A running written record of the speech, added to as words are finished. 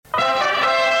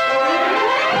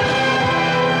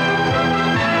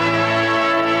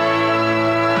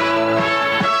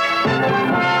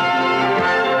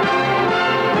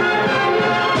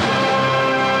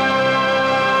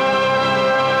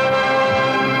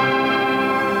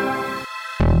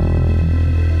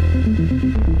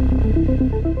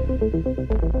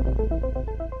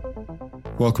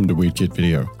Welcome to Weird Kid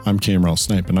Video. I'm Cameron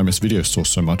Snape, and I miss video stores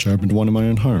so much I opened one in my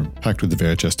own home, packed with the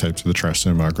VHS tapes of the trash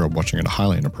cinema I grew up watching at a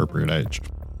highly inappropriate age.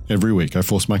 Every week I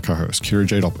force my co-hosts Kira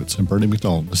Jade Opitz and Brody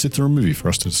McDonald to sit through a movie for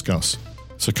us to discuss.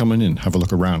 So come on in, have a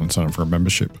look around and sign up for a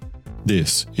membership.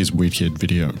 This is Weird Kid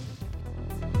Video.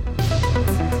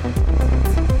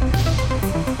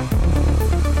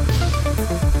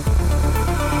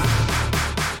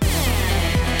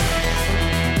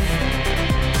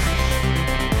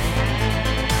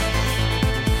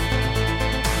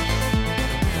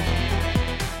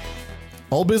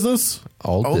 Old business?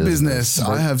 Old business.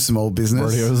 I have some old business.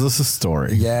 Rodeo, is this a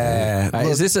story? Yeah.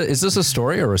 Is this a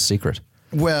story or a secret?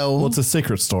 Well, It's a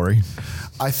secret story.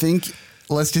 I think,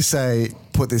 let's just say,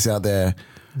 put this out there.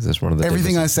 Is this one of the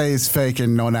Everything deepest? I say is fake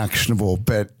and non-actionable,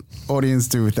 but audience,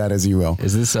 do with that as you will.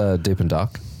 Is this deep and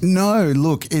dark? No,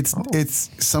 look, it's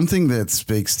something that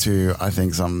speaks to, I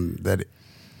think, some that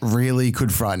really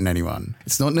could frighten anyone.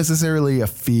 It's not necessarily a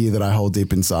fear that I hold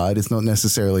deep inside. It's not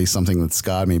necessarily something that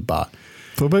scarred me, but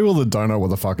For people that don't know what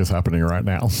the fuck is happening right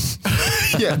now,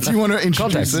 yeah, do you want to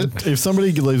introduce Context. it? if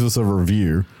somebody leaves us a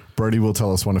review, Brody will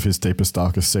tell us one of his deepest,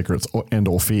 darkest secrets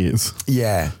or fears.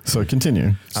 Yeah. So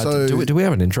continue. So Do we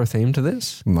have an intro theme to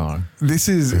this? No. this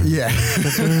is,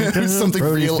 something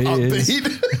Brody real fears.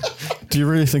 upbeat. Do you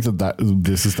really think that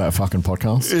this is that fucking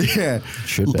podcast? Yeah.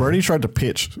 Should be. Brody tried to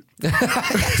pitch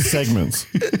segments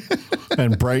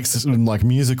and breaks and like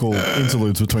musical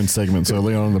interludes between segments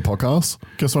early on in the podcast.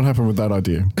 Guess what happened with that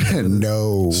idea?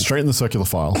 No. Straight in the circular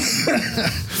file.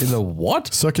 In the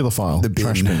what? Circular file. The bin.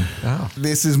 Trash bin. Oh.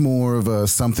 This is more of a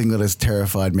something that has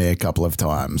terrified me a couple of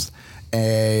times.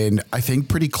 And I think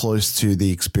pretty close to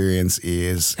the experience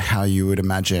is how you would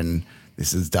imagine,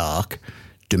 this is dark,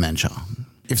 dementia.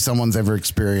 If someone's ever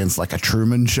experienced like a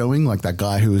Truman showing, like that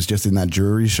guy who was just in that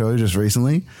jury show just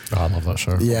recently. Oh, I love that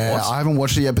show. Yeah, I haven't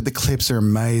watched it yet, but the clips are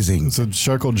amazing. It's a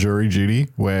show called Jury Duty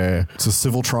where it's a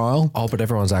civil trial. Oh, but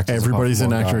everyone's acting. Everybody's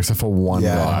an actor except for one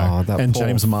Yeah. guy. Oh, that and poor-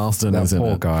 James Marsden that is in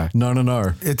poor it. guy.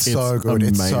 No. It's so good.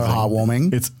 It's so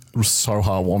heartwarming. It's so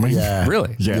heartwarming. Yeah.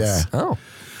 Really? Yes. Yeah. Oh.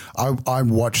 I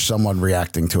watched someone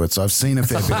reacting to it, so I've seen a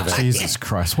fair bit of it. Jesus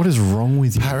Christ. What is wrong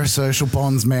with you? Parasocial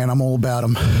bonds, man. I'm all about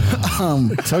them.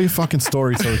 Tell your fucking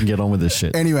story so we can get on with this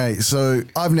shit. Anyway, so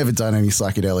I've never done any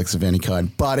psychedelics of any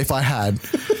kind, but if I had,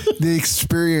 the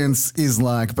experience is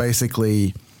like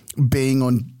basically being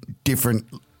on different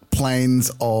planes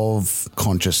of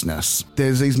consciousness.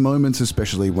 There's these moments,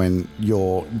 especially when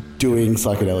you're doing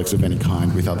psychedelics of any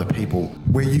kind with other people,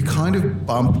 where you kind of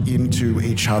bump into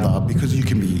each other because you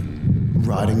can be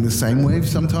riding the same wave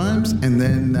sometimes, and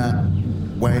then that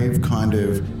wave kind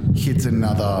of hits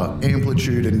another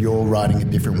amplitude and you're riding a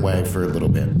different wave for a little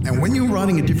bit. And when you're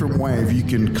riding a different wave, you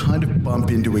can kind of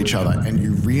bump into each other and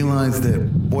you realize that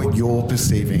what you're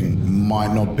perceiving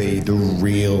might not be the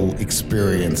real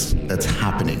experience that's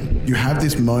happening. You have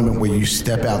this moment where you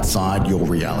step outside your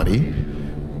reality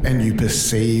and you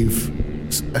perceive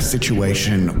a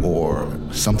situation or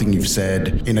something you've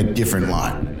said in a different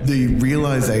light. The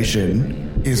realization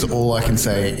is, all I can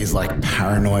say is like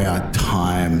paranoia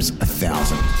times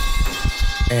 1,000.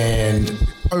 And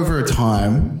over a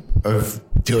time of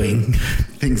doing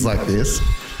things like this,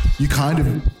 you kind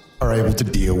of are able to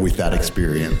deal with that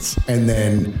experience and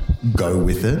then go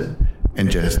with it and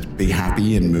just be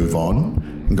happy and move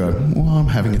on and go, well, I'm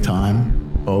having a time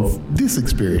of this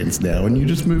experience now, and you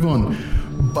just move on.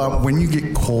 But when you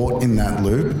get caught in that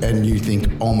loop and you think,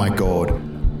 oh my God,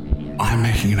 I'm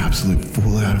making an absolute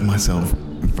fool out of myself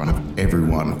in front of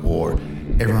everyone, or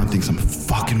everyone thinks I'm a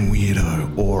fucking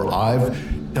weirdo, or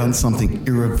I've done something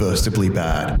irreversibly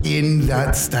bad. In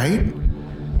that state,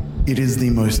 it is the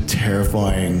most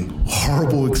terrifying,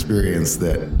 horrible experience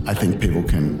that I think people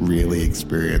can really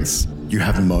experience. You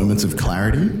have moments of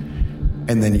clarity,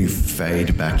 and then you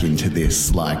fade back into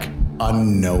this like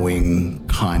unknowing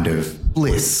kind of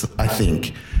bliss, I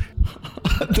think.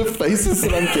 The faces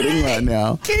that I'm getting right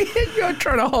now. You're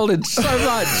trying to hold it so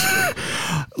much.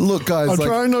 Look, guys, I'm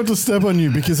trying not to step on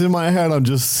you because in my head I'm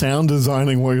just sound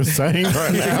designing what you're saying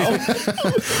right now.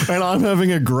 And I'm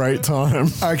having a great time.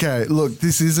 okay, look,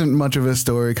 this isn't much of a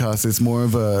story cast. It's more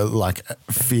of a like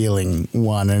feeling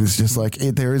one. And it's just like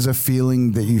there is a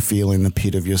feeling that you feel in the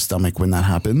pit of your stomach when that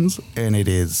happens. And it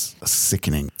is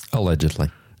sickening. Allegedly.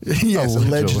 Yes,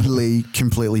 allegedly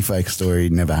completely fake story,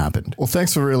 never happened. Well,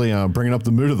 thanks for really bringing up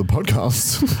the mood of the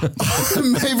podcast.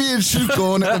 Maybe it should have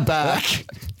gone at the back.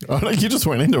 Oh, no, you just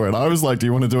went into it. I was like, do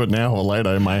you want to do it now or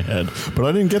later in my head? But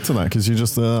I didn't get to that because you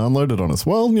just unloaded on us.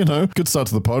 Well, good start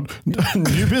to the pod.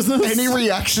 New business? Any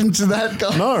reaction to that,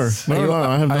 guys? No.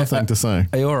 I have nothing to say.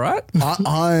 Are you all right?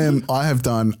 I have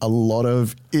done a lot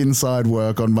of inside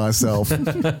work on myself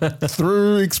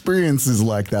through experiences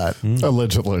like that.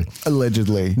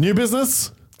 Allegedly. New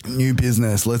business? New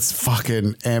business. Let's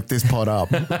fucking amp this pod up.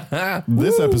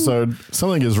 This episode,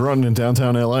 something is rotten in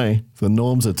downtown LA. The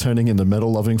norms are turning into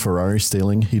metal-loving,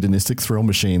 Ferrari-stealing, hedonistic thrill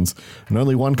machines. And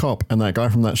only one cop, and that guy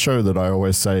from that show that I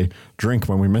always say drink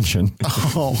when we mention,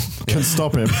 can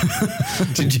stop him.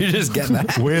 Did you just get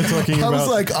that? We're talking about... I was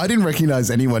like, I didn't recognize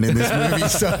anyone in this movie,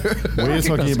 so... We're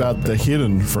talking about The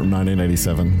Hidden from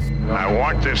 1987. I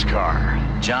want this car.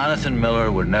 Jonathan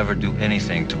Miller would never do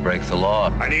anything to break the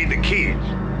law. I need the keys.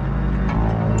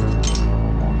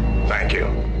 Thank you.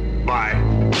 Bye.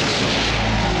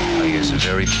 He is a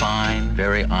very fine,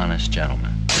 very honest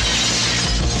gentleman.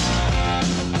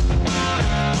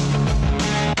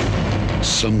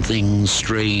 Something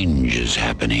strange is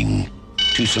happening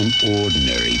to some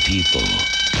ordinary people.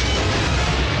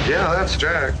 Yeah, that's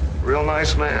Jack. Real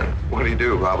nice man. What'd he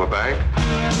do, rob a bank?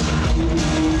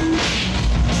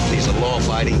 He's a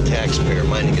law-abiding taxpayer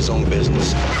minding his own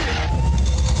business.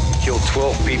 Killed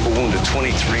 12 people, wounded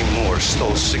 23 more,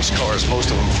 stole 6 cars,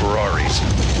 most of them Ferraris.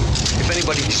 If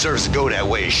anybody deserves to go that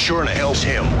way, it sure in the hell's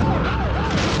him.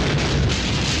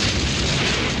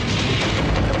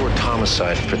 I've worked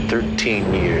homicide for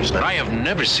 13 years, and I have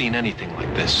never seen anything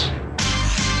like this.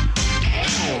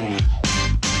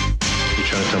 You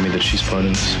trying to tell me that she's part of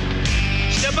this?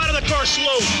 Step out of the car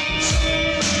slow!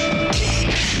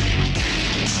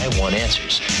 I want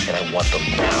answers, and I want them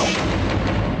now.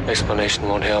 Explanation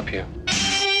won't help you.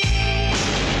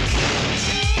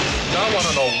 I want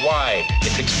to know why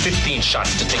it takes 15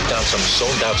 shots to take down some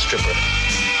zoned-out stripper.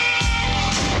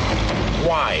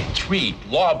 Why 3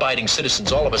 law-abiding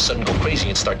citizens all of a sudden go crazy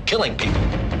and start killing people.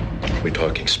 Are we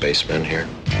talking spacemen here?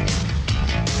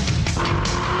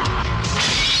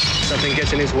 Something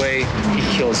gets in his way, he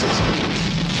kills it.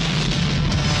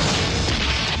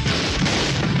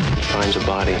 Finds a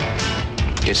body,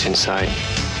 gets inside,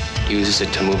 uses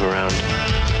it to move around.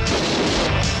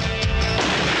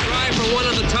 Try for one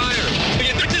on the tire. If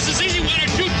you think this is easy, why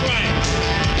don't you try it?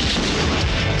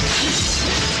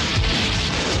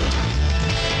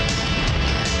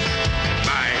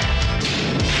 Bye.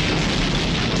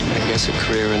 I guess a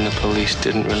career in the police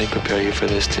didn't really prepare you for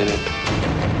this, did it?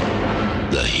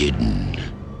 The Hidden.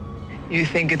 You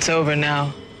think it's over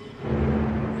now?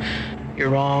 You're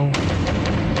wrong.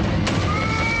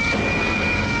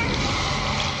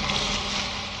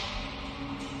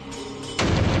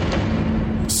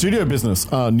 Studio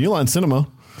business. New Line Cinema.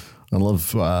 I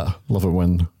love it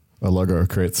when a logo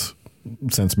creates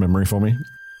sense memory for me.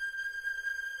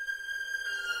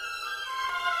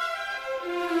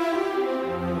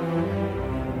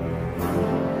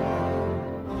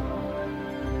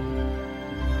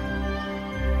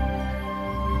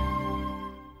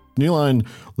 New Line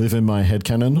live in my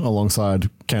headcanon alongside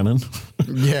Canon,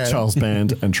 Charles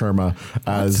Band, and Troma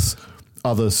as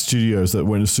other studios that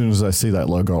as soon as I see that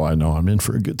logo, I know I'm in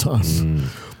for a good time.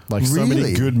 Like so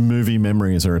many good movie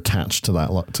memories are attached to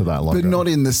that logo. But not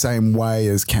in the same way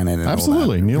as Canon and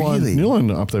absolutely. all that. New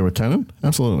Line up there with Canon.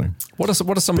 Absolutely. What are some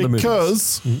of the movies?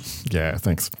 Because, yeah,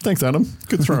 thanks, Adam.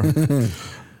 Good throw.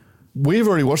 We've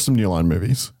already watched some New Line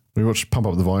movies. We watched Pump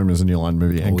Up the Volume as a New Line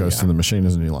movie and Ghost in the Machine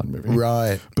as a New Line movie.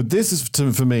 Right. But this is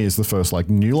for me is the first like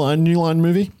New Line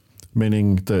movie,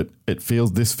 meaning that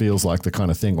this feels like the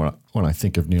kind of thing when I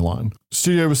think of New Line.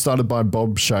 Studio was started by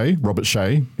Robert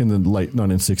Shaye in the late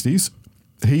 1960s.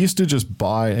 He used to just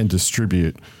buy and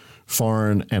distribute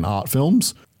foreign and art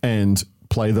films and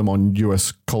play them on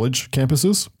US college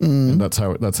campuses. And that's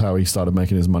how he started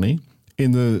making his money.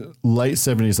 In the late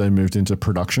 70s, they moved into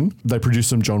production. They produced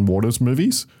some John Waters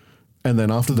movies. And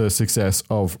then after the success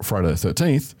of Friday the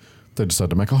 13th, they decided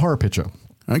to make a horror picture.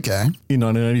 Okay. In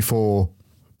 1984,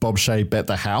 Bob Shaye bet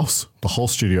the whole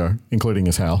studio, including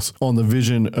his house, on the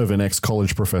vision of an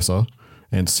ex-college professor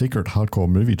and secret hardcore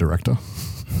movie director,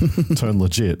 turned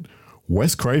legit,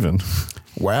 Wes Craven.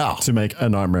 Wow. To make A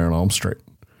Nightmare on Elm Street,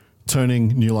 turning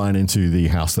New Line into the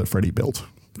house that Freddy built.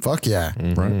 Fuck yeah.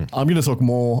 Mm-hmm. Right. I'm going to talk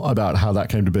more about how that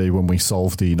came to be when we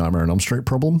solved the Nightmare on Elm Street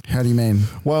problem. How do you mean?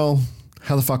 Well,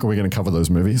 how the fuck are we going to cover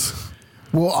those movies?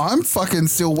 Well, I'm fucking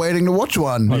still waiting to watch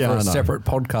one. For a separate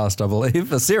podcast, I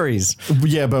believe, a series.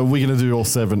 Yeah, but we're going to do all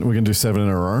 7. We're going to do 7 in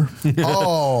a row.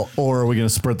 Oh. Or are we going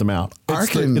to spread them out?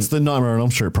 It's the Nightmare on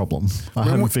Elm Street problem. I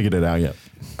haven't figured it out yet.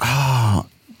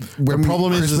 when the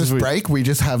problem Christmas break, we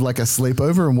just have like a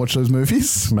sleepover and watch those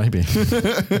movies. Maybe.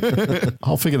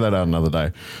 I'll figure that out another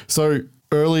day. So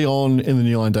early on in the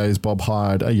New Line days, Bob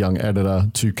hired a young editor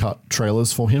to cut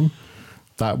trailers for him.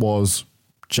 That was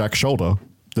Jack Shoulder,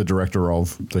 the director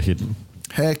of The Hidden.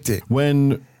 Hectic.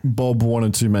 When Bob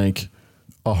wanted to make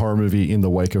a horror movie in the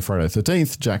wake of Friday the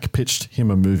 13th, Jack pitched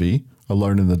him a movie,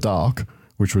 Alone in the Dark,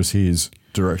 which was his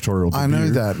directorial debut. I know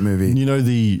that movie. You know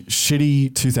the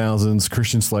shitty 2000s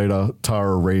Christian Slater,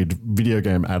 Tara Reid video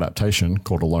game adaptation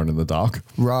called Alone in the Dark.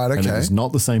 Right, okay. And it is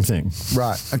not the same thing.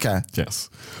 Right, okay. Yes.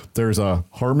 There is a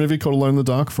horror movie called Alone in the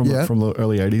Dark from the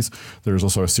early 80s. There is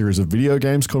also a series of video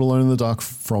games called Alone in the Dark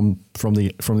from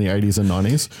the 80s and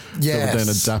 90s. Yes. That were then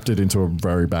adapted into a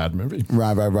very bad movie.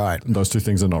 Right. Those two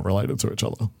things are not related to each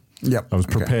other. Yep. I was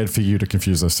prepared for you to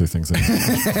confuse those two things.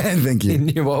 Thank you. You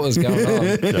knew what was going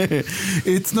on.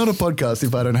 It's not a podcast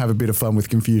if I don't have a bit of fun with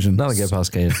confusion. Not a get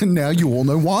past game. Now you all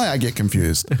know why I get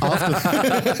confused.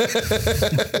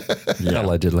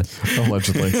 Allegedly.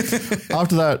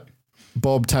 After that,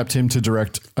 Bob tapped him to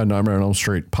direct A Nightmare on Elm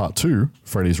Street Part 2,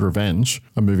 Freddy's Revenge,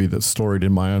 a movie that's storied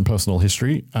in my own personal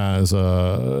history as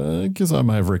because I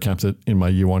may have recapped it in my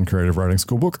Year 1 creative writing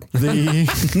school book.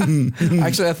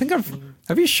 Actually, I think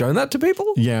have you shown that to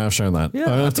people? Yeah, I've shown that.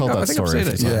 Yeah, I've told that story a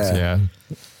few times. Yeah.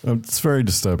 It's very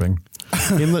disturbing.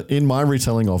 In my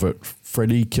retelling of it,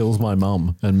 Freddy kills my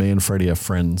mum and me and Freddy are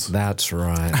friends. That's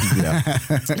right. Yeah.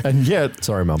 And yet...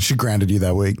 Sorry, Mum. She grounded you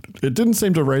that week. It didn't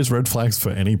seem to raise red flags for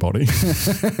anybody.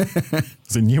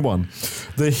 It's a new one.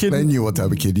 They knew what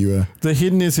type of kid you were. The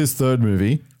Hidden is his third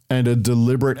movie and a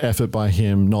deliberate effort by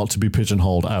him not to be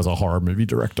pigeonholed as a horror movie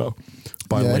director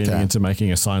by leaning into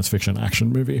making a science fiction action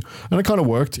movie. And it kind of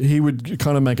worked. He would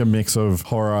kind of make a mix of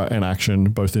horror and action,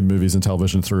 both in movies and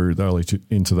television through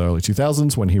into the early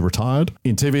 2000s when he retired.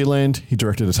 In TV land, he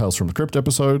directed a Tales from the Crypt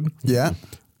episode. Yeah.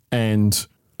 And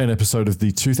an episode of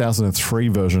the 2003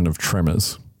 version of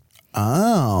Tremors.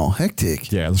 Oh,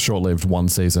 hectic. Yeah, the short-lived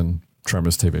one-season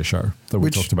Tremors TV show that we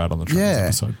talked about on the Tremors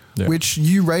episode. Yeah. Which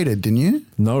you rated, didn't you?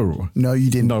 No. No,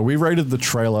 you didn't. No, we rated the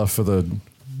trailer for the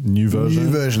new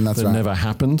version. That's that right. never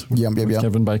happened with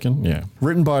Kevin Bacon. Yeah.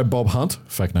 Written by Bob Hunt,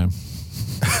 fake name.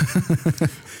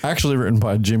 Actually written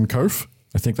by Jim Kouf.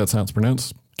 I think that's how it's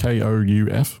pronounced.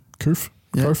 Kouf. Kouf.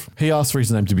 Yeah. Kouf. He asked for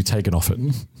his name to be taken off it.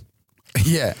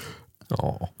 Yeah.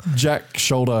 Oh. Jack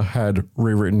Shoulder had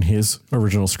rewritten his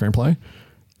original screenplay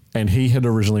and he had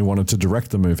originally wanted to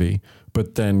direct the movie,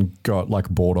 but then got like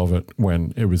bored of it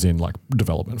when it was in like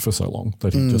development for so long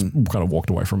that he just kind of walked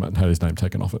away from it and had his name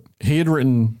taken off it. He had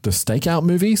written the Stakeout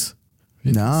movies.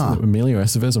 Nah. Emilio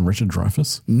Estevez and Richard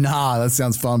Dreyfuss. Nah, that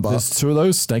sounds fun, but there's two of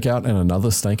those, Stakeout and Another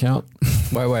Stakeout.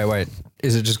 Wait.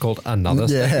 Is it just called Another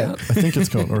Stakeout? I think it's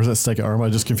called, or is it Stakeout? Or am I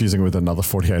just confusing it with Another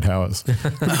 48 Hours?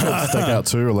 Stakeout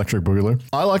 2, Electric Boogaloo.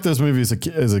 I like those movies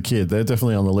as a kid. They're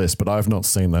definitely on the list, but I've not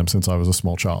seen them since I was a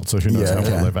small child. So who knows how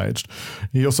well they've aged.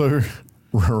 He also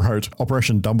wrote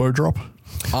Operation Dumbo Drop.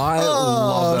 I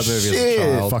love that movie as a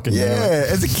child. Fucking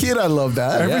as a kid, I love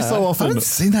that. Every so often, I haven't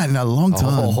seen that in a long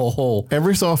time.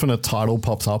 Every so often, a title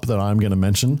pops up that I'm going to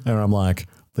mention, and I'm like,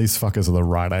 these fuckers are the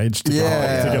right age to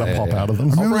get a pop out of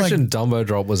them. Operation Dumbo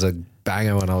Drop was a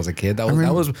banger when I was a kid. That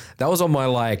was on my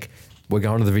like, we're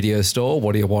going to the video store.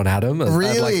 What do you want, Adam? At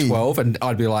like 12, and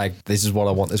I'd be like, this is what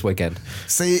I want this weekend.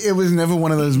 See, it was never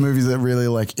one of those movies that really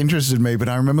like interested me, but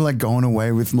I remember like going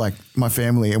away with like my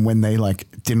family, and when they like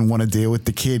didn't want to deal with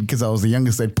the kid because I was the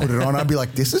youngest, they'd put it on. I'd be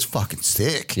like, this is fucking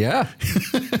sick. Yeah.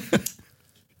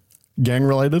 Gang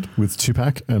related with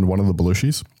Tupac and one of the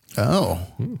Belushis. Oh.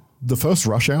 The first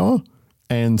Rush Hour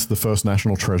and the first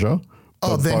National Treasure.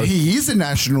 Oh, then he is a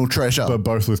national treasure. But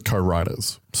both with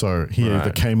co-writers. So he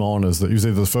either came on as he was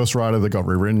either the first writer that got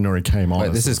rewritten or he came on.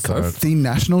 Wait, this is Kof? The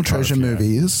National Treasure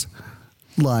movies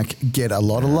like get a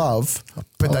lot of love,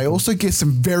 but they also get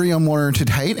some very unwarranted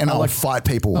hate, and I'll fight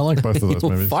people. I like both of those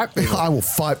movies. Fight people. I will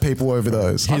fight people over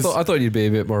those. I thought you'd be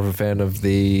a bit more of a fan of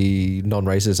the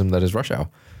non-racism that is Rush Hour.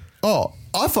 Oh,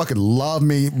 I fucking love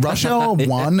me Rush Hour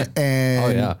 1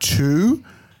 and 2.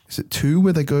 Is it 2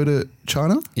 where they go to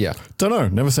China? Yeah. Don't know.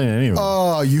 Never seen any of them.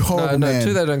 Oh, you horrible man. No,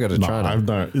 2 they don't go to China.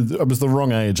 I was the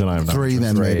wrong age and I have no 3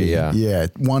 then 3, maybe. yeah. Yeah,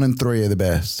 1 and 3 are the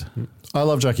best. I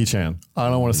love Jackie Chan. I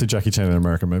don't want to see Jackie Chan in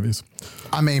American movies.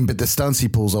 I mean, but the stunts he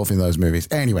pulls off in those movies.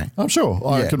 Anyway. I'm sure.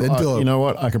 You know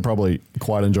what? I could probably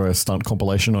quite enjoy a stunt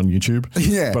compilation on YouTube.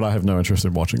 Yeah. But I have no interest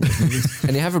in watching those movies.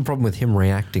 And you have a problem with him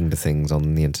reacting to things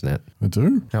on the internet. I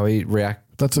do? How he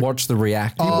reacts watch the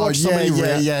reacting. Oh, watch somebody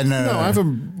no. I have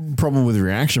a problem with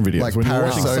reaction videos. Like when you're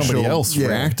watching somebody parasocial, else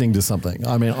reacting to something.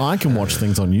 I mean, I can watch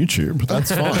things on YouTube.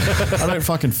 That's fine. I don't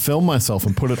fucking film myself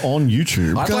and put it on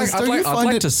YouTube. I'd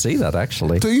like to see that,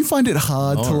 actually. Do you find it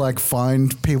hard to like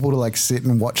find people to like sit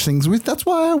and watch things with? That's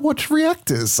why I watch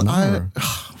reactors.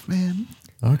 Man.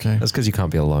 Okay. That's because you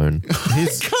can't be alone. I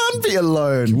can't be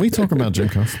alone. Can we talk about Jim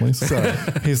Cuff, please? So,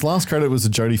 his last credit was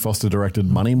a Jodie Foster directed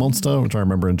Money Monster, which I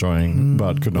remember enjoying,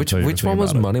 but could not tell you Which one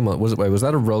was Money Monster? Was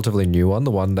that a relatively new one?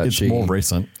 The one that it's more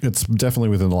recent. It's definitely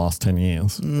within the last 10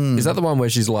 years. Is that the one where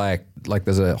she's like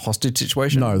there's a hostage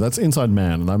situation? No, that's Inside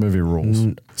Man, and that movie rules.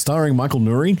 Starring Michael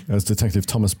Nouri as Detective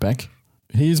Thomas Beck.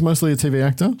 He's mostly a TV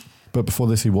actor, but before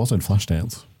this, he was in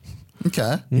Flashdance.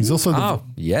 Okay. He's also the...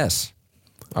 yes.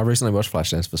 I recently watched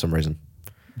Flashdance for some reason.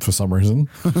 For some reason.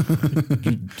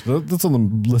 That's on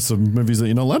the list of movies that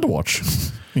you're not allowed to watch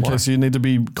in case you need to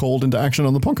be called into action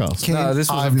on the podcast. No, this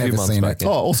was I've a few never months seen back. it. Oh,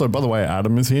 also, by the way,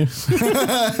 Adam is here.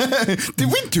 Did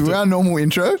we do our normal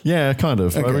intro? Yeah, kind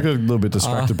of. Okay. We got a little bit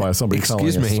distracted by somebody telling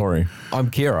a story.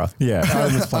 I'm Kira. Yeah,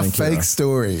 Adam is A playing fake Kira.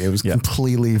 story. It was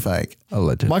completely fake.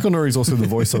 Alleged. Michael Nouri is also the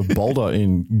voice of Boulder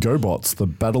in GoBots, the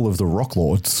Battle of the Rock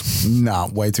Lords. Nah,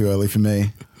 way too early for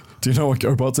me. Do you know what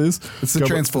GoBots is? It's the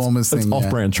Transformers thing. It's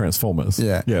off-brand Transformers.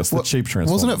 Yeah. Yeah, it's the cheap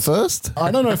Transformers. Wasn't it first?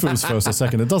 I don't know if it was first or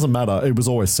second. It doesn't matter. It was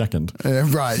always second.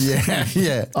 Right, yeah,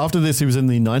 yeah. After this, he was in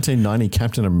the 1990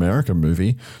 Captain America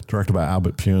movie, directed by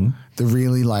Albert Pune. The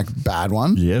really bad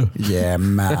one? Yeah. Yeah,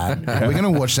 mad. Are we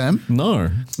going to watch them? No.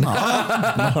 No,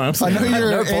 I absolutely know you're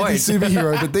not. an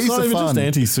anti-superhero, but these It's not are even fun. just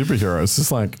anti-superhero. It's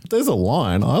just like, there's a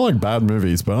line. I like bad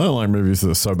movies, but I don't like movies that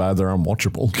are so bad they're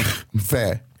unwatchable.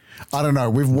 Fair. I don't know.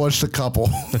 We've watched a couple.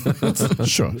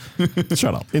 Sure.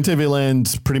 Shut up. In TV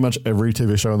land, pretty much every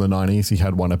TV show in the 90s, he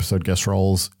had one episode guest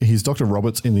roles. He's Dr.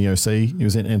 Roberts in the OC. He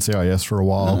was in NCIS for a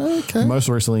while. Okay. Most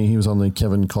recently, he was on the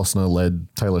Kevin Costner-led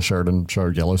Taylor Sheridan show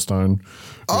Yellowstone.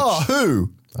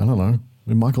 Who? I don't know.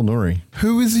 Michael Nouri.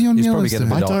 Who is he on He's probably Yellowstone?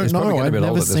 getting a bit I old. He's don't probably know. getting a I've bit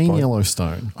old never at this seen point.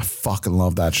 Yellowstone. I fucking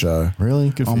love that show. Really?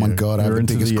 Good for Oh my you. God, I have You're the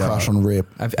into biggest crush on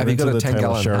Rip. Have You're you got into a the Taylor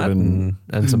 10-gallon hat Sheridan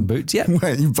and some boots yet?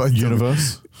 Wait, you both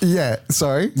universe? Yeah,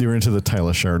 sorry. You're into the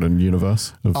Taylor Sheridan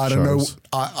universe of I don't shows. know.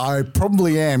 I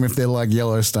probably am if they're like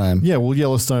Yellowstone. Yeah, well,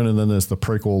 Yellowstone, and then there's the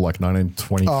prequel, like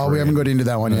 1923. Oh, we haven't got into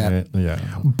that one yet. Yeah.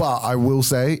 But I will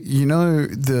say, you know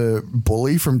the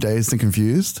bully from Dazed and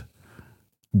Confused?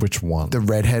 Which one? The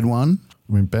redhead one?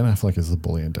 I mean, Ben Affleck is the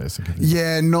bully in Dazed and Confused.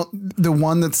 Yeah, not the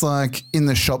one that's like in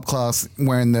the shop class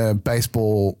wearing the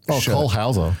baseball shirt. Cole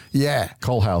Hauser. Yeah.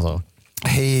 Cole Hauser.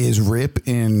 He is Rip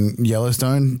in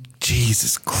Yellowstone.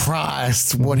 Jesus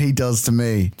Christ, what he does to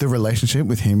me. The relationship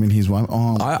with him and his wife.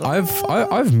 Oh,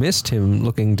 I've missed him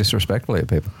looking disrespectfully at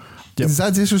people. Is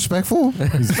that disrespectful?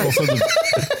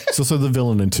 He's also the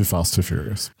villain in Too Fast, Too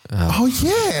Furious. Oh,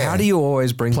 yeah. How do you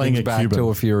always bring Playing things a back Cuban. to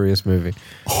a Furious movie?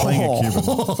 Playing a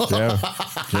Cuban.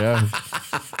 Yeah.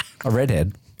 A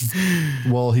redhead.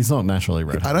 Well, he's not naturally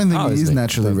redhead. I don't think he is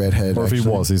naturally redhead. Or if he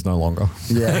actually. was, he's no longer.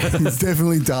 Yeah, he's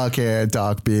definitely dark hair,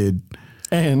 dark beard.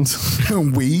 And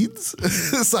weeds.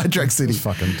 Sidetrack City.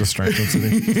 Fucking Distraction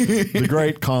City. The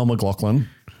great Kyle MacLachlan.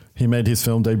 He made his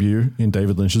film debut in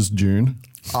David Lynch's Dune.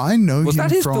 I know Was him that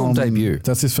his from film debut?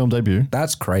 That's his film debut.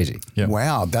 That's crazy. Yeah.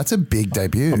 Wow, that's a big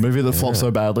debut. A movie that flopped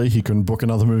so badly he couldn't book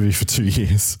another movie for 2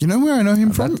 years. You know where I know him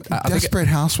from? I think Desperate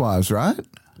Housewives, right?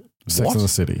 Sex and the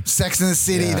City. Sex and the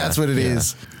City, that's what it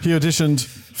is. He auditioned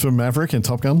for Maverick in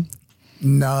Top Gun.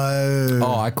 No.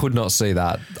 Oh, I could not see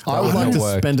that. I would like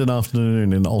to spend an afternoon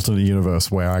in an alternate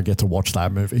universe where I get to watch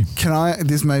that movie.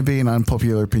 This may be an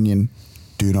unpopular opinion.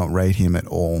 Do not rate him at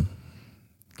all.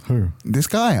 Who? This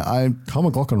guy. Kyle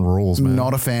MacLachlan rules, man.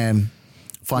 Not a fan.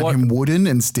 Find him wooden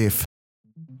and stiff.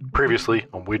 Previously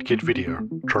on Weird Kid Video,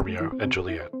 Romeo and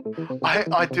Juliet.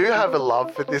 I do have a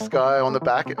love for this guy on the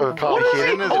back of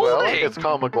Hidden as well. It's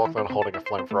Kyle MacLachlan holding a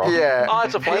flamethrower. Yeah. Oh,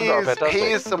 it's a flamethrower, fantastic.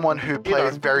 He is someone who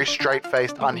plays very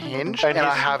straight-faced, unhinged, and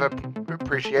I have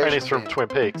appreciation. And he's from for him.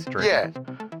 Twin Peaks. Yeah.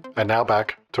 And now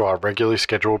back to our regularly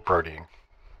scheduled brodying.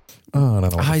 Oh, I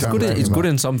don't know. He's good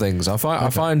in some things. I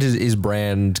find his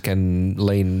brand can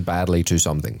lean badly to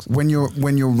some things. When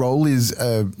your role is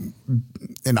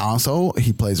an arsehole,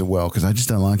 he plays it well because I just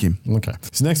don't like him. Okay.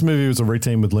 His next movie was a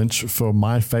reteam with Lynch for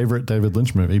my favorite David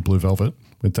Lynch movie, Blue Velvet,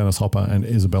 with Dennis Hopper and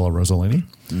Isabella Rossellini.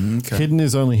 Okay. Hidden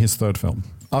is only his third film.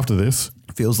 After this,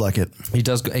 feels like it. He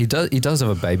does have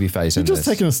a baby face in he's just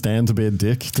this. taking a stand to be a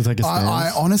dick, to take a stand.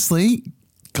 I honestly,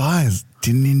 guys,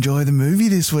 didn't enjoy the movie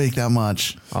this week that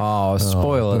much. Oh,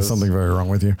 spoilers. There's something very wrong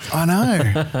with you. I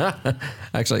know.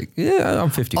 Actually, yeah,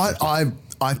 I'm 50.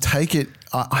 I take it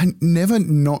I never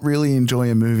not really enjoy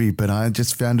a movie, but I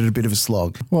just found it a bit of a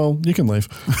slog. Well, you can leave.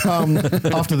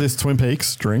 After this Twin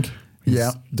Peaks drink,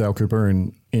 yeah, Dale Cooper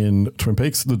in Twin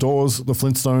Peaks, The Doors, The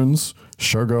Flintstones,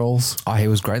 Showgirls. Oh, he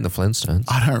was great in The Flintstones.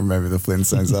 I don't remember The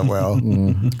Flintstones that well.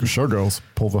 Showgirls,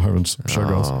 Paul Verhoeven's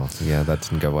Showgirls. Oh, yeah, that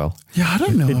didn't go well. Yeah, I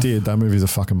don't know. It did. That movie's a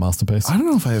fucking masterpiece. I don't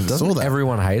know if I ever saw that.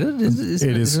 Everyone hated it.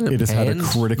 It has had a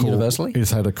critical universally. It has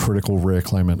had a critical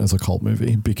reacclaimment as a cult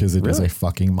movie because it is a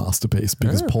fucking masterpiece.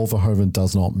 Because Paul Verhoeven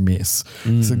does not miss.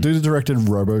 So, dude who directed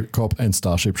RoboCop and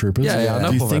Starship Troopers. Yeah, I know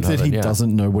Do you Paul think that Verhoeven, he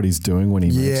doesn't know what he's doing when he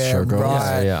makes Showgirls?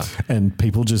 Right. Yeah. And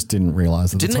people just didn't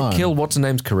realize at the time. Didn't it kill what's her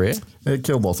name's career? It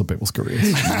killed lots of people's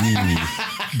careers.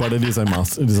 But it is a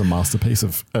masterpiece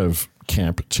of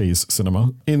camp cheese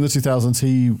cinema. In the 2000s,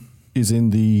 he is in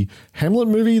the Hamlet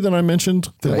movie that I mentioned.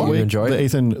 You enjoyed the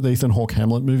Ethan Hawke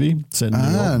Hamlet movie set in New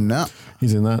York. No.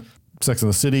 He's in that. Sex and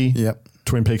the City. Yep.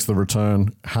 Twin Peaks: The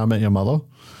Return. How I Met Your Mother.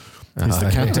 He's the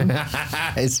captain.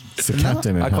 It's the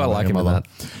captain. In I quite How I Met like Your him in Mother.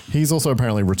 that. He's also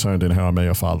apparently returned in How I Met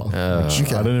Your Father.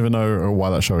 Which I don't even know why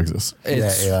that show exists.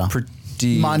 It's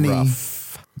pretty Money. rough.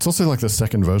 It's also like the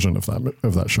second version of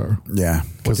that show. Yeah.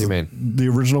 What do you mean? The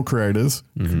original creators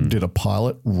did a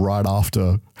pilot right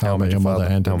after How I Met Your Mother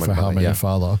ended for How I Met Your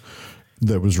Father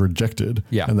that was rejected.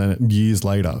 Yeah. And then years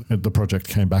later, the project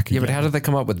came back Yeah, again. but how did they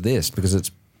come up with this? Because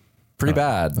it's pretty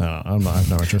bad. I have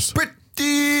no interest.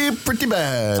 Pretty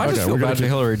bad. I just Okay, feel we're gonna bad for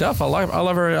Hilary Duff. I love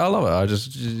her. I love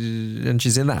her. And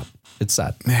she's in that. It's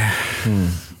sad.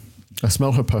 I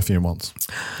smelled her perfume once.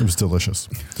 It was delicious.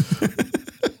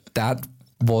 That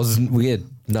wasn't weird.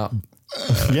 No.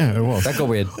 Yeah, it was. That got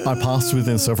weird. I passed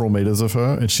within several meters of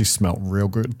her and she smelled real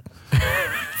good.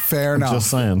 Fair enough.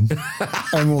 Just saying.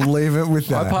 And we'll leave it with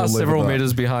that. I passed several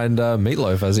meters behind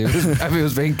Meatloaf as he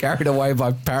was being carried away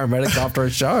by paramedics after a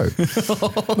show.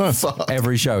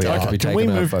 Every show he had to be taken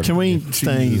out. Can we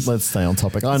stay? Let's stay on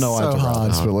topic. I know I have to run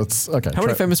this, but let's. Okay. How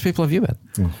many famous people have you met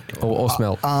or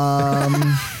smelled?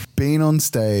 Been on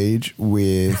stage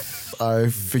with. I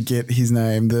forget his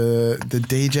name. The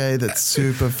DJ that's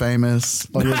super famous.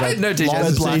 Oh, yeah, No DJ.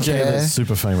 Long black DJ hair. that's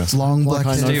super famous. Long black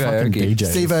hair. Steve Aoki. DJs.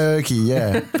 Steve Aoki,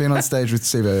 yeah. Been on stage with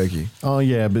Steve Aoki. Oh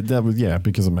yeah, but that was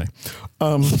because of me.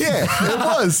 Yeah, it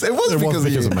was. It was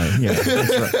because of me. Yeah,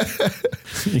 that's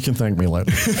right. You can thank me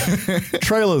later.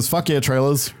 Trailers, fuck yeah,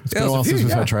 trailers. It's been a while since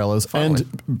we've had trailers and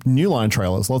New Line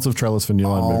trailers. Lots of trailers for New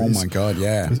Line movies. Oh my god,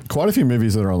 yeah. There's quite a few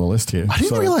movies that are on the list here. I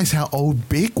didn't realize how old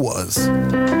Big was.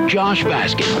 Josh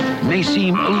Baskin may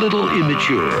seem a little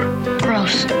immature,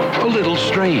 Gross. a little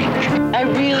strange, I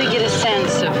really get a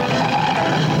sense of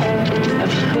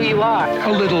who you are.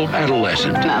 a little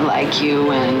adolescent. I like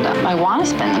you, and I want to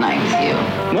spend the night with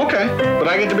you. Okay, but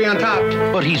I get to be on top.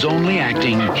 But he's only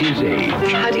acting his age.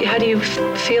 How do you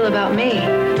feel about me?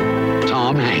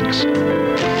 Tom Hanks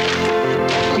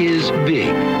is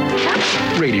Big.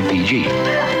 Rated PG.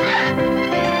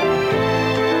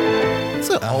 It's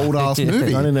an old ass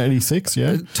movie. 1986,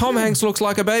 yeah. Tom Hanks looks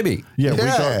like a baby.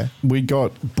 Yeah, we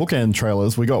got bookend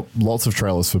trailers. We got lots of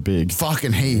trailers for Big.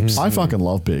 Fucking heaps. I fucking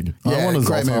love Big. I Yeah, want a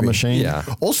great Zoltar movie. machine. Yeah.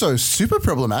 Also, super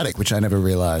problematic, which I never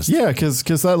realized. Yeah, because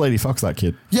that lady fucks that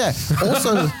kid. Yeah.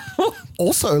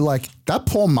 Also, like that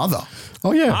poor mother.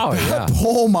 Oh yeah. Oh yeah. That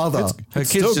poor mother. Her It's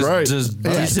still kids great. just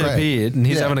Yeah, disappeared, and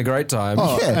he's Yeah. having a great time.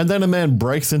 Oh, Yeah. and then a man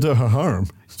breaks into her home.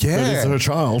 Yeah. That is her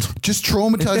child. Just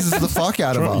traumatizes the fuck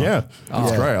out of her. Yeah.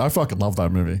 It's great. I fucking love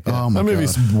that movie. Oh, my that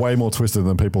movie's way more twisted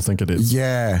than people think it is.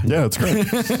 Yeah. Yeah, it's great.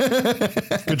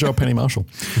 Good job, Penny Marshall.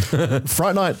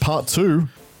 Fright Night Part 2.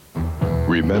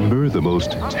 Remember the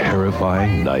most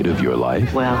terrifying night of your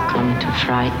life? Welcome to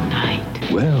Fright Night.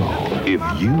 Well, if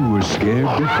you were scared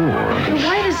before, You're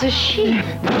white as a sheep.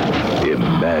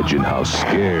 imagine how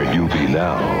scared you'll be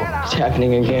now. It's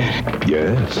happening again.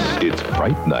 Yes, it's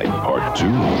Fright Night Part 2.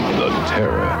 The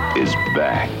terror is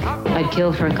back. I'd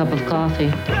kill for a cup of coffee.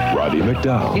 Roddy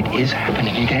McDowell. It is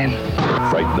happening again.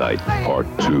 Fright Night Part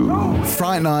 2.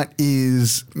 Fright Night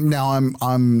is now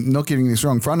I'm not getting this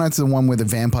wrong. Fright Night's the one where the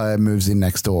vampire moves in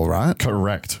next door, right?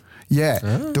 Correct. Yeah.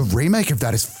 The remake of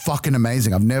that is fucking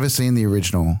amazing. I've never seen the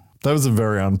original. That was a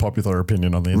very unpopular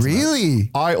opinion on the internet. Really?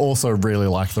 I also really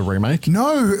like the remake.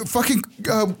 No, fucking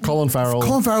Colin Farrell.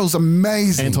 Colin Farrell's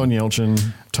amazing. Anton Yelchin.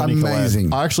 Tony Amazing.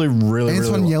 Collette. I actually really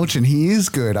Anton Yelchin, he is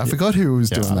good. I forgot who was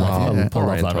doing that. I love that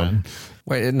Anton. man.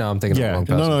 Wait, no, I'm thinking of the Yeah, wrong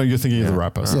person. no, you're thinking of the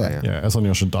right person. Yeah. Anton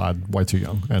Yelchin died way too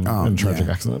young and in a tragic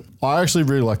accident. I actually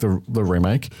really like the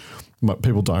remake.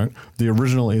 People don't. The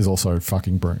original is also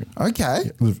fucking brilliant. Okay.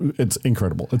 It's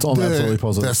incredible. It's on Absolutely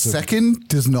Positive. The second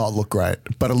does not look great,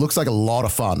 but it looks like a lot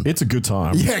of fun. It's a good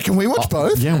time. Yeah, can we watch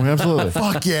both? Yeah, we absolutely.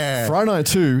 Fuck yeah. Friday Night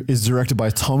 2 is directed by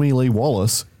Tommy Lee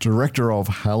Wallace, director of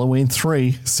Halloween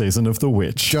 3, Season of the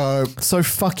Witch. Dope. So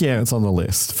fuck yeah, it's on the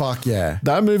list. Fuck yeah.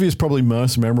 That movie is probably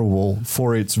most memorable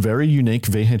for its very unique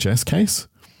VHS case.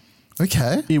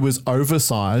 Okay. It was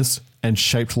oversized and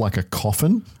shaped like a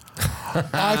coffin.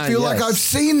 I feel like I've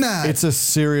seen that. It's a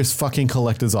serious fucking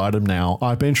collector's item now.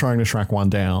 I've been trying to track one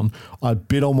down. I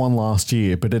bid on one last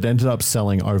year, but it ended up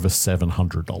selling over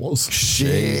 $700.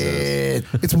 Shit.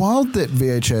 It's wild that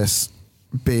VHS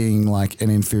being like an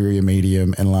inferior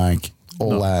medium and like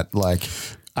all that, like...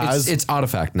 It's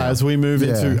artifact now. As we move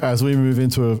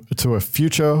into a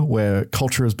future where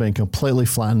culture has been completely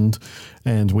flattened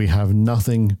and we have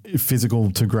nothing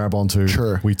physical to grab onto,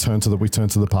 we turn to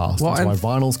the past. That's why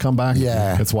vinyls come back.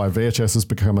 Yeah, it's why VHS has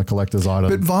become a collector's item.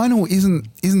 But vinyl isn't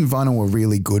vinyl a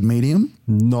really good medium?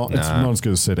 It's not as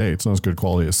good as CD. It's not as good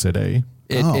quality as CD.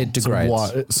 It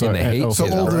degrades. So all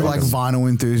the like vinyl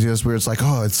enthusiasts, where it's like,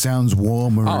 oh, it sounds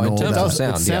warmer and all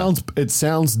that. It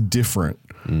sounds different.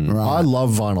 Right. I love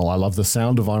vinyl. I love the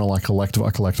sound of vinyl. I collect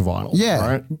vinyl.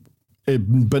 Yeah. Right.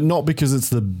 But not because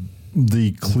it's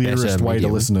the clearest way to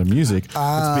listen to music. It's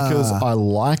because I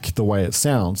like the way it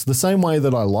sounds. The same way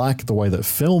that I like the way that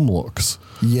film looks.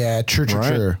 Yeah,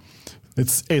 true.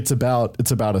 It's about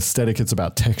aesthetic. It's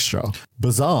about texture.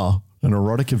 Bizarre, an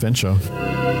erotic adventure.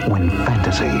 When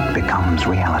fantasy becomes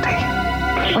reality.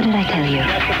 What did I tell you?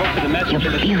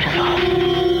 You're beautiful.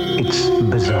 It's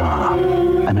Bizarre,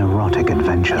 an erotic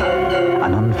adventure,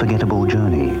 an unforgettable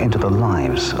journey into the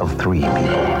lives of three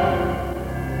people.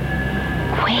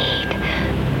 Wait,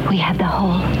 we have the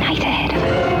whole night ahead of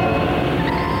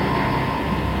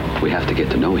us. We have to get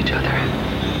to know each other.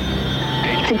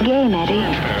 It's a game, Eddie.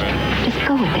 Just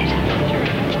go with it.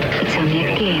 It's only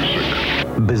a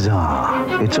game.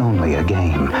 Bizarre. It's only a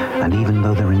game, and even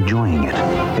though they're enjoying it,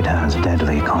 it has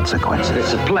deadly consequences.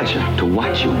 It's a pleasure to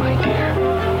watch you, my dear.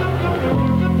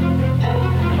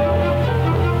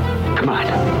 Come on,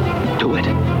 do it.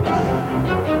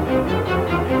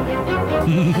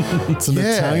 It's an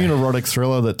Italian erotic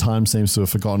thriller that time seems to have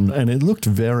forgotten, and it looked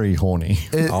very horny.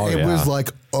 It was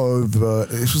like over.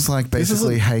 It was like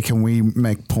basically, hey, can we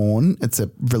make porn?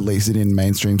 Except release it in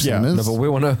mainstream cinemas. No, but we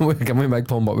want to. Can we make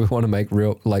porn? But we want to make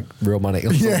real money.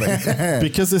 Or something.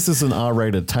 Because this is an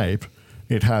R-rated tape,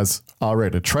 it has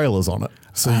R-rated trailers on it,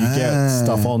 so you get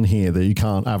stuff on here that you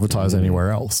can't advertise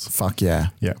anywhere else. Fuck yeah,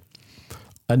 yeah.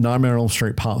 A Nightmare on Elm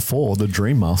Street Part 4, The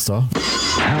Dream Master.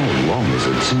 How long is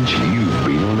it since you've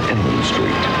been on Elm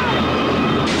Street?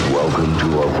 Welcome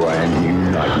to a brand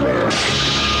new nightmare.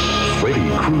 Freddy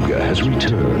Krueger has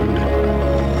returned.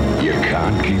 You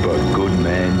can't keep a good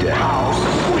man down. How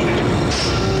sweet,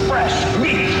 fresh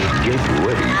meat. Get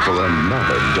ready for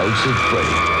another dose of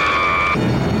Freddy.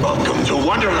 Welcome to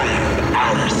Wonderland,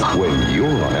 Alice. When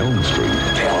you're on Elm Street,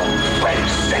 tell him Freddy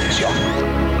sent you.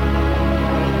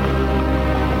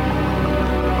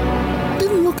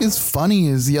 As funny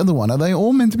as the other one. Are they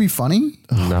all meant to be funny?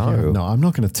 No, I'm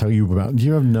not going to tell you about.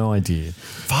 You have no idea.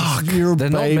 Fuck, you're a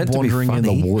babe wandering in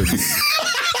the woods.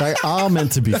 They are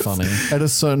meant to be funny at a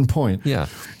certain point. Yeah,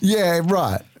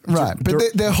 right. But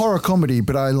they're horror comedy.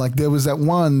 But there was that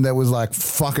one that was like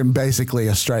fucking basically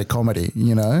a straight comedy.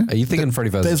 You know? Are you thinking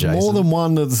Freddy vs. There's Jason? more than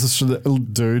one.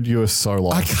 Dude, you are so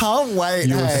lost. I can't wait.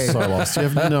 You are so lost. You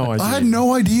have no idea. I had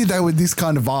no idea they were this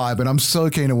kind of vibe, and I'm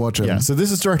so keen to watch it. Yeah. So this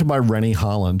is directed by Rennie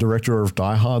Harlan, director of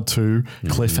Die Hard 2,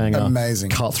 Cliffhanger, Amazing,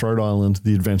 Cutthroat Island,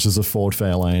 The Adventures of Ford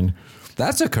Fairlane.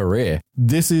 That's a career.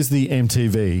 This is the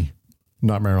MTV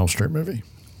Nightmare on Elm Street movie.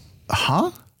 Huh?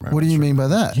 What do you mean by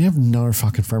that? You have no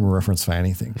fucking frame of reference for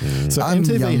anything. So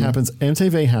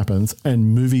MTV happens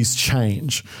and movies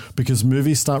change because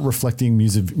movies start reflecting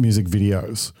music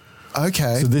videos.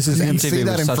 Okay. So this is MTV see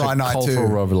that was in such Friday a Night cultural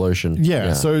too. revolution.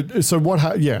 Yeah. So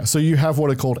you have what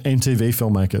are called MTV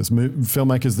filmmakers,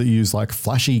 filmmakers that use like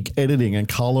flashy editing and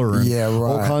color and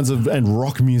all kinds of and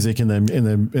rock music in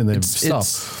their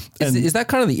stuff. Is that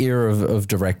kind of the era of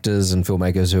directors and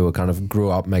filmmakers who kind of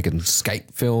grew up making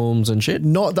skate films and shit?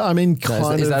 Not, I mean,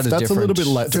 is that that's a little bit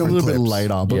late. It's a little bit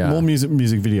later, but more music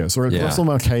videos. So Russell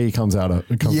Mulcahy comes out.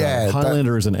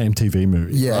 Highlander is an MTV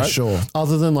movie. Yeah, right? sure.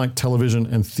 Other than like television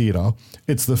and theater,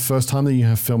 it's the first time that you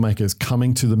have filmmakers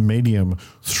coming to the medium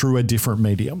through a different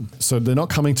medium. So they're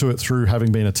not coming to it through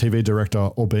having been a TV director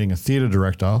or being a theater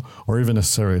director or even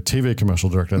necessarily a TV commercial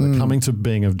director. They're coming to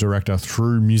being a director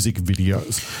through music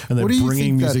videos. And they're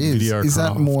bringing music video. Is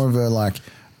that more of a like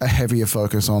a heavier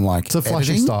focus on like it's a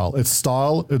flashy editing. style. It's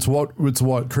style. It's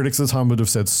what critics at the time would have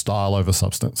said style over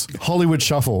substance. Hollywood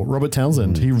Shuffle. Robert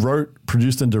Townsend. He wrote,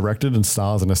 produced, and directed and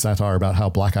stars in a satire about how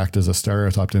black actors are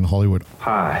stereotyped in Hollywood.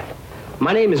 Hi.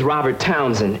 My name is Robert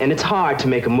Townsend, and it's hard to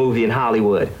make a movie in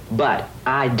Hollywood, but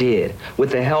I did,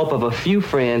 with the help of a few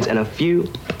friends and a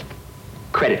few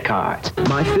credit cards.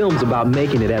 My film's about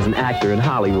making it as an actor in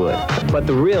Hollywood, but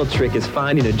the real trick is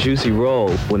finding a juicy role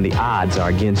when the odds are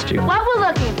against you. What we're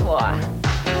looking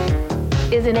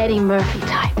for is an Eddie Murphy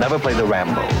type. Never play the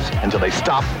Rambos until they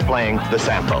stop playing the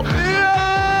Sambo.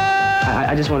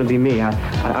 I just want to be me. I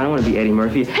don't want to be Eddie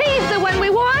Murphy. He's the one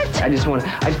we want! I just want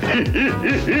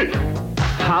to...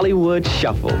 Hollywood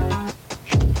Shuffle.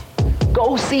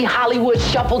 Go see Hollywood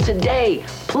Shuffle today,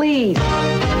 please.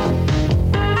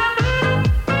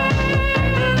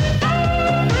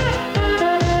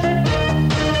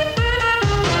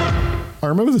 I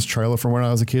remember this trailer from when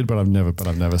I was a kid, but I've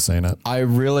never seen it. I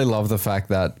really love the fact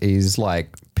that he's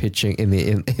like pitching in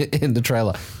the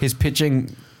trailer. He's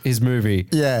pitching his movie.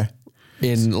 Yeah.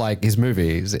 In like his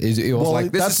movies, he was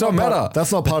like, "This is not meta."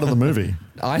 That's not part of the movie.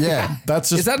 That's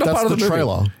just is that not part of the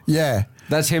trailer. movie? Yeah.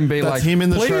 That's him being That's like, him in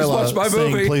the please trailer watch my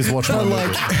saying, movie. please watch my movie.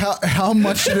 Like, how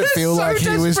much did it feel So like he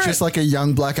was desperate. just like a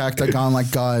young black actor going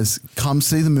like, guys, come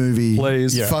see the movie.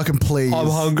 Please. Yeah. Fucking please. I'm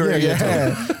hungry.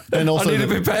 Yeah. And also I need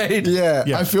to be paid. Yeah.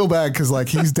 Yeah. I feel bad because like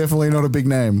he's definitely not a big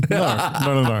name.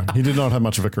 No. He did not have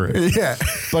much of a career. Yeah.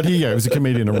 But he was a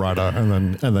comedian and writer,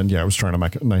 and then was trying to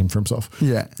make a name for himself.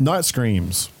 Yeah. Night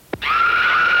Screams.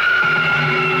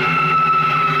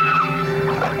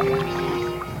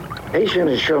 Patient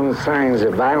has shown signs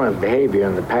of violent behavior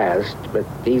in the past, but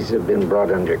these have been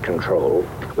brought under control.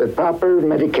 With proper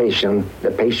medication, the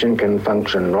patient can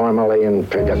function normally and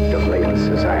productively in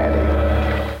society.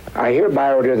 I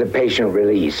hereby order the patient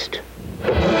released.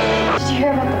 Did you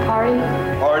hear about the party?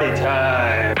 Party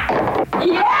time.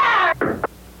 Yeah!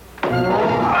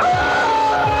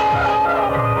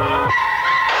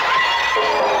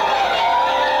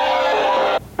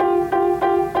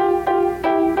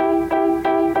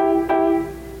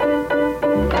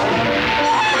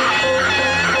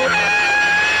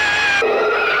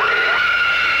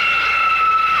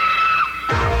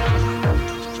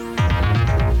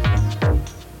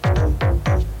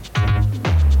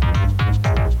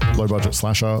 Low budget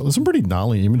slasher. There's some pretty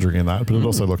gnarly imagery in that, but it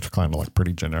also looked kind of like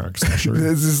pretty generic slasher.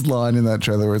 There's this line in that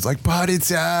trailer where it's like, party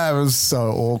time. It was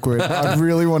so awkward. I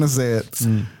really want to see it.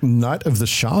 Night of the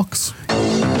Sharks.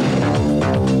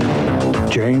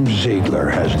 James Ziegler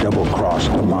has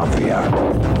double-crossed the mafia.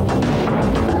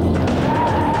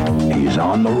 He's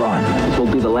on the run. This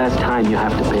will be the last time you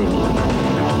have to pay me.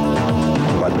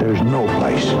 But there's no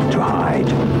place to hide.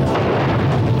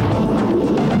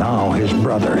 Now his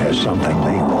brother has something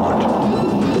they want.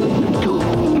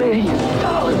 $2 million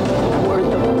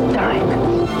worth of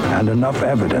diamonds. And enough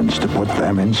evidence to put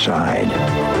them inside.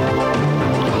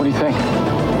 What do you think?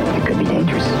 It could be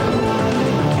dangerous.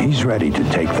 He's ready to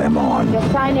take them on You're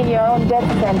signing your own death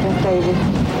sentence, David.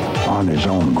 on his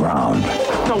own ground,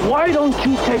 Now, why don't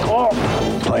you take off?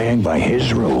 playing by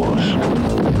his rules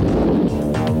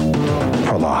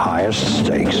for the highest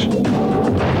stakes.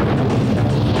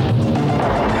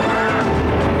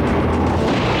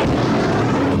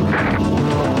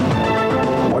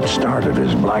 What started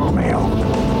as blackmail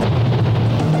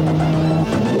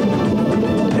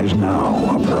is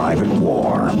now a private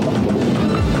war.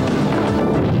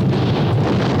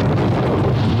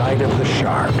 Night of the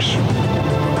Sharks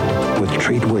with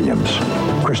Treat Williams,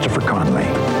 Christopher Conley,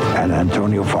 and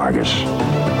Antonio Fargas.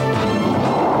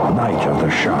 Night of the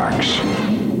Sharks.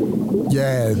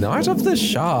 Yeah. Night of the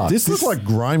Sharks. This looked like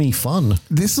grimy fun.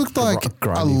 This looked like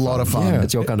a lot of fun. Yeah.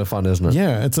 It's your kind of fun, isn't it?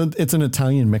 Yeah, it's an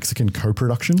Italian-Mexican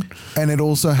co-production. And it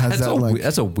also has That's that like...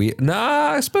 that's a weird.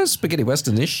 Nah, I suppose spaghetti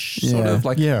western-ish sort Yeah. of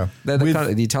like. Yeah.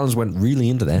 The Italians went really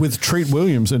into that. With Treat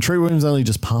Williams, and Treat Williams only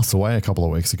just passed away a couple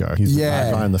of weeks ago. He's the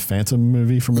bad guy in the Phantom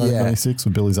movie from 1996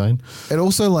 with Billy Zane. It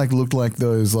also like looked like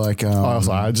those like...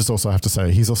 I just also have to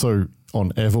say, he's also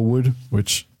on Everwood,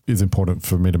 which is important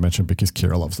for me to mention because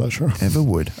Kira loves that show.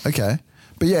 Everwood. Okay.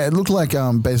 But yeah, it looked like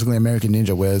basically American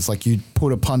Ninja, where it's like you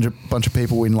put a bunch of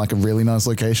people in like a really nice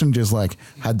location, just like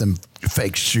had them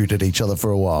fake shoot at each other for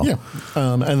a while. Yeah.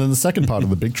 And then the second part of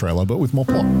the big trailer, but with more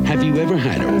plot. Have you ever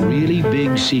had a really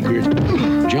big secret?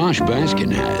 Josh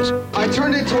Baskin has. I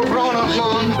turned into a grown-up,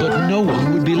 Mom. But no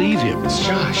one would believe him. It's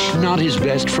Josh. Not his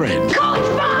best friend.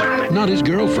 Not his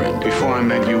girlfriend. Before I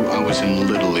met you, I was in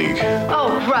Little League.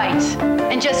 Oh, right.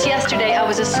 And just yesterday, I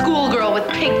was a schoolgirl with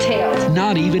pigtails.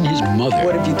 Not even his mother.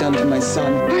 What have you done to my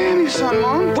son? I am your son,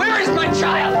 Mom. Where is my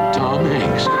child? Tom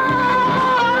Hanks.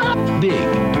 Big,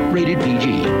 rated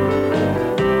PG.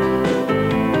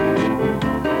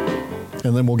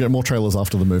 And then we'll get more trailers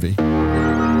after the movie.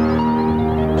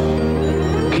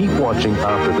 Keep watching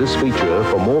after this feature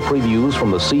for more previews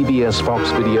from the CBS Fox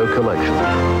Video Collection.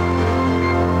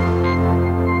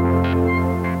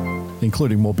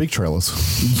 Including more big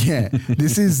trailers. Yeah.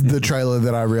 This is the trailer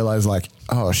that I realized, like,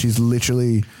 oh, she's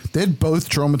literally... They're both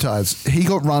traumatized. He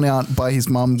got run out by his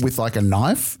mum with, like, a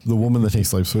knife. The woman that he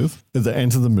sleeps with, at the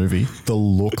end of the movie, the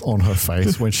look on her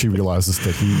face when she realizes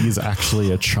that he is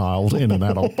actually a child in an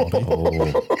adult body.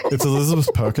 It's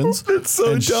Elizabeth Perkins. It's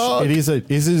so dark. It is a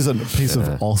piece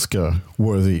of Oscar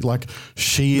worthy. Like,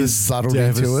 she is subtlety to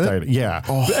it. devastated. Yeah.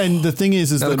 And the thing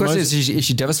is Now, that the question is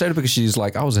she devastated because she's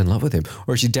like, I was in love with him?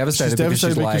 Or is she devastated because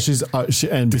she's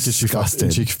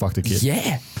because she fucked a kid.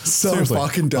 Yeah. So Seriously,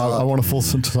 fucking dark. I want a full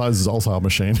synthesizer Zoltar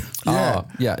machine. Yeah.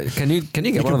 Yeah. Can you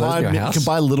get one of those in your house? You can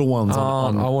buy little ones.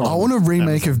 I want a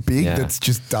remake of Big that's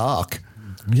just dark.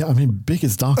 Yeah, I mean, Big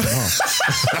is dark enough.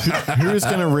 Who is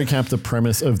going to recap the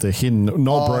premise of The Hidden?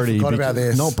 Not Brody. I forgot about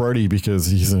this. Not Brody because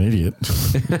he's an idiot.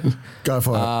 Go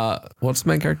for it. What's the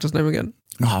main character's name again?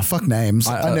 Oh, fuck names.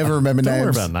 I never remember Don't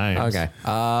names. worry about names. Okay.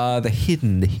 The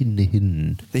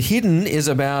Hidden. The Hidden is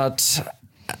about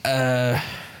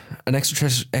an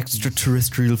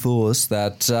extraterrestrial force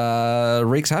that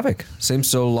wreaks havoc, seems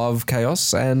to love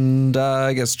chaos, and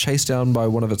gets chased down by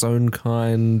one of its own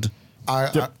kind.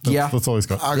 That's all he's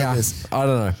got. I got this. I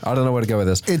don't know where to go with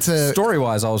this. It's a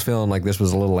story-wise, I was feeling like this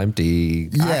was a little empty.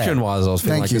 Yeah. Action-wise, I was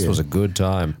feeling Thank like this you. was a good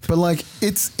time. But like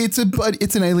it's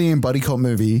an alien buddy cop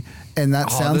movie, and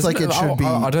that sounds like it should be.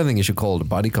 I don't think you should call it a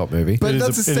buddy cop movie. But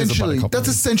that's essentially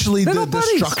the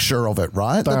buddies. structure of it,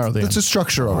 right? That's the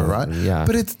structure of it, right? Yeah.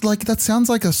 But it's like that sounds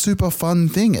like a super fun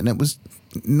thing, and it was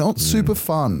not super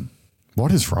fun.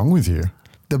 What is wrong with you?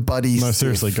 The buddies. No,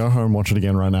 seriously, go home, watch it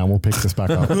again right now. We'll pick this back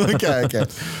up. Okay.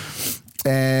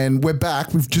 And we're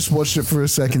back. We've just watched it for a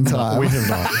second time. We have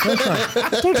not.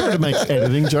 Don't try to make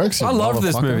editing jokes. I loved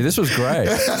this movie. This was great.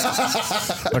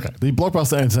 Okay. The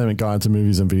Blockbuster Entertainment Guide to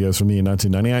Movies and Videos from the year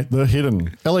 1998. The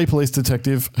Hidden. LA police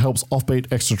detective helps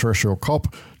offbeat extraterrestrial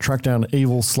cop track down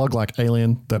evil slug-like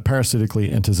alien that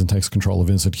parasitically enters and takes control of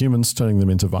innocent humans, turning them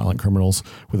into violent criminals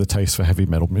with a taste for heavy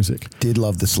metal music. Did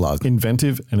love the slug.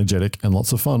 Inventive, energetic, and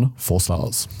lots of fun. 4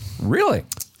 stars. Really?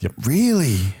 Yep.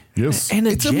 Really? Yes.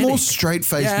 It's a more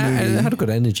straight-faced movie. And it had a good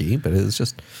energy, but it was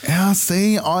just... Yeah,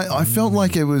 see, I felt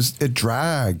like it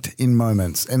dragged in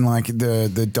moments, and like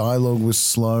the dialogue was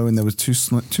slow, and there was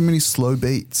too many slow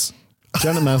beats.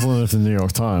 Janet Maslin of the New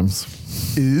York Times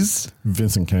is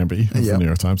Vincent Canby of the New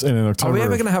York Times. And in October, are we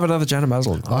ever going to have another Janet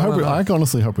Maslin? I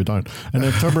honestly hope we don't. In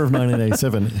October of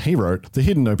 1987, he wrote, The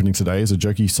Hidden opening today is a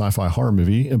jokey sci-fi horror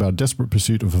movie about desperate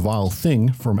pursuit of a vile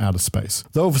thing from outer space.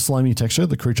 Though of a slimy texture,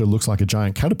 the creature looks like a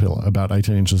giant caterpillar about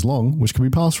 18 inches long, which can be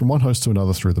passed from one host to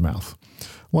another through the mouth.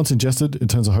 Once ingested, it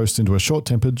turns a host into a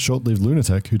short-tempered, short-lived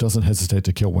lunatic who doesn't hesitate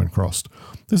to kill when crossed.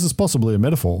 This is possibly a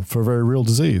metaphor for a very real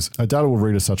disease. I doubt it will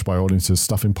read as such by audiences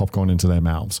stuffing popcorn into their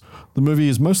mouths. The movie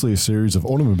is mostly a series of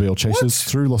automobile chases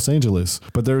through Los Angeles,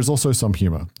 but there is also some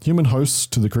humor. Human hosts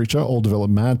to the creature all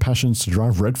develop mad passions to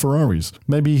drive red Ferraris.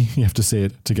 Maybe you have to see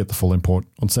it to get the full import.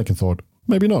 On second thought,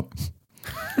 maybe not.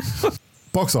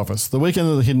 Box office. The weekend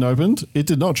that The Hidden opened, it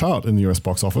did not chart in the US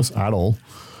box office at all.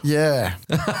 Yeah.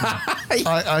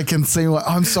 I can see what...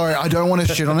 I'm sorry, I don't want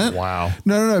to shit on it. Wow.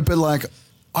 No, but like,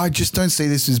 I just don't see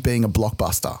this as being a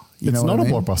blockbuster. It's not a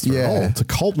blockbuster at all. It's a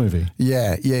cult movie.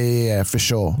 Yeah, for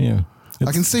sure. Yeah.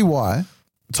 I can see why.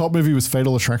 Top movie was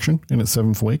Fatal Attraction in its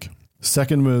 7th week.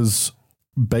 Second was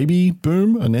Baby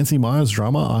Boom, a Nancy Myers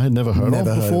drama I had never heard of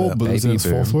before, but it was in its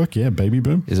 4th week. Yeah, Baby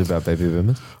Boom. Is it about baby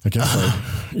boomers? I guess so.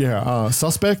 Yeah.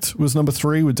 Suspect was number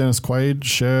 3 with Dennis Quaid,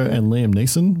 Cher, and Liam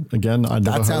Neeson. Again, I'd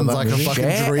never heard of that. That sounds like movie. a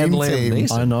fucking dream team.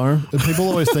 I know. People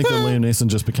always think that Liam Neeson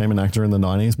just became an actor in the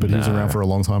 90s, but he was around for a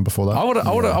long time before that.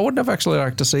 I would have actually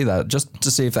liked to see that, just to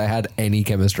see if they had any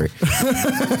chemistry.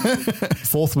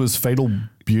 4th was Fatal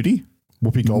Beauty.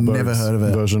 Whoopi Goldberg's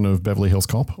version of Beverly Hills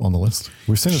Cop on the list.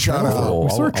 We've seen a trailer. We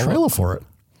saw a trailer for it.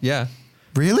 Yeah.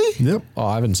 Really? Yep. Oh,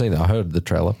 I haven't seen it. I heard the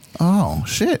trailer. Oh,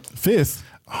 shit. 5th.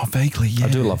 Oh, vaguely, yeah. I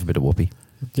do love a bit of Whoopi.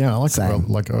 Yeah, I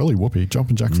like early Whoopi.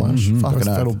 Jumpin' Jack Flash.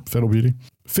 Fatal Beauty.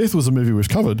 5th was a movie we've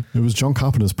covered. It was John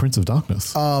Carpenter's Prince of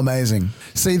Darkness. Oh, amazing.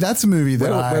 See, that's a movie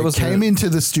that I came into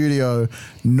the studio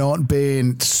not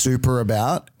being super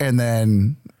about, and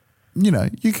then,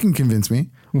 you can convince me.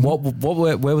 Where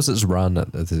was its run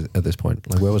at this point?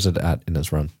 Like, where was it at in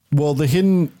its run? Well, The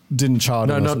Hidden didn't chart.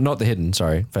 No, not The Hidden.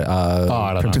 Sorry. I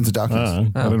don't know. Prince of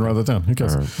Darkness. I didn't write that down. Who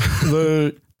cares?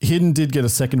 The Hidden did get a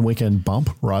second weekend bump,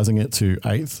 rising it to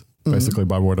 8th, basically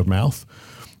by word of mouth.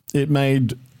 It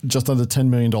made just under $10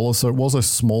 million, so it was a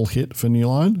small hit for New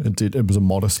Line. It was a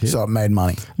modest hit. So it made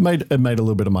money. It made a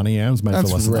little bit of money, yeah. It was made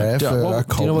That's for less rare than that. for a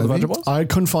cult do you know what the movie. budget was? I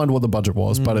couldn't find what the budget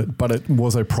was, but it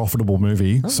was a profitable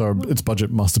movie, so its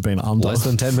budget must have been under Less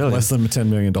than $10 million. Less than $10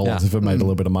 million if it made a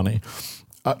little bit of money.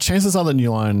 Chances are that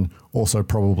New Line also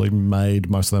probably made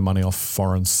most of their money off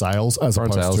foreign sales as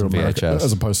opposed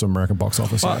to American box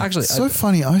office. Well, actually, So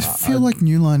funny. I feel like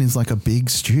New Line is like a big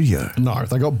studio. No,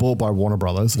 they got bought by Warner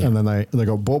Brothers, and then they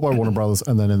got bought by Warner Brothers,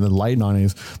 and then in the late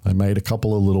 90s, they made a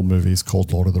couple of little movies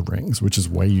called Lord of the Rings, which is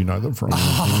where you know them from.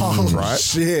 Right?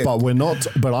 Shit.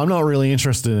 But I'm not really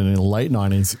interested in late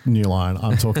 90s New Line.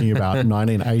 I'm talking about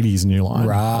 1980s New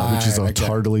Line, which is a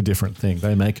totally different thing.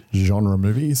 They make genre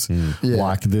movies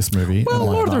like this movie. Well,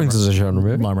 Lord of the Rings is a genre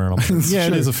movie. Yeah,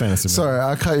 it is a fantasy movie. Sorry,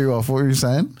 I cut you off. What were you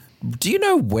saying? Do you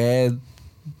know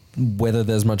whether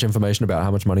there's much information about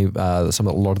how much money a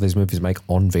lot of these movies make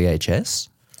on VHS?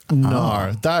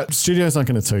 No, that studio's not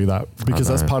going to tell you that because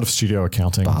that's part of studio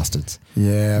accounting. Bastards.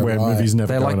 Yeah, where movies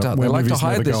never they like to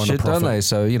hide this shit, don't they?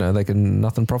 So they can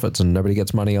nothing profits and nobody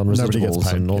gets money on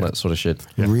residuals and all that sort of shit.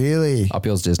 Yeah. Really? Up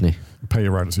yours, Disney. Pay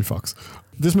your writers, you fucks.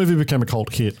 This movie became a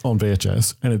cult hit on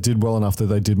VHS, and it did well enough that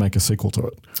they did make a sequel to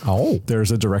it. Oh, there is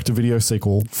a direct-to-video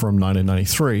sequel from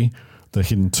 1993. The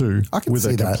Hidden 2 with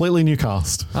a completely new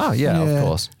cast. Oh, yeah, of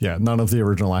course. Yeah, none of the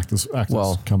original actors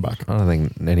come back. I don't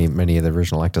think many of the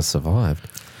original actors survived.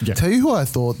 Yeah. Tell you who I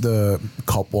thought the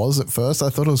cop was at first? I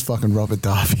thought it was fucking Robert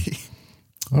Darby.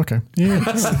 Okay. Yeah.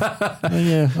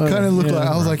 Kind of looked like,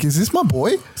 I was like, is this my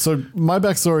boy? So my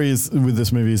backstory is with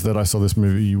this movie is that I saw this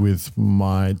movie with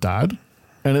my dad,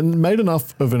 and it made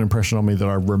enough of an impression on me that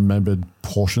I remembered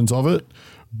portions of it,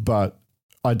 but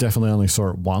I definitely only saw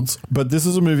it once. But this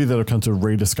is a movie that I've come to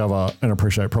rediscover and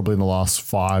appreciate probably in the last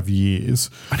 5 years.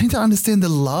 I need to understand the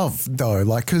love though,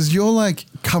 like, because you're like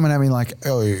coming at me like,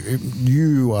 oh,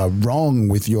 you are wrong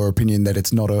with your opinion that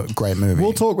it's not a great movie.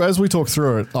 We'll talk as we talk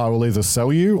through it. I will either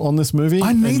sell you on this movie.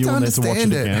 I need to understand watch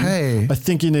it again. Hey, I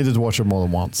think you needed to watch it more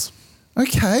than once.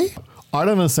 Okay. I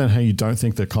don't understand how you don't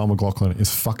think that Kyle MacLachlan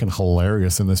is fucking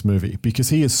hilarious in this movie because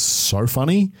he is so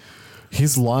funny.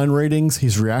 His line readings,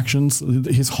 his reactions,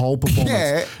 his whole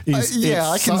performance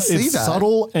I can see it's that.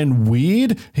 subtle and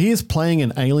weird. He is playing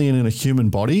an alien in a human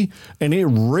body, and it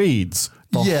reads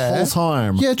the whole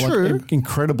time. Yeah, true.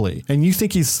 Incredibly. And you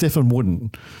think he's stiff and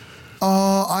wooden.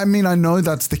 I mean, I know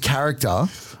that's the character.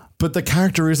 But the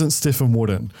character isn't stiff and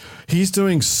wooden. He's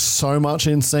doing so much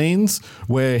in scenes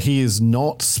where he is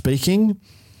not speaking.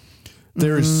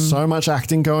 There is so much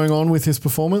acting going on with his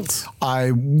performance.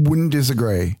 I wouldn't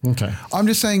disagree. Okay. I'm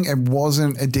just saying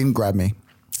it didn't grab me.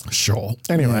 Sure.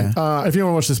 Anyway, if you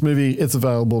want to watch this movie, it's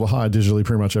available to hire digitally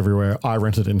pretty much everywhere. I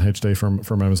rented it in HD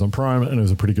from Amazon Prime, and it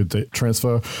was a pretty good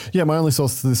transfer. Yeah, my only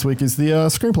source this week is the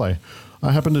screenplay.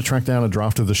 I happened to track down a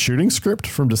draft of the shooting script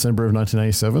from December of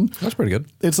 1987. That's pretty good.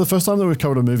 It's the first time that we've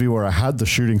covered a movie where I had the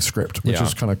shooting script, which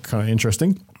is kind of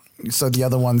interesting. So the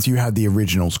other ones, you had the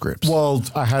original scripts. Well,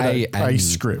 I had a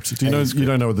script. Do you know? You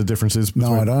don't know what the difference is?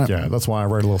 No, I don't. Yeah, that's why I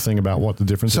wrote a little thing about what the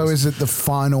difference is. So is it the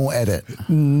final edit?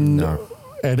 No.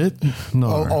 Edit?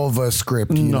 No. Of a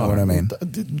script, you know what I mean?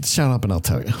 Shut up and I'll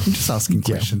tell you. I'm just asking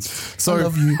questions. So, I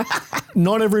love you.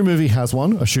 Not every movie has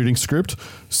one, a shooting script.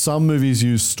 Some movies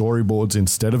use storyboards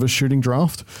instead of a shooting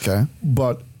draft. Okay.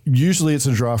 But usually it's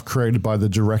a draft created by the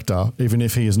director, even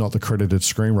if he is not the credited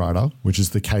screenwriter, which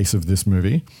is the case of this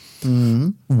movie,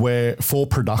 where for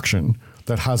production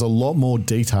that has a lot more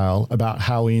detail about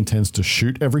how he intends to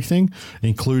shoot everything,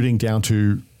 including down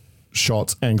to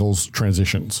shots, angles,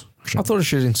 transitions. I thought a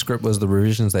shooting script was the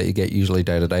revisions that you get usually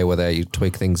day to day where you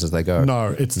tweak things as they go. No,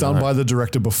 it's done by the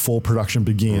director before production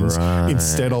begins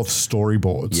instead of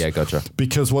storyboards. Yeah, gotcha.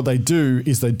 Because what they do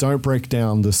is they don't break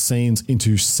down the scenes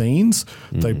into scenes.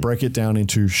 They break it down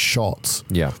into shots.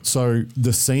 Yeah. So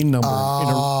the scene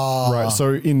numbering,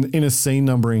 so in a scene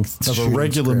numbering of a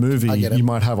regular movie, you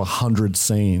might have 100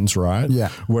 scenes, right? Yeah.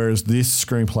 Whereas this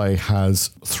screenplay has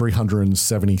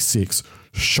 376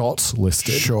 shots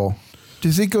listed. Sure.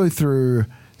 Does it go through,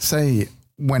 say,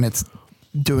 when it's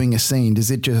doing a scene, does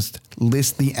it just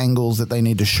list the angles that they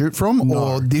need to shoot from? No.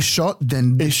 Or this shot,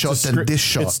 then this shot, then this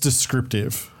shot? It's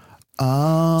descriptive.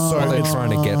 Oh. So they're trying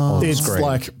to get on it's screen.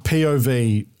 like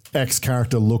POV X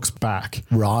character looks back.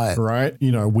 Right. Right?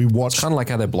 You know, we watch... It's kind of like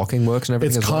how their blocking works and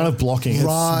everything. It's kind of blocking.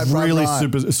 Right, it's really right.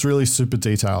 super. It's really super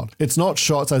detailed. It's not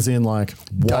shots as in like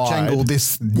Dutch wide, angle,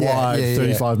 this- yeah, wide, yeah, yeah.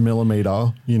 35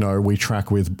 millimeter. You know, we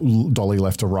track with dolly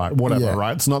left to right, whatever. Yeah.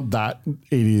 Right? It's not that.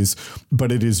 It is,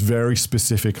 but it is very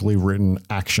specifically written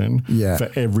action Yeah. for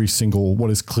every single what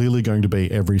is clearly going to be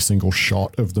every single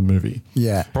shot of the movie.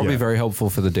 Yeah. Probably very helpful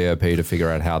for the DOP to figure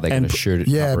out how they're going to shoot it.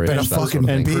 yeah, coverage, but a that sort of fucking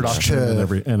thing. bitch Production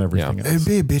to- and everything else. It'd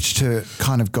be a bitch to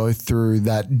kind of go through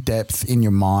that depth in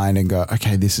your mind and go,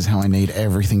 okay, this is how I need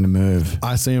everything to move.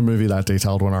 I see a movie that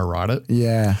detailed when I write it.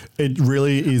 Yeah. It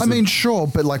really is. I mean, sure,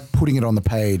 but like putting it on the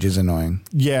page is annoying.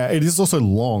 Yeah, it is also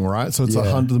long, right? So it's Yeah.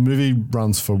 100. The movie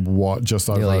runs for what? Just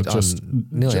over,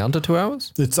 Nearly under 2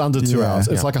 hours? It's under 2 Yeah. hours.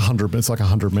 It's Yeah. like 100. It's like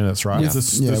 100 minutes, right? Yeah.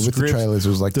 With the trailers, it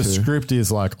was like the 2. script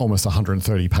is like almost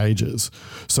 130 pages.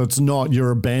 So it's not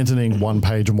you're abandoning 1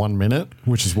 page in 1 minute,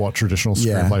 which is what traditional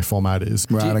Yeah. screenplay format is.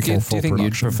 Right, Do okay. you Full think you'd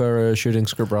production. prefer a shooting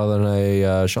script rather than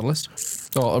a shot list?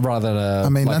 Or rather than a, I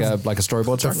mean, like that's a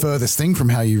storyboard? The sorry? furthest thing from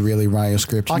how you really write your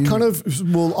script. I kind of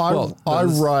I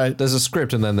write. There's a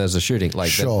script and then there's a shooting. Like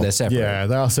Sure. they're separate. Yeah,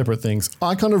 they are separate things.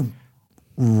 I kind of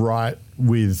write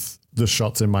with the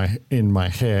shots in my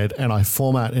head, and I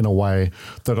format in a way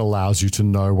that allows you to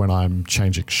know when I'm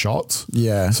changing shots.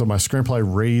 Yeah. So my screenplay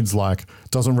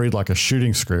doesn't read like a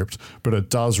shooting script, but it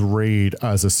does read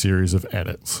as a series of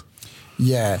edits.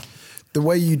 Yeah. The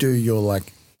way you do your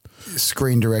like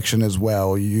screen direction as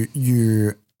well, you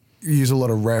use a lot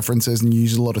of references and you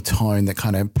use a lot of tone that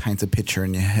kind of paints a picture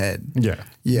in your head. Yeah.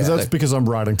 Yeah. That's because I'm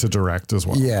writing to direct as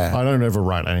well. Yeah. I don't ever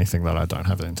write anything that I don't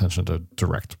have the intention to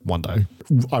direct one day.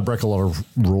 I break a lot of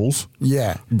rules.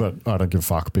 Yeah. But I don't give a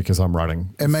fuck because I'm writing.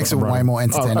 It makes it way more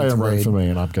entertaining I to am writing read. for me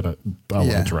and I want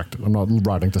Yeah. to direct it. I'm not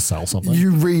writing to sell something.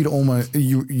 You read almost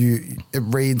it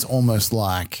reads almost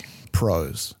like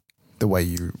prose the way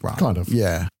you write. Kind of.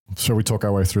 Yeah. Shall we talk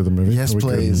our way through the movie? Yes, Are we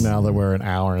good please. now that we're an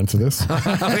hour into this.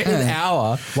 An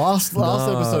hour? Last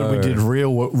episode we did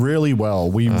really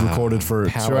well. We recorded for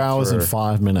 2 powered hours and through.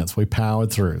 5 minutes. We powered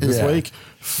through. This Yeah. week,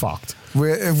 fucked.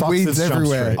 It Fuck weeds this Jump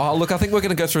everywhere. Street. Oh, look, I think we're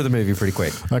going to go through the movie pretty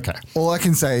quick. Okay. All I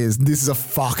can say is this is a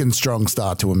fucking strong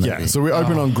start to a movie. Yeah, so we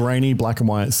open on grainy black and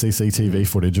white CCTV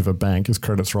footage of a bank as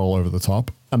credits roll over the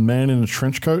top. A man in a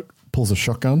trench coat pulls a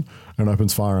shotgun and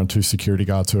opens fire on 2 security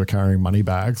guards who are carrying money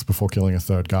bags before killing a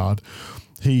third guard.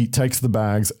 He takes the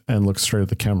bags and looks straight at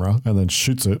the camera and then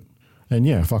shoots it. And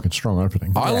yeah, fucking strong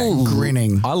opening.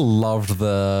 Grinning. I loved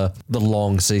the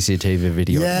long CCTV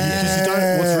video.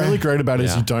 Yeah. What's really great about it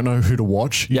is Yeah. you don't know who to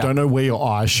watch. You Yeah. don't know where your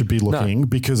eyes should be looking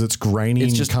because it's grainy. It's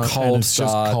and just you can't- cold and it's just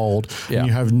start. cold. Yeah. And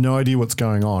you have no idea what's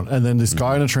going on. And then this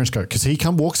guy in a trench coat, because he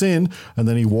walks in and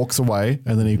then he walks away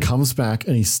and then he comes back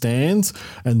and he stands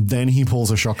and then he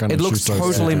pulls a shotgun It and looks shoots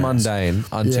those totally guys. mundane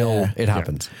until Yeah. it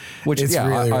happens. Which, It's yeah,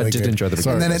 really, I really did good. enjoy the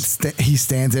beginning. And then he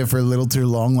stands there for a little too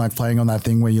long, like playing on that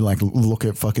thing where you like look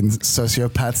at fucking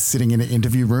sociopaths sitting in an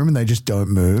interview room and they just don't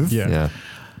move. Yeah.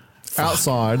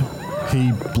 Outside,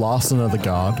 he blasts another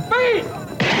guard.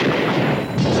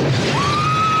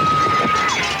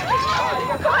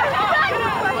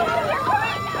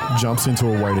 Jumps into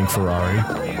a waiting Ferrari,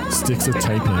 sticks a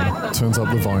tape in, turns up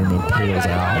the volume and peels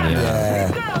out.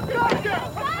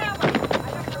 Yeah.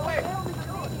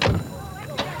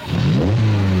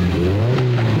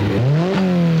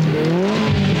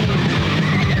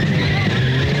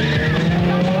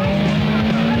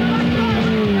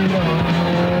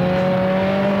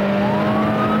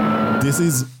 This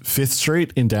is 5th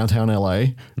Street in downtown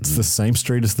LA. It's the same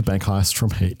street as the bank heist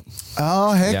from Heat.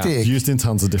 Oh, hectic. Used in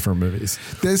tons of different movies.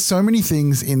 There's so many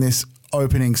things in this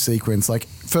opening sequence. Like,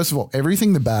 first of all,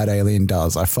 everything the bad alien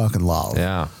does, I fucking love.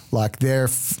 Yeah. Like, they're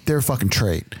a fucking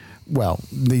treat. Well,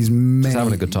 these many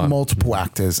having a good time. multiple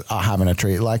actors are having a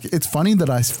treat. Like, it's funny that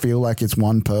I feel like it's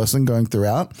one person going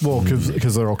throughout. Well,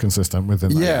 because they're all consistent within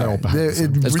that. They're all behave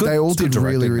the same. They all did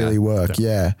really, directing, really work.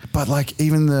 Yeah. But like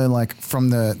even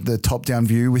from the top down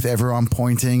view with everyone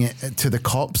pointing to the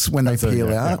cops when they So, peel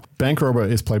yeah, out. yeah. Bank robber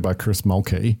is played by Chris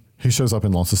Mulkey. He shows up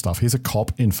in lots of stuff. He's a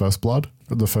cop in First Blood,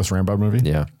 the first Rambo movie.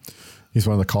 Yeah. He's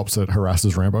one of the cops that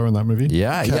harasses Rambo in that movie.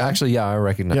 Yeah, Okay. yeah, actually, yeah, I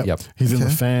recognize. Yep. He's in The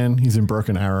Fan. He's in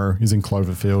Broken Arrow. He's in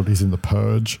Cloverfield. He's in The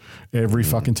Purge. Every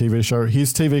fucking TV show.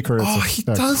 His TV credits Oh, are, he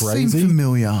are does crazy. seem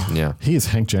familiar. Yeah. He is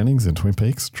Hank Jennings in Twin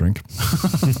Peaks. Drink.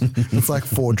 It's like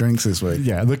 4 drinks this week.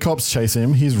 Yeah, the cops chase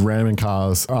him. He's ramming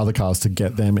other cars to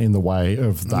get them in the way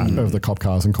of of the cop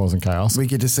cars and causing chaos. We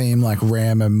get to see him like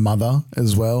ram a mother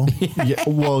as well.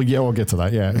 We'll get to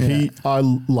that. Yeah. I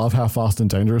love how fast and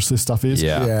dangerous this stuff is.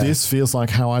 Yeah. This feels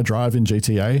like how I drive in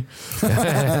GTA.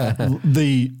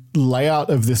 The layout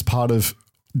of this part of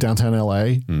downtown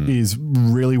LA is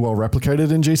really well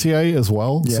replicated in GTA as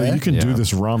well. So Yeah? you can do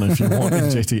this run if you want in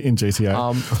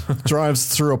GTA. Drives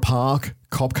through a park,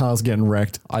 cop cars getting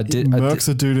wrecked. Murks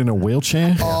a dude in a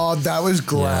wheelchair. Oh, that was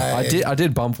great. Yeah, I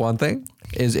did bump one thing.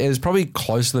 It was probably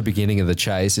close to the beginning of the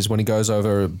chase is when he goes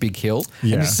over a big hill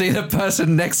and you see the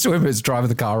person next to him who's driving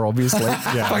the car, obviously,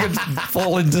 fucking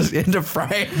fall into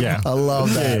frame. Yeah. I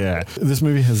love that. Yeah. This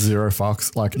movie has zero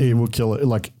fucks. Like it will kill it.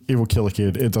 Like it will kill a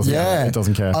kid. It doesn't. Yeah. It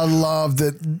doesn't care. I love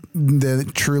that they're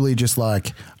truly just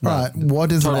like, right,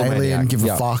 what does an Total alien maniac. give a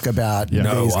Yeah. fuck about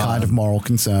No these kind of moral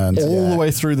concerns? All the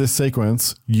way through this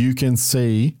sequence, you can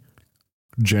see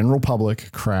general public,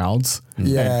 crowds,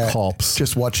 and cops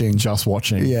just watching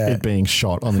it being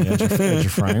shot on the edge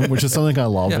of frame, which is something I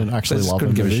love and actually love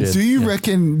in movies. Do you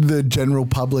reckon the general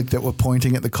public that were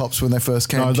pointing at the cops when they first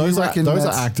came? No, do those you are reckon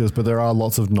actors, but there are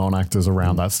lots of non-actors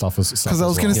around that stuff. Because I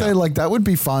was going to say, like, that would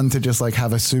be fun to just like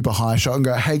have a super high shot and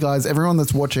go, "Hey guys, everyone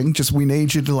that's watching, just we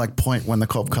need you to like point when the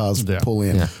cop cars pull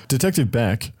in." Detective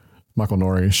Beck, Michael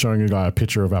Norrie, is showing a guy a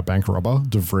picture of our bank robber,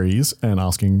 DeVries, and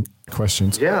asking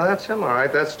questions. Yeah, that's him, all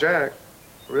right. That's Jack.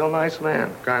 Real nice man.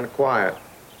 Kind of quiet.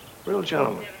 Real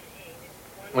gentleman.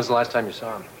 When's the last time you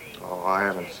saw him? Oh, I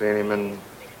haven't seen him in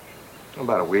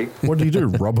about a week. What do you do?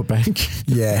 Rob a bank?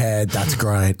 Yeah, that's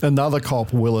great. Another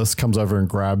cop, Willis, comes over and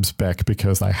grabs Beck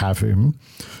because they have him.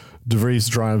 DeVries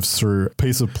drives through a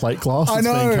piece of plate glass that's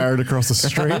being carried across the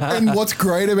street. And what's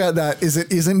great about that is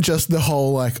it isn't just the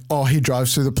whole like, oh, he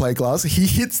drives through the plate glass. He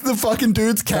hits the fucking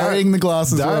dudes carrying the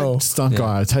glass as that well. stunt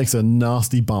guy takes a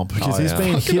nasty bump because he's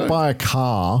being hit by a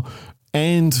car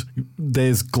and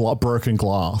there's broken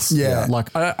glass. Yeah. Like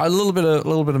a little bit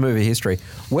of movie history.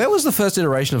 Where was the first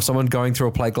iteration of someone going through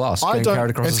a plate glass being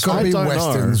carried across the It's street? got to be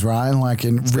westerns, right? Like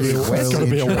in real It's got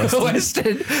to be a western.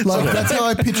 Western. Like that's how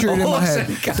I picture it in my head.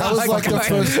 That was like the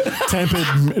first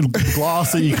tempered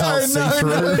glass that you can't see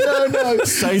through. No.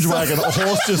 Stage wagon. A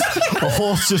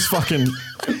horse just fucking.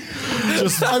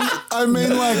 I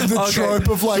mean, like the trope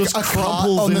of like Just a car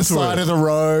crumples on the into side it. of the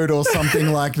road or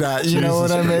something like that. You know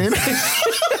what I mean?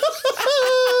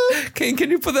 Can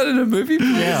you put that in a movie,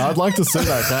 please? Yeah, I'd like to see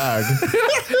that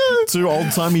gag. Two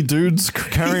old-timey dudes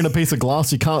carrying a piece of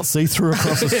glass you can't see through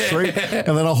across the street,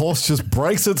 and then a horse just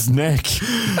breaks its neck,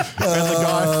 and the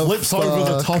guy flips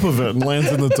over the top of it and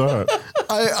lands in the dirt.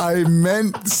 I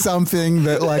meant something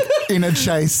that like in a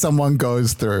chase someone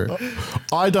goes through.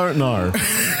 I don't know.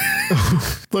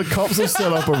 The cops have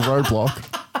set up a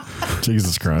roadblock.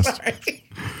 Jesus Christ.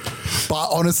 But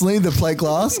honestly, the plate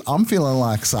glass, I'm feeling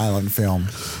like silent film.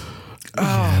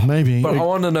 Yeah, maybe. But I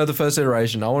want to know the first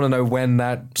iteration. I want to know when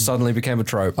that suddenly became a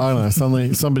trope. I don't know.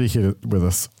 Suddenly, somebody hit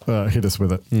us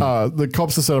with it. The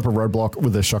cops have set up a roadblock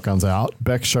with their shotguns out.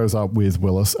 Beck shows up with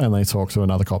Willis, and they talk to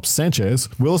another cop, Sanchez.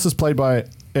 Willis is played by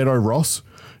Edo Ross.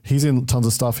 He's in tons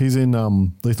of stuff. He's in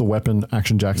Lethal Weapon,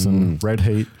 Action Jackson, Red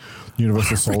Heat,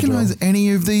 Universal Soldier. Recognize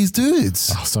any of these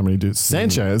dudes? Oh, so many dudes.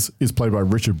 Sanchez is played by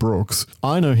Richard Brooks.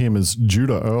 I know him as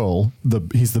Judah Earl.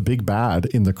 He's the big bad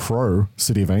in The Crow,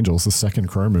 City of Angels, the second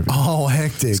Crow movie. Oh,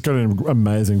 hectic. He's got an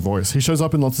amazing voice. He shows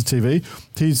up in lots of TV.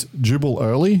 He's Jubal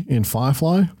Early in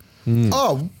Firefly.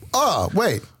 Oh,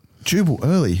 wait. Jubal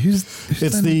Early. Who's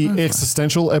It's the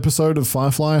existential episode of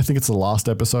Firefly. I think it's the last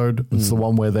episode. It's the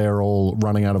one where they're all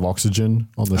running out of oxygen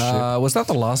on the ship. Was that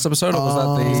the last episode, or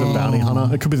was that He's a the bounty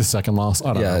hunter. It could be the second last.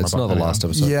 I don't know. it's not the last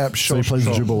episode. Yep, So he plays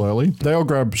Jubal Early. They all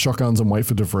grab shotguns and wait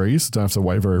for DeVries. Don't have to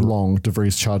wait very long.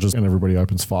 DeVries charges and everybody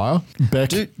opens fire.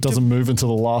 Beck doesn't move until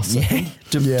the last second.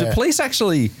 Do police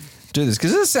actually do this?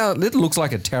 Because it looks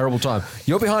like a terrible time.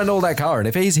 You're behind all that car, and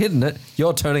if he's hitting it,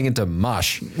 you're turning into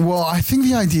mush. Well, I think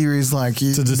the idea is like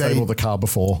To disable the car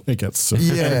before it gets to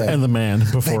Yeah. and the man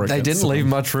before They it gets didn't to leave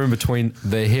much room between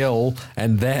the hill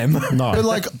and them. No. But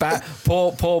like,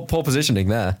 poor positioning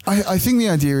there. I think the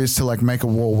idea is to like make a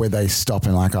wall where they stop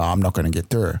and like, oh, I'm not going to get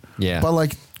through. Yeah. But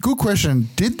like, good question.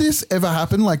 Did this ever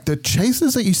happen? Like the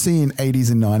chases that you see in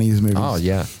 80s and 90s movies. Oh,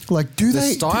 yeah. Like, do They're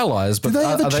they stylized, but do they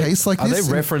ever chase like are this?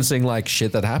 they referencing like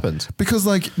shit that happened? Because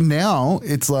like now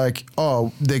it's like,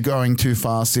 oh, they're going too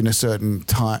fast in a certain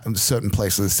time, certain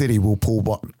place of the city. We'll pull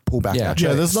back. Yeah. our chase.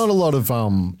 Yeah, there's not a lot of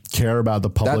care about the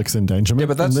public's endangerment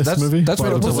but that's- in this that's- movie. that's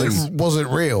But relatively- Was it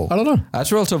real? I don't know.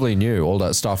 That's relatively new, all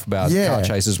that stuff about Yeah. car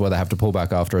chases where they have to pull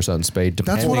back after a certain speed.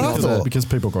 That's what depending I on thought. the- Because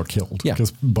people got killed. Yeah.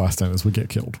 Because bystanders would get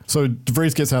killed. So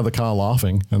DeVries gets out of the car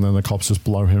laughing, and then the cops just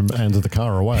blow him and the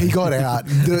car away. He got out.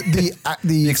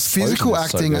 The explosion physical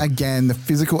is so acting good. again. The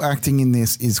physical acting in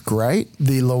this is great.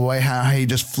 The way how he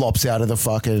just flops out of the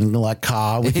fucking like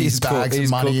car with He's his bags cooked- of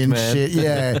he's money cooked, and man. shit.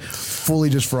 Yeah, fully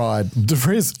just fried.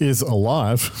 DeVries is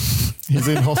alive. He's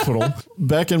in hospital.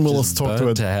 Beck and Willis talk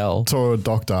burnt to hell. to a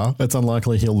doctor. It's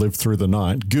unlikely he'll live through the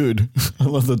night. Good. I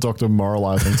love the doctor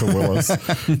moralizing to Willis.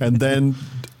 And then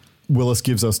Willis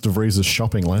gives us DeVries'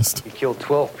 shopping list. He killed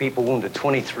 12 people, wounded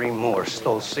 23 more,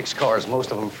 stole 6 cars,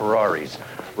 most of them Ferraris.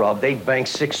 Robbed 8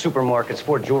 banks, 6 supermarkets,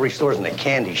 4 jewelry stores, and a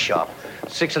candy shop.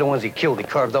 6 of the ones he killed, he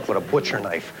carved up with a butcher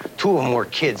knife. 2 of them were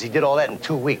kids. He did all that in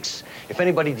 2 weeks. If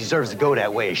anybody deserves to go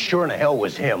that way, sure in the hell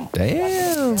was him.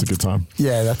 Damn. It's a good time.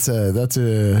 Yeah, that's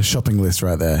a shopping list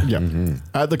right there. Yeah.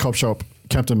 At the cop shop,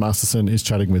 Captain Masterson is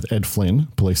chatting with Ed Flynn,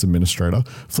 police administrator.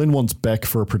 Flynn wants Beck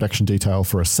for a protection detail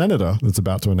for a senator that's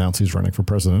about to announce he's running for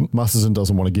president. Masterson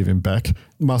doesn't want to give him Beck.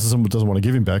 Masterson doesn't want to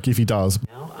give him Beck. If he does,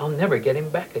 Now, I'll never get him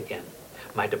back again.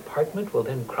 My department will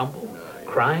then crumble.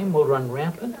 Crime will run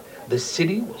rampant. The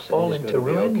city will fall into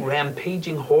ruin.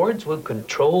 Rampaging hordes will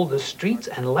control the streets,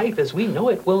 and life as we know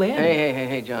it will end.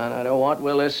 Hey, John, I don't want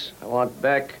Willis. I want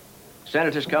Beck.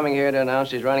 Senator's coming here to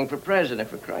announce he's running for president,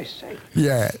 for Christ's sake.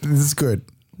 Yeah, this is good.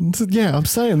 Yeah, I'm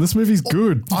saying this movie's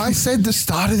good. I said the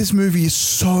start of this movie is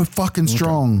so fucking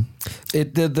strong.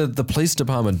 The police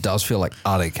department does feel like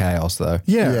utter chaos, though.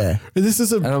 Yeah. This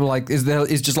is and I'm like,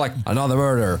 it's just like another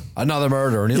murder,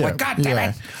 and he's like, God damn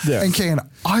it. Yeah. And Keegan,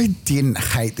 I didn't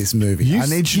hate this movie. I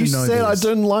need you to know said this. I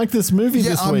didn't like this movie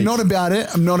this week. I'm not about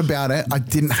it. I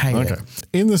didn't hate it.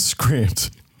 In the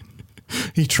script,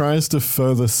 he tries to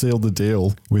further seal the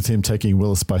deal with him taking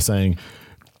Willis by saying,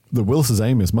 the Willis's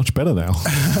aim is much better now.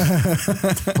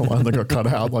 The line that got cut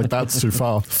out, like that's too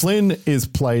far. Flynn is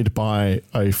played by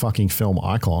a fucking film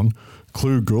icon,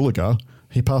 Clu Gulager.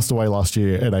 He passed away last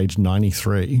year at age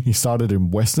 93. He started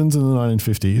in westerns in the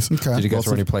 1950s. Okay. Did you go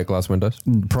through any plate glass windows?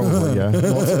 Probably, yeah.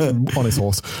 On his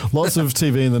horse. Lots of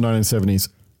TV in the 1970s.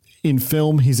 In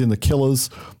film, he's in The Killers,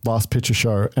 Last Picture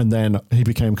Show, and then he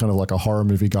became kind of like a horror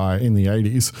movie guy in the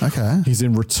 80s. Okay. He's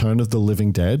in Return of the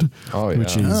Living Dead,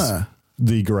 which is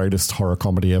the greatest horror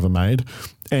comedy ever made,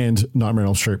 and Nightmare on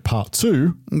Elm Street Part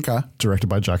 2, directed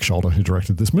by Jack Sholder, who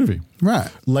directed this movie. Right.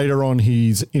 Later on,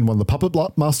 he's in one of the Puppet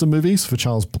Master movies for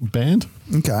Charles Band.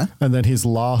 Okay. And then his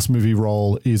last movie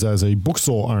role is as a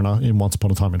bookstore owner in Once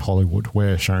Upon a Time in Hollywood,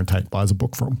 where Sharon Tate buys a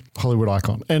book from. Hollywood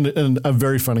icon. And a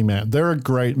very funny man. There are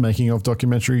great making of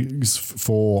documentaries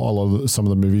for some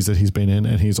of the movies that he's been in,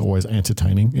 and he's always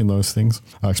entertaining in those things,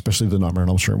 especially the Nightmare on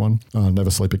Elm Street one, Never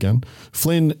Sleep Again.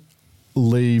 Flynn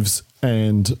leaves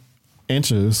and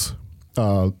enters.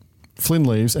 Flynn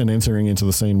leaves, and entering into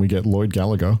the scene, we get Lloyd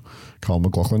Gallagher, Kyle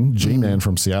MacLachlan, G-Man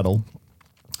from Seattle.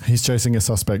 He's chasing a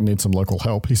suspect, needs some local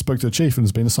help. He spoke to the chief and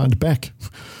has been assigned to Beck.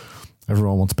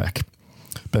 Everyone wants Beck.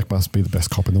 Beck must be the best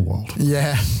cop in the world.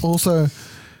 Yeah. Also,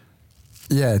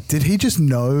 yeah, did he just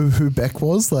know who Beck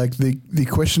was? Like the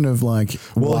question of like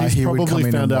why he would come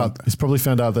in and He's probably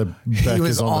found out that Beck he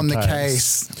was is on the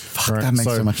case. Fuck, Right, that makes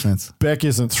so much sense. Beck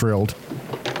isn't thrilled.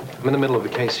 I'm in the middle of a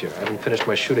case here. I haven't finished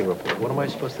my shooting report. What am I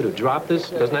supposed to do? Drop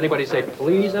this? Doesn't anybody say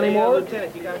please anymore?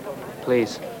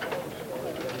 Please.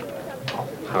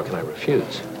 How can I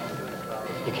refuse?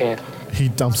 You can't. He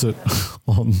dumps it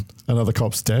on another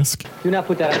cop's desk. Do not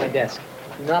put that on my desk.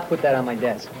 Do not put that on my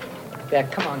desk.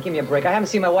 Beck, come on, give me a break. I haven't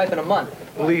seen my wife in a month.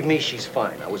 Believe me, she's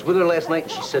fine. I was with her last night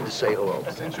and she said to say hello.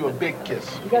 I sent you a big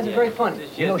kiss. You guys are very funny.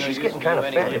 You know, she's getting kind of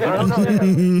fat.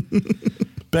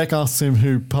 Beck asks him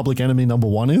who public enemy number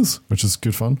 1 is, which is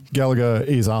good fun. Gallagher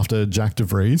is after Jack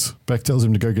DeVries. Beck tells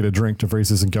him to go get a drink.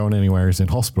 DeVries isn't going anywhere. He's in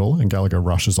hospital, and Gallagher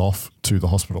rushes off to the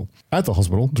hospital. At the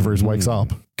hospital, DeVries wakes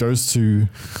up, goes to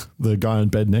the guy in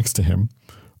bed next to him,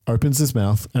 opens his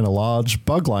mouth, and a large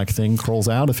bug-like thing crawls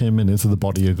out of him and into the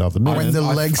body of the other man. When the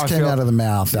legs came out of the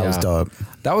mouth, that was dope.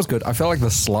 That was good. I felt like the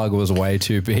slug was way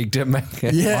too big to make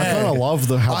it. Yeah. I kind of love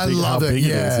how big it is.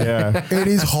 Yeah. It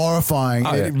is horrifying.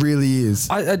 It really is.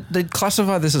 They'd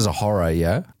classify this as a horror,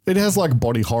 yeah? It has like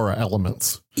body horror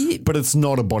elements, but it's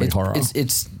not a body horror.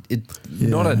 It's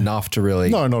not enough to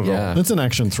really... No, not at all. It's an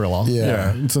action thriller.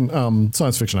 Yeah. It's an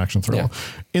science fiction action thriller.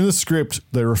 Yeah. In the script,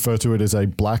 they refer to it as a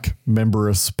black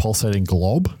membranous pulsating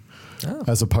glob,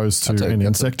 as opposed to an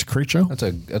insect creature.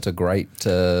 That's a great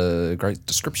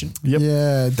description. Yep.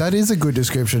 Yeah, that is a good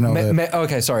description of it.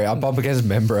 Okay, sorry. I'm up against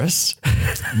membranous.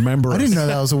 Membranous. I didn't know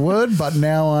that was a word, but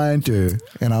now I do,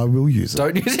 and I will use it.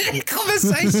 Don't use it in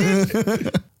conversation.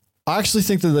 I actually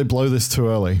think that they blow this too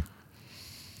early.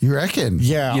 You reckon?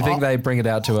 Yeah. You think they bring it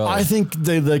out too early? I think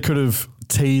they could have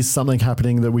teased something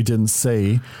happening that we didn't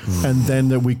see, and then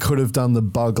that we could have done the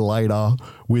bug later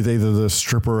with either the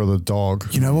stripper or the dog.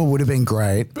 You know what would have been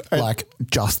great? Like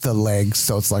just the legs,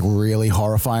 so it's like really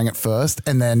horrifying at first,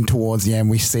 and then towards the end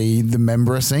we see the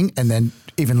membressing, and then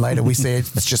even later we see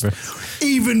it's just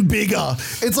even bigger.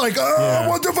 It's like,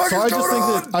 what the fuck So is going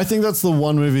on? I think that's the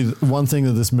one thing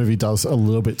that this movie does a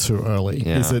little bit too early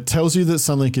is it tells you that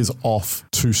something is off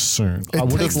too soon. It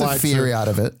takes the fear out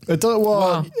of it. It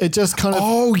does. It just kind of.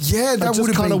 Oh yeah, that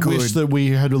would have been good. Wish that we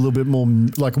had a little bit more.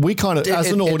 Like we kind of,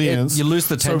 as an audience, you lose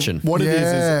the tension. What it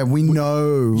is we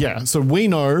know. Yeah, so we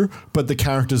know, but the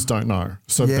characters don't know.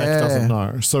 So Beck doesn't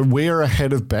know. So we're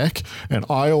ahead of Beck, and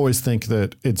I always think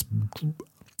that it's.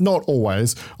 Not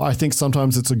always. I think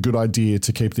sometimes it's a good idea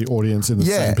to keep the audience in the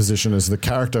same position as the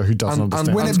character who doesn't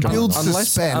understand when what's it going builds on.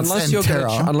 suspense and you're terror.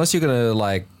 unless you're gonna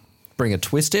like bring a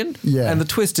twist in, and the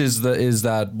twist is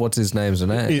that what's his name's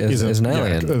an alien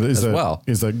as well.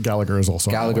 Is that Gallagher is also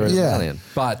Gallagher is an alien,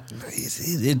 but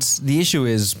it's the issue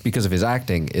is because of his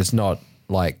acting. It's not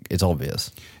like it's obvious.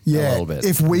 Yeah, a little bit.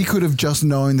 If we could have just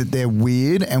known that they're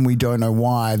weird and we don't know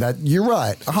why, that you're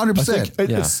right, 100%.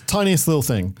 It's tiniest little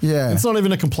thing. Yeah, it's not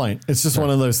even a complaint. It's just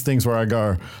one of those things where I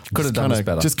go, could have done this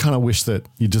better. Just kind of wish that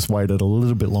you just waited a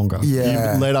little bit longer.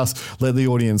 Yeah, let the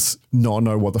audience not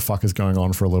know what the fuck is going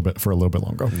on for a little bit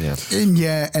longer.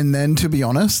 Yeah, and then to be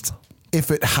honest,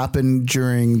 if it happened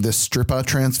during the stripper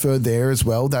transfer there as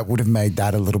well, that would have made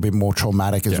that a little bit more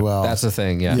traumatic as well. That's the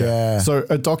thing. Yeah. So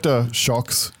a doctor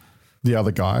shocks the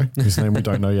other guy, whose name we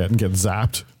don't know yet, and gets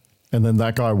zapped. And then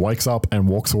that guy wakes up and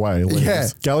walks away. Leaves. Yeah.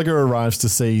 Gallagher arrives to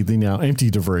see the now empty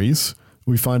DeVries.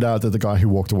 We find out that the guy who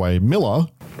walked away, Miller.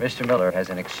 Mr. Miller has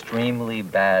an extremely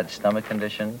bad stomach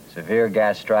condition, severe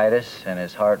gastritis, and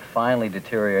his heart finally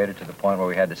deteriorated to the point where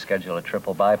we had to schedule a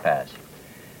triple bypass.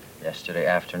 Yesterday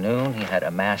afternoon, he had a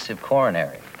massive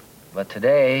coronary. But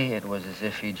today, it was as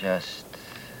if he just...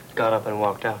 got up and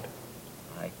walked out.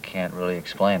 I can't really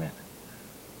explain it.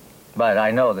 But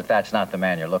I know that that's not the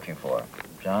man you're looking for.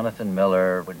 Jonathan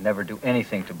Miller would never do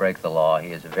anything to break the law.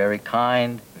 He is a very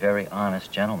kind, very honest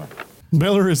gentleman.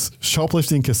 Miller is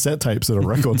shoplifting cassette tapes at a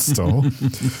record store.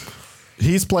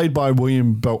 He's played by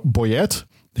William Boyett.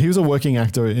 He was a working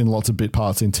actor in lots of bit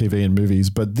parts in TV and movies,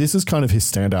 but this is kind of his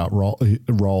standout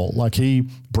role. Like, he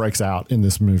breaks out in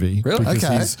this movie. Really? Because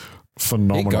Okay. he's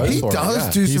phenomenal. He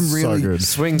does do some really so good.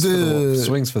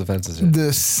 Swings for the fences.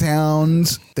 The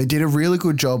sounds, they did a really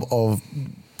good job of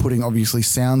putting obviously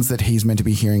sounds that he's meant to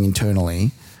be hearing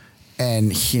internally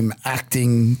and him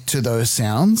acting to those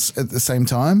sounds at the same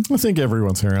time. I think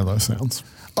everyone's hearing those sounds.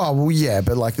 Oh, well, yeah,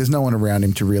 but like there's no one around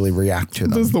him to really react to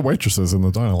them. There's the waitresses in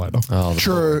the diner later. Oh,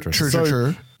 True.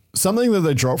 Something that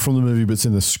they drop from the movie but's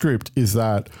in the script is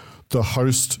that the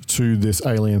host to this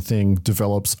alien thing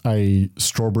develops a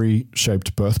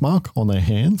strawberry-shaped birthmark on their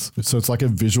hands. So it's like a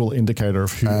visual indicator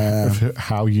of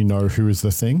how you know who is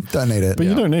the thing. Don't need it. But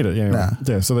you don't need it. Yeah, Nah.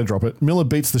 yeah, so they drop it. Miller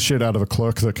beats the shit out of a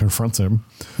clerk that confronts him,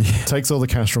 takes all the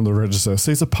cash from the register,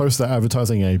 sees a poster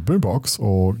advertising a boombox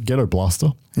or ghetto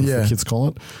blaster, as the kids call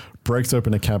it, breaks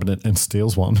open a cabinet and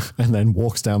steals one, and then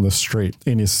walks down the street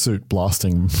in his suit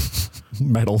blasting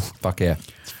metal. Fuck yeah.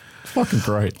 Fucking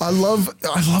great. I love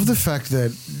the fact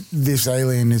that this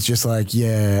alien is just like,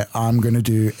 yeah, I'm going to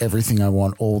do everything I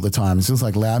want all the time. It's just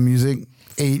like loud music,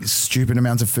 eat stupid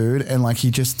amounts of food, and like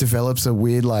he just develops a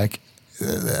weird like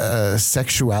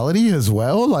sexuality as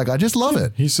well. Like I just love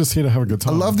it. He's just here to have a good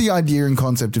time. I love the idea and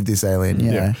concept of this alien.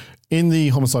 Yeah. In the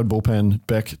homicide bullpen,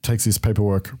 Beck takes his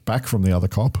paperwork back from the other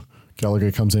cop.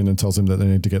 Gallagher comes in and tells him that they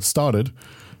need to get started,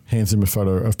 hands him a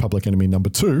photo of public enemy number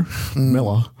 2,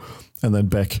 Miller, and then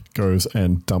Beck goes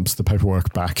and dumps the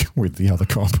paperwork back with the other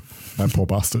cop. That poor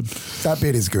bastard. That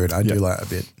bit is good. I do like that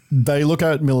bit. They look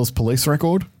at Miller's police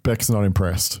record. Beck's not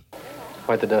impressed.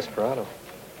 Quite the desperado.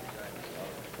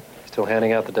 Still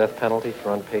handing out the death penalty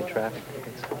for unpaid traffic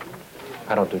tickets.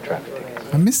 I don't do traffic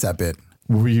tickets. I missed that bit.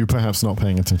 Were you perhaps not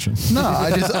paying attention? No,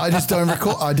 I just don't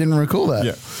recall. I didn't recall that.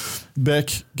 Yeah. Beck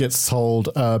gets told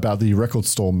about the record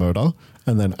store murder,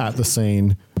 and then at the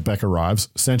scene, Beck arrives.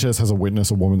 Sanchez has a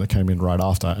witness, a woman that came in right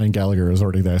after, and Gallagher is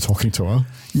already there talking to her.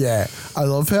 Yeah. I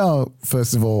love how,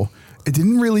 first of all, it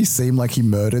didn't really seem like he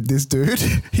murdered this dude.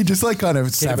 He just like kind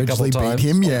of savagely beat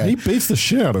him. Yeah. He beats the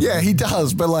shit out of him. Yeah, he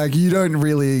does. But like, you don't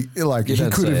really like, he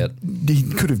could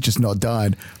have just not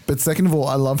died. But second of all,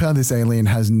 I love how this alien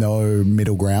has no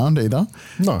middle ground either.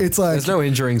 No. It's like, there's no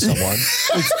injuring someone.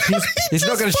 He's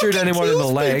not going to shoot anyone in the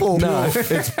leg. people. No.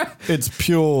 It's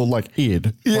pure like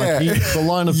id. Yeah. Like the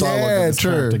line of dialogue Yeah, that this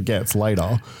true. character gets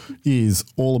later is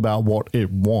all about what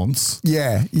it wants.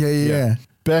 Yeah.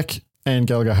 Beck and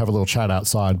Gallagher have a little chat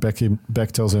outside. Beck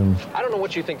tells him, I don't know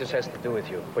what you think this has to do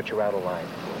with you, but you're out of line.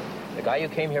 The guy you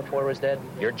came here for is dead.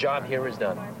 Your job here is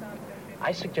done.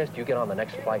 I suggest you get on the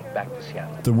next flight back to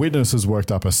Seattle. The witness has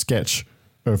worked up a sketch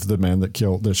of the man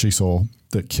that she saw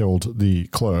that killed the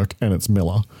clerk, and it's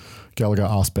Miller. Gallagher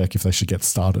asked Beck if they should get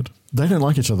started. They don't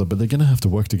like each other, but they're going to have to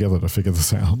work together to figure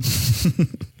this out.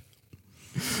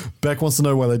 Beck wants to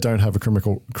know why they don't have a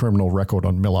criminal record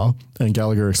on Miller, and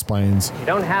Gallagher explains, You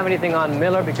don't have anything on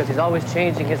Miller because he's always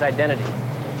changing his identity.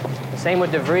 The same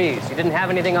with DeVries. You didn't have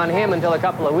anything on him until a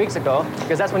couple of weeks ago,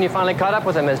 because that's when you finally caught up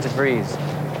with him as DeVries.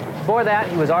 Before that,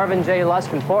 he was Arvin J.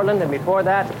 Lusk in Portland, and before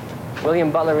that,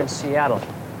 William Butler in Seattle.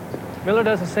 Miller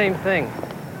does the same thing.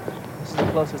 This is the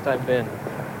closest I've been.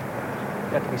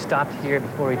 You have to be stopped here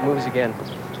before he moves again.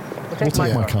 We'll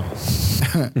take my car.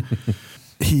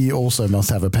 He also must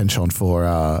have a penchant for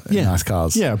nice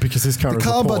cars. Yeah, because his car the is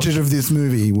car a Porsche. budget of this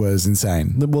movie was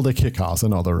insane. Well, they're kit cars. They're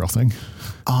not the real thing.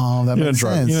 Oh, that makes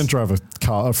sense. You don't drive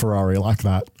a Ferrari like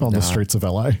that on the streets of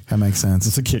LA. That makes sense.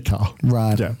 It's a kit car.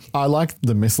 Right. Yeah. I like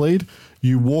the mislead.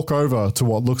 You walk over to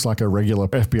what looks like a regular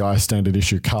FBI standard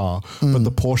issue car, but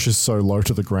the Porsche is so low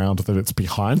to the ground that it's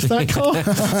behind that car.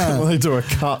 Well, they do a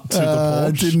cut to the Porsche.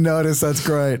 I didn't notice. That's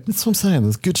great. That's what I'm saying.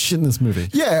 There's good shit in this movie.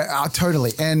 Yeah,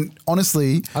 totally. And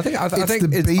honestly, I think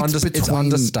it's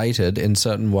understated in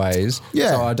certain ways.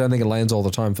 Yeah. So I don't think it lands all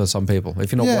the time for some people.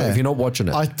 If you're not watching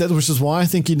it, which is why I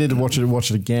think you need to watch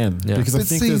it again. Yeah. Because I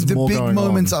think there's the more big going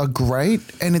moments on. are great,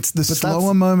 and it's the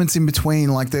slower moments in between.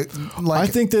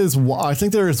 I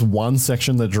think there is one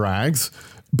section that drags,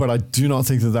 but I do not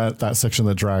think that section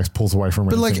that drags pulls away from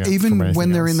anything. But even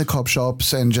when they're else. in the cop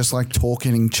shops and just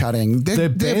talking and chatting,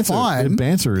 they're fine. Their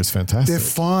banter is fantastic. They're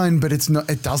fine, but it's not.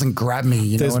 It doesn't grab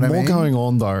me. There's more going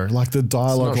on though, like the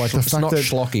dialogue,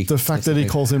 the fact that he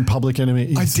calls him public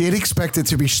enemy. I did expect it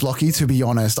to be schlocky. To be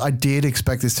honest, I did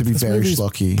expect this to be very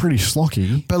schlocky. Pretty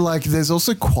schlocky. But there's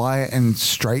also quiet and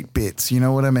straight bits. You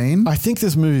know what I mean? I think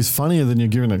this movie is funnier than you're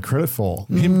giving it credit for.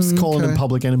 Him calling him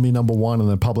public enemy number 1 and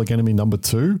then public enemy number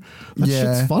 2. That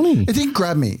shit's funny. It didn't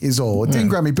grab me, is all. It didn't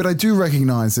grab me, but I do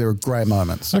recognize there are great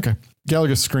moments. Okay.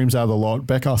 Gallagher screams out of the lot.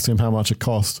 Beck asks him how much it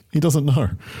cost. He doesn't know.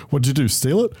 What'd you do,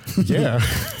 steal it? Yeah.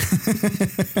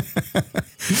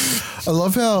 I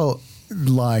love how,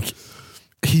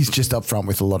 he's just upfront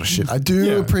with a lot of shit. I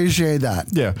do appreciate that.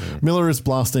 Yeah. Miller is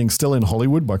blasting Still in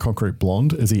Hollywood by Concrete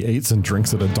Blonde as he eats and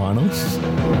drinks at a diner.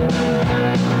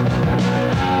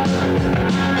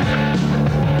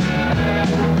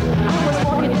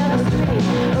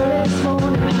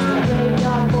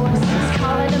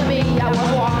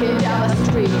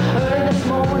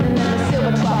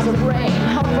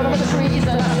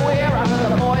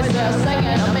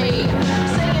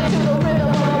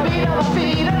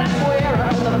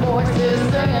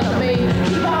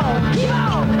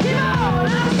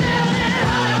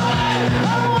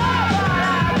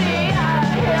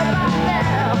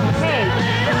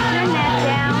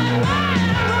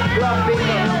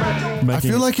 I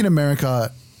feel like in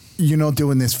America, you're not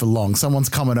doing this for long. Someone's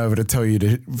coming over to tell you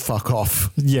to fuck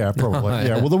off. Yeah, probably.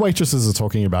 Yeah. Well, the waitresses are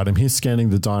talking about him. He's scanning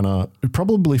the diner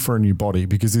probably for a new body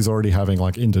because he's already having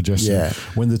indigestion. Yeah.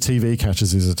 When the TV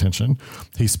catches his attention,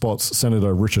 he spots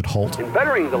Senator Richard Holt. In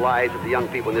bettering the lives of the young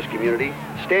people in this community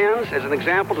stands as an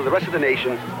example to the rest of the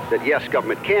nation that yes,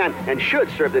 government can and should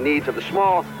serve the needs of the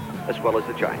small as well as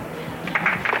the giant.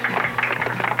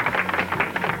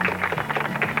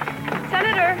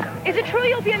 Senator, is it true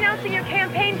you'll be announcing your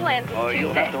campaign plans this Tuesday?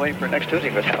 You'll have to wait for next Tuesday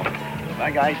for that.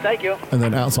 Bye, guys. Thank you. And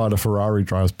then outside a Ferrari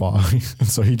drives by. And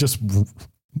so he just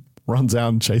runs out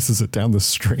and chases it down the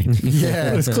street.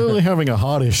 Yeah. It's clearly having a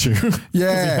heart issue.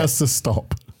 Yeah. He has to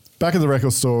stop. Back at the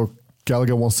record store,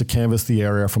 Gallagher wants to canvass the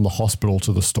area from the hospital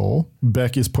to the store.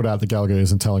 Beck is put out that Gallagher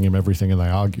isn't telling him everything and they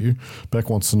argue. Beck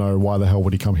wants to know why the hell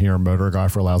would he come here and murder a guy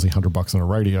for a lousy $100 on a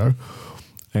radio.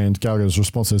 And Gallagher's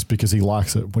response is because he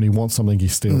likes it. When he wants something, he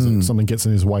steals it. Something gets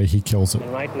in his way, he kills it.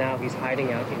 And right now, he's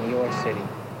hiding out in your city.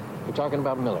 You're talking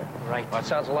about Miller. Right. Well, it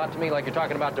sounds a lot to me like you're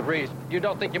talking about DeVries. You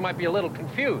don't think you might be a little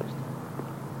confused?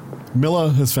 Miller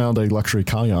has found a luxury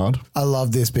car yard. I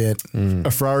love this bit.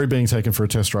 A Ferrari being taken for a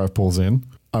test drive pulls in.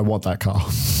 I want that car.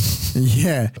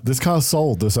 Yeah. This car's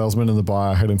sold. The salesman and the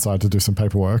buyer head inside to do some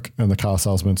paperwork, and the car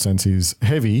salesman sends his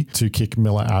heavy to kick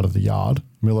Miller out of the yard.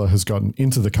 Miller has gotten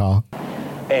into the car.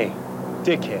 Hey,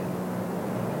 dickhead.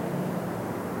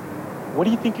 What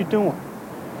do you think you're doing?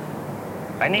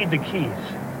 I need the keys.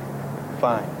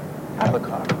 Fine. Out of the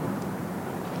car.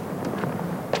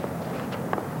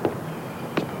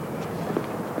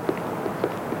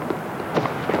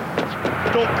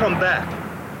 Don't come back.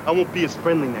 I won't be as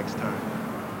friendly next time.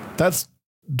 That's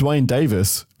Dwayne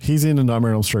Davis. He's in A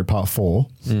Nightmare on Elm Street Part 4.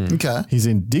 Okay. He's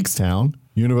in Diggstown,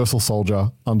 Universal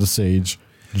Soldier, Under Siege.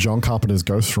 John Carpenter's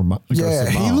Ghost from Mars.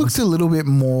 He looks a little bit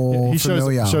more He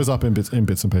familiar. shows up in bits and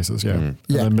pieces, yeah. And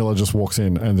then Miller just walks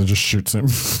in and then just shoots him.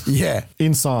 Yeah.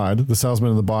 Inside, the salesman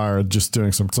and the buyer are just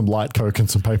doing some light coke and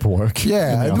some paperwork.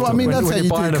 Yeah, well, I mean, that's how you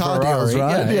do car deals,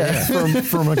 right? Yeah.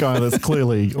 From a guy that's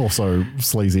clearly also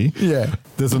sleazy. Yeah.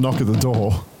 There's a knock at the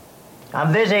door.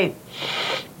 I'm busy.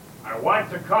 I want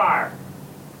the car.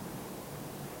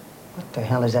 What the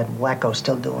hell is that wacko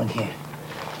still doing here?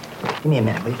 Give me a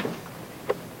minute, will you?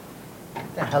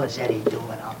 What the hell is Eddie doing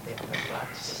out there, for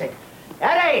God's sake?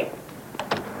 Eddie!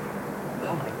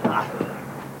 Oh, my God.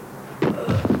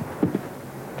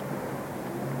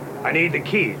 I need the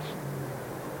keys.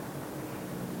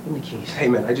 Give me the keys. Hey,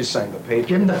 man, I just signed the paper.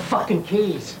 Give him the fucking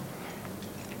keys.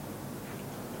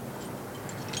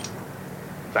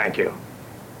 Thank you.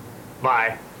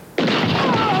 Bye.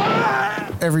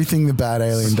 Everything the bad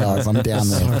alien does, I'm down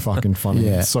there. So fucking funny.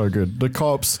 Yeah. It's so good. The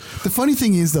cops. The funny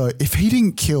thing is, though, if he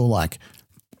didn't kill like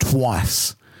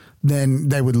twice, then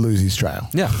they would lose his trail.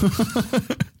 Yeah.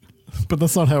 But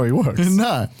that's not how he works.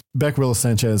 No. Beck, Willis,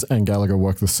 Sanchez, and Gallagher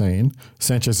work the scene.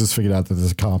 Sanchez has figured out that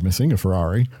there's a car missing, a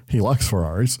Ferrari. He likes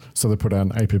Ferraris, so they put out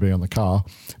an APB on the car.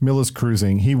 Miller's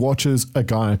cruising. He watches a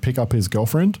guy pick up his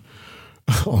girlfriend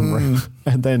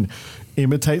and then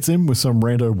imitates him with some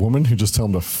rando woman who just tell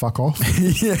him to fuck off.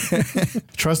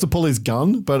 Tries to pull his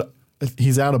gun, but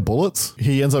he's out of bullets.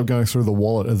 He ends up going through the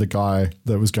wallet of the guy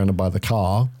that was going to buy the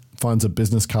car, finds a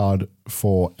business card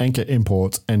for Anchor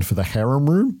Imports and for the harem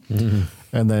room,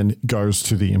 and then goes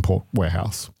to the import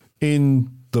warehouse. In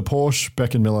the Porsche,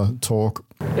 Beck and Miller talk.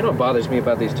 You know what bothers me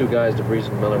about these two guys, DeVries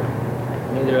and Miller?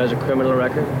 Neither has a criminal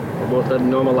record. They both led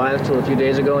normal lives till a few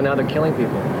days ago, and now they're killing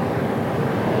people.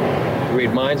 You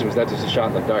read minds, or was that just a shot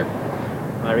in the dark?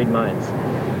 I read minds.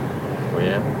 Oh,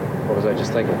 yeah? What was I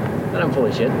just thinking? That I'm full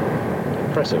of shit.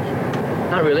 Impressive.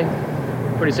 Not really.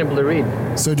 Pretty simple to read.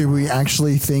 So do we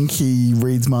actually think he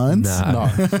reads minds?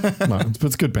 No, but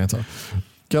it's good banter.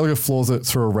 Gallagher floors it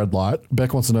through a red light.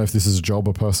 Beck wants to know if this is a job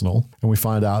or personal, and we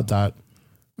find out that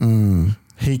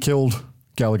he killed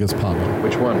Gallagher's partner.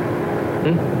 Which one?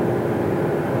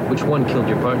 Which one killed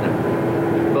your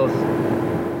partner?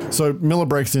 Both. So Miller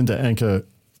breaks into Anchor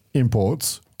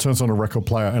Imports, turns on a record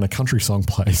player, and a country song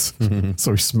plays.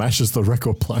 So he smashes the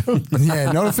record player.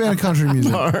 Yeah, not a fan of country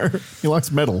music. No, he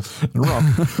likes metal and rock.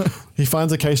 He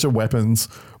finds a case of weapons,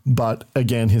 but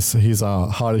again, his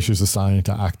heart issues are starting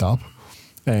to act up.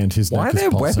 And his Why neck are is there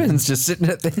pulsing. weapons just sitting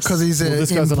at this? Because he's an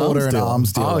this guy's importer and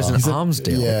arms dealer. Oh, he's an arms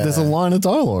dealer. Yeah. There's a line of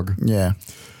dialogue. Yeah.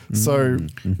 So,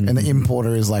 and the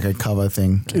importer is like a cover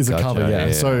thing. Is a cover,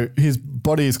 yeah. So his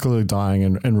body is clearly dying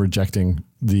and rejecting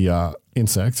the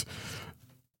insect.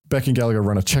 Beck and Gallagher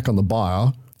run a check on the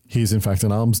buyer. He's in fact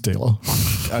an arms dealer.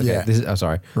 Okay, Yeah.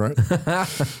 sorry. Right.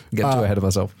 Get too ahead of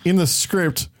myself. In the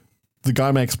script, the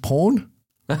guy makes porn.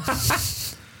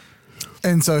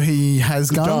 And so he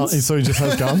has guns. So he just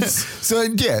has guns. So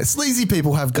yeah, sleazy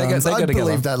people have guns. they go I together.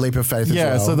 believe that leap of faith as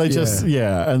well. So they just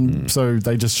and so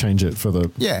they just change it for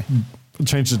the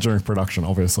change it during production,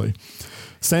 obviously.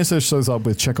 Sanchez shows up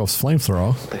with Chekhov's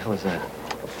flamethrower. What the hell is that?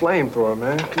 A flamethrower,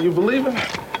 man. Can you believe it?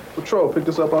 Patrol picked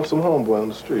us up off some homeboy on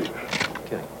the street.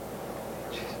 Okay.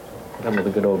 Remember the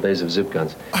good old days of zip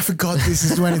guns. I forgot this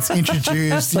is when it's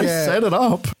introduced. They Yeah. set it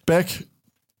up. Beck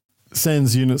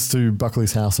sends units to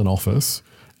Buckley's house and office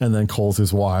and then calls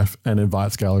his wife and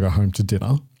invites Gallagher home to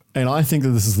dinner. And I think that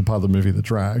this is the part of the movie that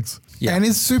drags. And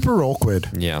it's super awkward.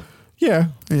 Yeah. Yeah.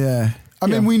 Yeah. I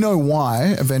mean, we know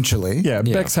why eventually. Yeah,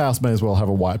 Beck's house may as well have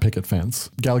a white picket fence.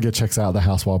 Gallagher checks out the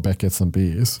house while Beck gets some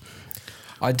beers.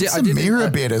 It's a mirror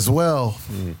bit as well.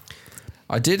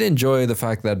 I did enjoy the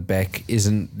fact that Beck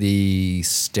isn't the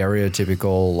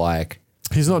stereotypical, like...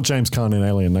 He's not James Caan in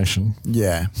Alien Nation.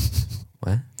 Yeah.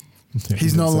 What? Yeah,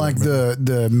 He's not like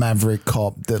the maverick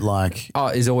cop that like... Oh,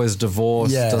 he's always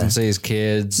divorced, Yeah. doesn't see his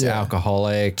kids,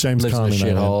 alcoholic, James lives in a Caan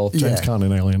in shithole. James Caan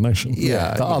in Alien Nation.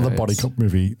 Yeah, The you other know, body it's- cop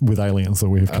movie with aliens that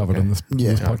we've covered in this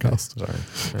podcast.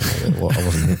 Sorry. Well, I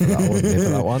wasn't here for that. I wasn't here for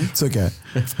that one. It's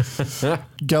okay.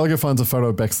 Gallagher finds a photo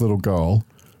of Beck's little girl.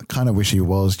 I kind of wish he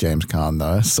was James Caan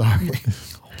though. Sorry.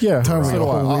 Yeah, Totally so do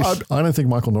I. wish. I don't think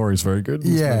Michael Nouri is very good.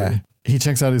 in this Yeah. movie. He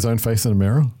checks out his own face in a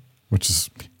mirror, which is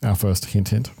our first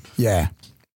hint. Yeah.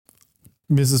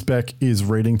 Mrs. Beck is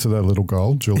reading to their little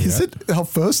girl, Juliet. Is it our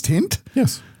first hint?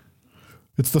 Yes.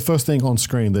 It's the first thing on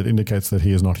screen that indicates that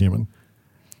he is not human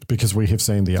because we have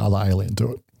seen the other alien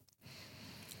do it.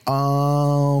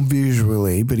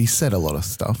 Visually, but he said a lot of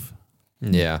stuff.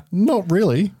 Yeah. Not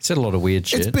really. He said a lot of weird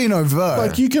shit. It's been overt.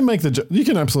 Like you can make you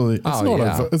can absolutely. It's Oh, not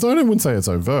yeah. overt. I wouldn't say it's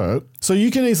overt. So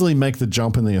you can easily make the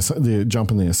jump in the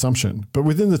assumption, but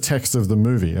within the text of the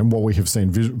movie and what we have seen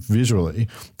visually,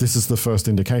 this is the first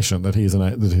indication that he's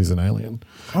an alien.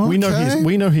 Okay.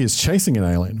 We know he is chasing an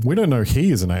alien. We don't know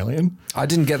he is an alien. I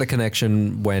didn't get the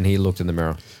connection when he looked in the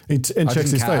mirror. And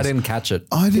checks his face. I didn't catch it.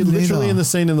 I didn't Literally either. in the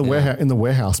scene in the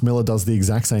warehouse, Miller does the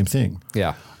exact same thing.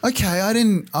 Yeah. Okay, I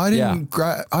didn't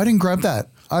grab that.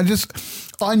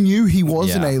 I knew he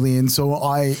was an alien, so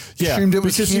I assumed it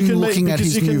was him looking at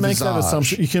his new visage. That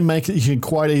assumption. You can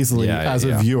quite easily, as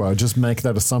a viewer, just make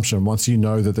that assumption once you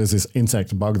know that there's this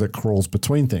insect bug that crawls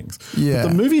between things. Yeah. But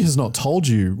the movie has not told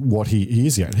you what he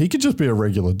is yet. He could just be a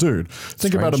regular dude.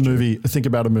 Think about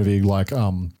a movie like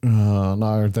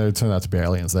no, they turned out to be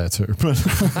aliens there too. But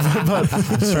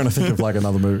I'm just trying to think of like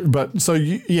another movie. But so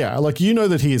you know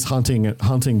that he is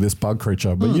hunting this bug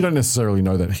creature, but you don't necessarily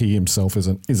know that he himself is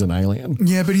an alien.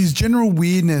 Yeah, but his general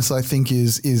weirdness, I think,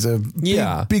 is a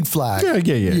big flag.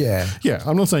 Yeah.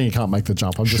 I'm not saying you can't make the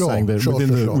jump. I'm just saying that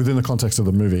within the context of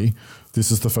the movie, this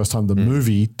is the first time the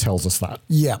movie tells us that.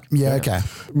 Yeah, okay.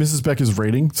 Mrs. Beck is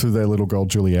reading to their little girl,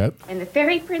 Juliet. And the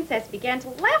fairy princess began to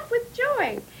laugh with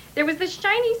joy. There was the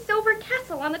shiny silver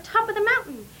castle on the top of the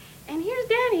mountain. And here's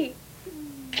Danny.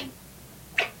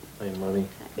 Hey, Mommy.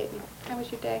 Hi, baby. How was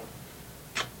your day?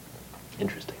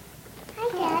 Interesting. Hi,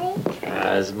 Daddy.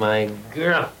 That's my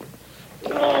girl.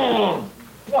 Oh,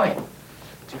 boy.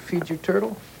 Did you feed your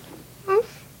turtle? Huh?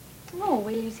 Oh,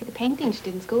 wait till you see the painting she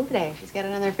did in school today. She's got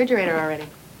it on the refrigerator already.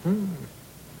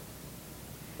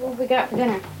 What have we got for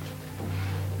dinner?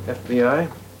 FBI?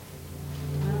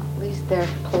 Well, at least they're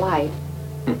polite.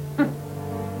 Oh,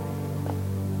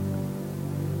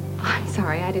 I'm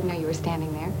sorry. I didn't know you were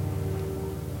standing there.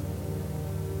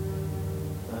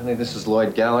 Honey, this is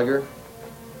Lloyd Gallagher.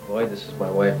 Lloyd, this is my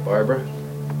wife, Barbara.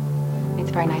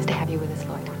 It's very nice to have you with us,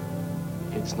 Lloyd.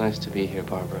 It's nice to be here,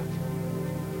 Barbara.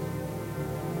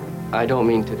 I don't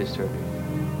mean to disturb you.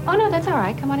 Oh, no, that's all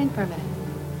right. Come on in for a minute.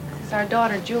 This is our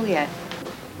daughter, Juliet.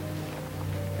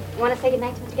 You want to say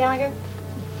goodnight to Mr. Gallagher?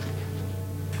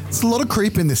 There's a lot of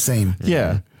creep in this scene.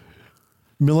 Yeah.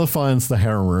 Miller finds the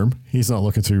harem room. He's not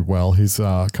looking too well. He's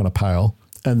kind of pale.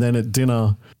 And then at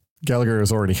dinner, Gallagher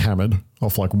is already hammered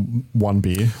off like one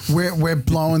beer. We're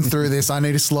blowing through this. I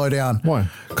need to slow down. Why?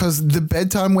 Because the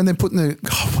bedtime when they're putting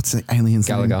what's the alien's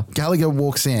Gallagher. name? Gallagher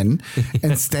walks in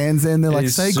and stands there and they're like,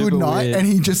 He's say super good night. weird. And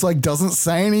he just like doesn't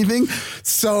say anything.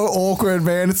 So awkward,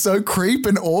 man. It's so creep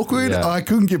and awkward. Yeah. I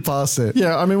couldn't get past it.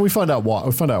 Yeah, I mean, we find out why.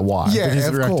 Yeah,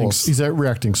 But of course. He's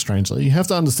reacting strangely. You have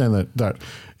to understand that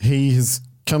he has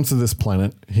come to this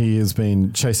planet. He has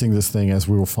been chasing this thing, as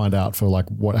we will find out, for like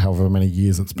however many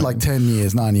years it's been. Like 10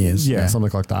 years, 9 years. Yeah,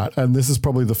 something like that. And this is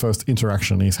probably the first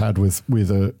interaction he's had with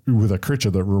a creature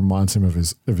that reminds him of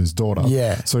his daughter.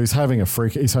 Yeah. So he's having a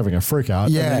freak out.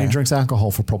 Yeah. And then he drinks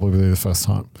alcohol for probably the first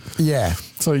time. Yeah.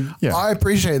 So yeah. I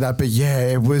appreciate that, but yeah,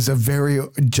 it was a very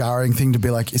jarring thing to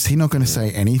be like, is he not going to say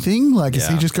anything? Like, is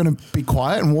he just going to be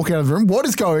quiet and walk out of the room? What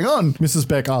is going on? Mrs.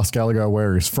 Beck asks Gallagher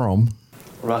where he's from.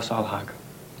 Russ Alhag.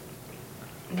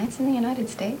 That's in the United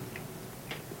States.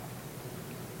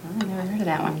 Oh, I never heard of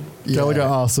that one. Gallagher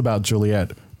asks about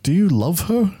Juliet. Do you love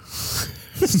her?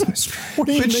 What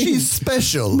do you mean? She's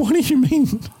special. What do you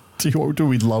mean? Do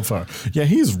we love her? Yeah,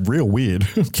 he's real weird.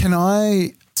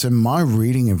 So my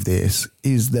reading of this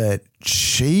is that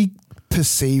she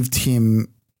perceived him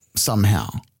somehow.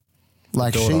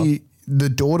 Like the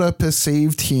daughter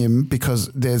perceived him because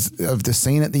of the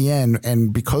scene at the end,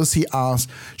 and because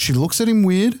she looks at him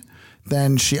weird.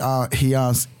 Then he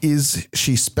asks, is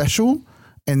she special?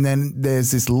 And then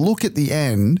there's this look at the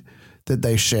end that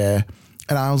they share.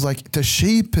 And I was like, does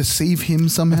she perceive him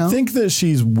somehow? I think that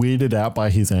she's weirded out by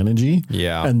his energy.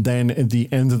 Yeah. And then at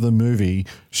the end of the movie,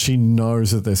 she knows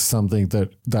that there's something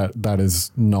that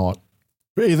is not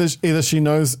either she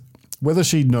knows, whether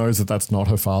she knows that that's not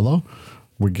her father.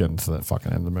 We get into that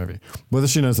fucking end of the movie. Whether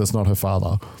she knows that's not her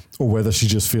father or whether she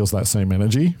just feels that same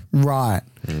energy. Right.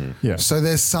 Yeah. So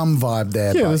there's some vibe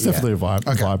there. Yeah, there's definitely a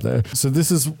vibe there. So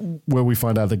this is where we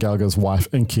find out that Gallagher's wife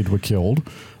and kid were killed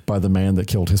by the man that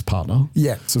killed his partner.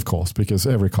 Yeah. So of course, because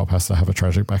every cop has to have a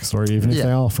tragic backstory, even if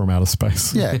they are from outer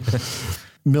space. Yeah.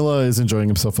 Miller is enjoying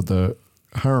himself at the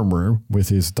harem room with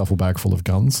his duffel bag full of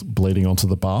guns bleeding onto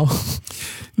the bar.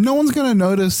 No one's going to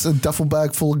notice a duffel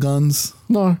bag full of guns.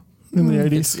 No. In the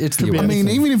 80s. It's Could the be I mean,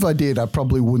 anything. even if I did, I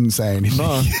probably wouldn't say anything.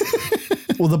 No.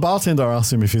 Well, the bartender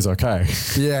asked him if he's okay.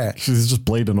 Yeah. He's just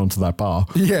bleeding onto that bar.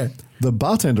 Yeah. The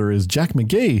bartender is Jack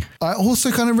McGee. I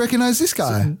also kind of recognize this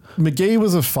guy. McGee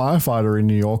was a firefighter in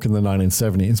New York in the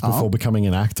 1970s before becoming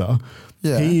an actor.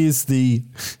 Yeah. He's the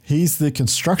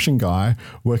construction guy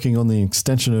working on the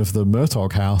extension of the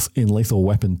Murtaugh house in Lethal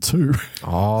Weapon 2.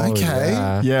 Oh,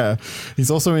 Okay. Yeah. He's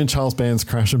also in Charles Band's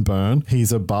Crash and Burn.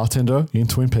 He's a bartender in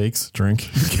Twin Peaks. Drink.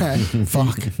 Okay.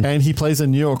 Fuck. And he plays a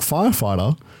New York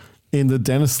firefighter in the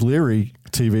Dennis Leary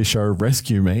TV show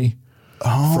Rescue Me.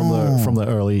 From the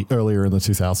earlier in the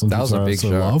 2000s. That was a big show.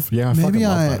 Love. Yeah, I fucking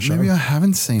love that show. Maybe I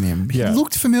haven't seen him. He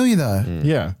looked familiar though.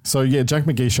 Yeah. So yeah, Jack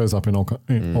McGee shows up in all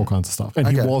kinds of stuff, and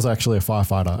he was actually a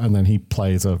firefighter, and then he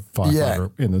plays a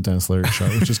firefighter in the Dennis Leary show,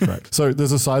 which is great. So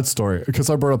there's a side story because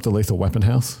I brought up the Lethal Weapon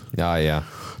house. Oh yeah.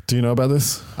 Do you know about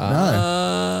this?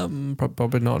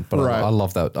 Probably not. But I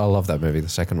love that. I love that movie. The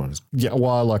second one is. Yeah. Well,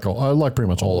 I like pretty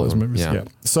much all those movies. Yeah.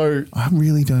 So I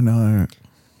really don't know.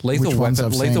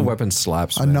 Lethal Weapon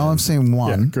slaps. I know I've seen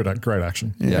one. Yeah, great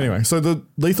action. Yeah. Anyway, so the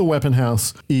Lethal Weapon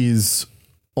house is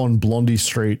on Blondie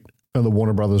Street at the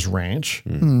Warner Brothers Ranch.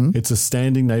 It's a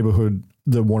standing neighborhood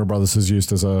that Warner Brothers has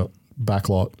used as a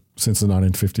backlot since the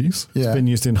 1950s. Yeah. It's been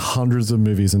used in hundreds of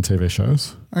movies and TV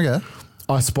shows. Okay.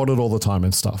 I spot it all the time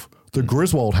and stuff. The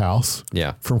Griswold house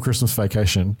from Christmas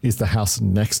Vacation is the house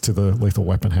next to the Lethal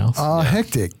Weapon house. Oh,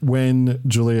 hectic. When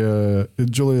Julia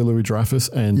Louis-Dreyfus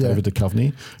and David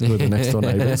Duchovny, who are the next door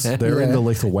neighbors, they're in the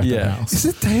Lethal Weapon house. Is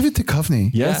it David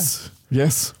Duchovny? Yes.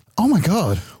 Yes. Oh my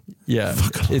God. Yeah.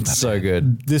 It's so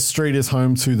good. This street is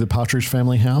home to the Partridge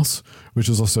Family house, which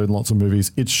is also in lots of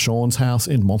movies. It's Sean's house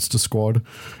in Monster Squad.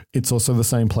 It's also the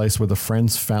same place where the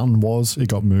Friends fountain was. It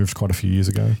got moved quite a few years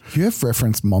ago. You have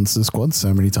referenced Monster Squad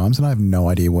so many times and I have no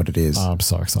idea what it is. I'm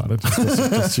so excited.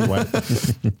 Just you wait.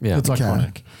 Yeah. It's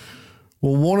iconic.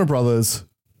 Well, Warner Brothers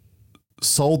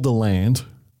sold the land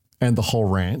and the whole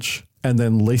ranch and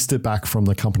then leased it back from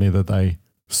the company that they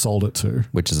sold it to.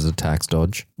 Which is a tax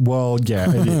dodge. Well,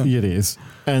 yeah, it is.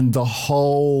 And the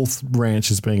whole ranch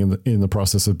is being in the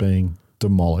process of being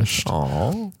demolished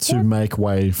to make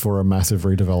way for a massive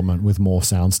redevelopment with more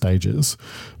sound stages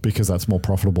because that's more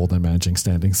profitable than managing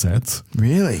standing sets.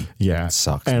 Really? Yeah.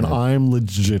 Sucks. And man. I'm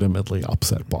legitimately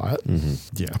upset by it.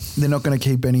 Yeah. They're not going to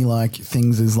keep any like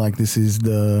things as like this is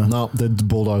the... No, they're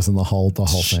bulldozing the whole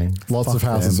thing. Lots of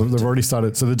houses. them. They've already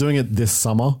started. So they're doing it this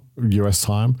summer, US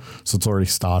time. So it's already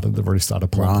started. They've already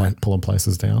started pulling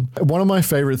places down. One of my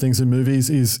favorite things in movies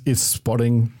is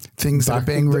spotting things that are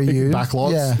being reused.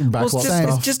 Backlots. Yeah. Backlot Well,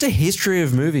 stuff. it's just a history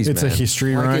of movies, It's man. a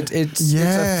history, right? It's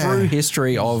a through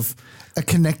history of... a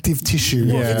connective tissue.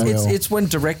 Yeah. It's when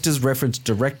directors reference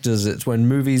directors. It's when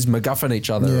movies MacGuffin each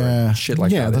other. Yeah. And shit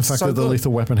like that. The It's fact so that the good.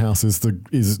 Lethal Weapon house is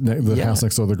the house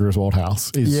next door to the Griswold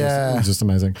house is just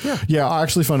amazing. Yeah, I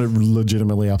actually find it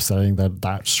legitimately upsetting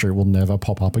that street will never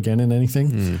pop up again in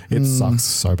anything. It sucks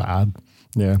so bad.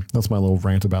 Yeah, that's my little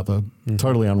rant about the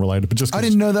totally unrelated, but just I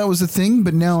didn't know that was a thing,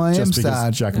 but now I am just because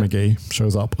sad. Jack McGee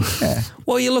shows up. Yeah.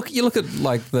 Well, you look at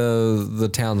like the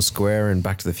town square and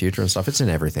Back to the Future and stuff. It's in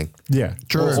everything. Yeah,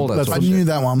 True. All that I sort of knew shit.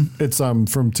 that one. It's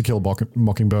from To Kill a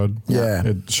Mockingbird. Yeah.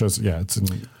 It shows. Yeah, it's in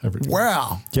everything.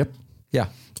 Wow. Yep. Yeah.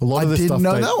 A lot I of this didn't stuff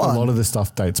know that one. A lot of this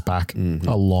stuff dates back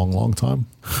a long time.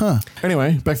 Huh.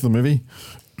 Anyway, back to the movie.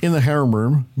 In the harem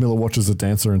room, Miller watches a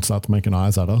dancer and starts making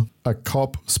eyes at her. A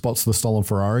cop spots the stolen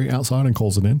Ferrari outside and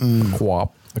calls it in.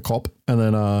 A cop. And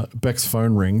then Beck's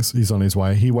phone rings. He's on his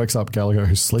way. He wakes up Gallagher,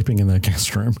 who's sleeping in their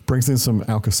guest room, brings in some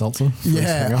Alka-Seltzer. for his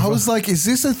Yeah, hangover. I was like, is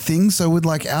this a thing? So would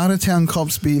like out of town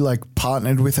cops be like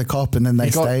partnered with a cop and then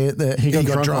they stay at the... He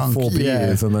got drunk off 4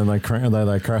 beers and then they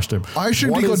crashed him. I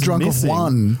assumed he got is drunk off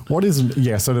one. What is...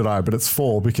 Yeah, so did I, but it's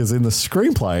 4 because in the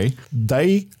screenplay,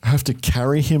 they have to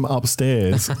carry him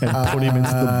upstairs and put him into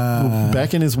the...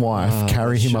 Beck and his wife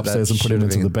carry him upstairs and put him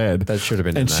into the bed. That should have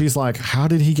been in And there. she's like, how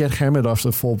did he get hammered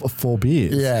after four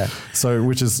beers? Yeah. So,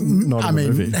 which is not in the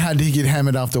movie. how did he get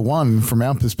hammered after one from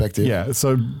our perspective? Yeah,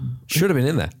 so should have been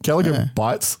in there. Gallagher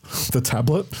bites the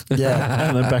tablet. Yeah.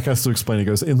 And then Beck has to explain. He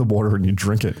goes, in the water and you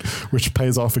drink it, which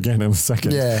pays off again in a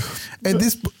second. Yeah. And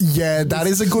that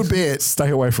is a good bit. Stay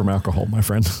away from alcohol, my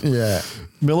friend. Yeah.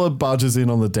 Miller barges in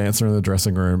on the dancer in the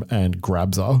dressing room and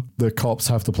grabs her. The cops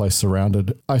have the place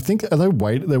surrounded. I think they're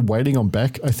waiting on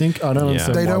Beck. I don't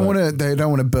understand. They don't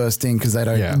want to burst in because they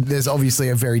don't. Yeah. There's obviously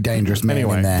a very dangerous man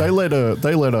in there. they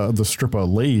let the stripper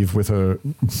leave with her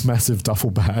massive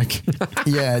duffel bag.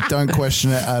 Yeah, don't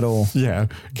question it at all. Yeah,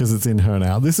 because it's in her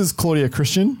now. This is Claudia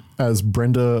Christian as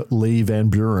Brenda Lee Van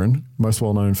Buren, most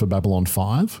well known for Babylon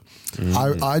 5.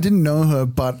 I didn't know her,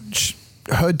 but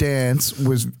her dance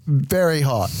was very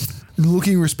hot.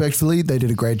 Looking respectfully, they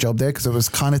did a great job there because it was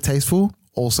kind of tasteful.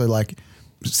 Also, like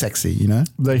sexy, you know?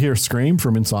 They hear a scream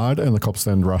from inside and the cops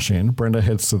then rush in. Brenda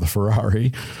heads to the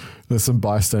Ferrari. There's some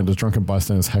drunken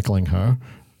bystanders heckling her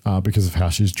because of how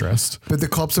she's dressed. But the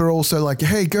cops are also like,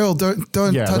 hey, girl, don't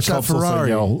touch that the cops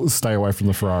Ferrari. also yell, stay away from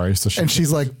the Ferrari. So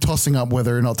she's like tossing up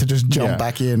whether or not to just jump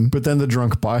back in. But then the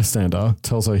drunk bystander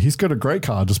tells her he's got a great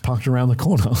car just parked around the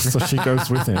corner. So she goes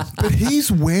with him. But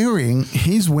he's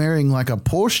wearing like a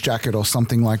Porsche jacket or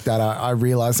something like that, I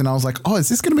realized. And I was like, oh, is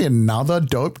this going to be another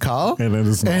dope car? And it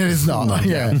is not. And it is not.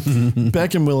 Yeah.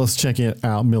 Beck and Willis checking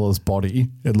out Miller's body.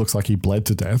 It looks like he bled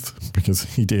to death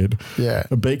because he did. Yeah.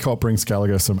 A beat cop brings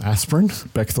Gallagher some aspirin.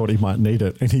 Beck thought he might need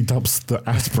it, and he dumps the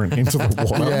aspirin into the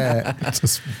water. Yeah. It's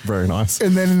just very nice.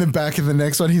 And then in the back of the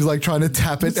next one, he's like trying to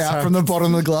tap it out from the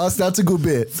bottom of the glass. That's a good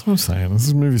bit. That's what I'm saying.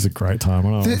 This movie's a great time.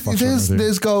 I don't know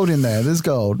There's gold in there. There's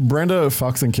gold. Brenda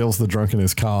fucks and kills the drunk in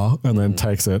his car and then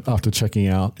takes it after checking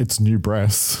out its new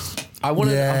breasts. I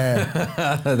wanted.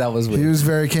 Yeah. That was weird. He was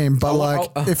very keen.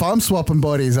 But if I'm swapping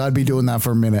bodies, I'd be doing that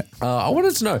for a minute. I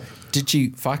wanted to know, did she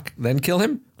fuck then kill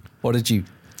him? Or did you...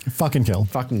 Fucking kill.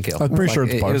 Fucking kill. I'm pretty sure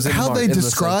it's both. How they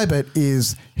describe it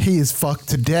is he is fucked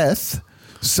to death.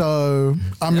 So,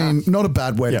 I mean, not a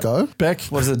bad way to go. Beck.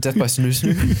 What is it? Death by snoo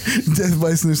snoo? Death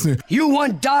by snoo snoo. You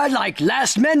want die like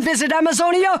last men visit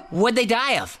Amazonia? What'd they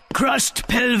die of? Crushed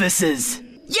pelvises.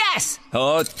 Yes!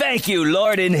 Oh, thank you,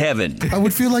 Lord in heaven. I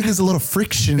would feel like there's a lot of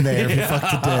friction there if you fucked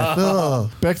to death. Oh.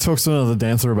 Beck talks to another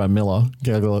dancer about Miller.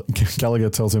 Gallagher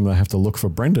tells him they have to look for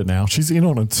Brenda now. She's in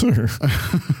on it too.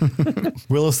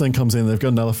 Willis then comes in. They've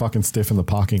got another fucking stiff in the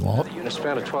parking lot. In a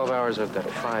span of 12 hours, I've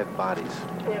got 5 bodies.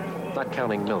 Not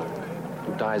counting Miller,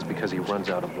 who dies because he runs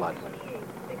out of blood.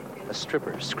 A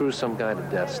stripper screws some guy to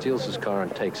death, steals his car,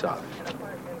 and takes off.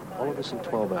 All of this in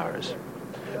 12 hours.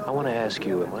 I want to ask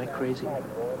you, am I crazy?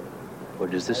 Or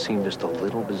does this seem just a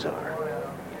little bizarre?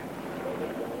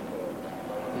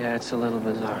 Yeah, it's a little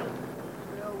bizarre.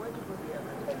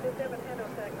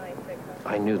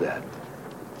 I knew that.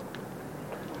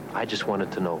 I just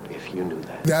wanted to know if you knew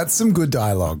that. That's some good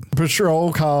dialogue.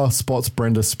 Patrol car spots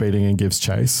Brenda speeding and gives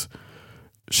chase.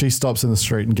 She stops in the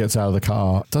street and gets out of the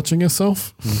car, touching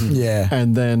herself. Yeah.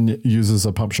 And then uses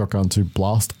a pump shotgun to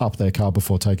blast up their car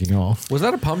before taking off. Was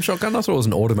that a pump shotgun? I thought it was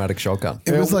an automatic shotgun.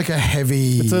 It was like a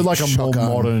heavy It's like a more shotgun.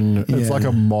 modern, it's like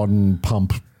a modern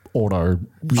pump auto.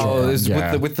 Oh, it's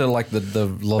Yeah. with the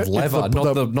lever,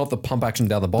 not the pump action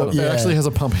down the bottom. It actually has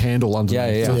a pump handle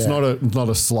underneath. Yeah. So it's not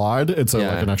a slide. It's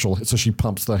like an actual. So she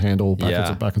pumps the handle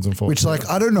backwards and forwards. Which, like,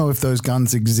 I don't know if those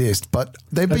guns exist, but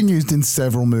they've been used in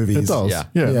several movies. It does. Yeah.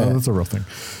 No, that's a real thing.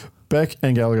 Beck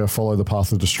and Gallagher follow the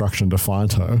path of destruction to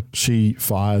find her. She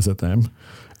fires at them,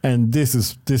 and this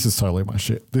is totally my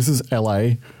shit. This is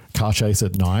LA. Car chase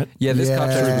at night. Yeah, this car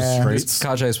chase through the was streets. this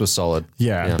car chase was solid.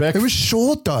 Yeah. Beck, It was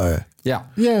short though. Yeah.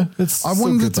 Yeah, it's. I still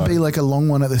wanted good it to though. be like a long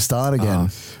one at the start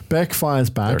again. Beck fires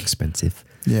back. They're expensive.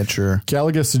 Yeah, true.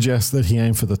 Gallagher suggests that he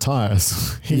aim for the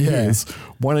tires. He is.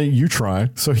 Why don't you try?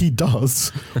 So he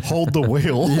does. Hold the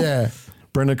wheel. Yeah.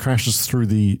 Brenda crashes through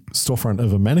the storefront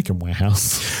of a mannequin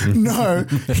warehouse. No,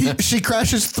 she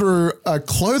crashes through a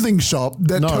clothing shop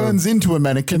that turns into a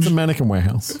mannequin. It's a mannequin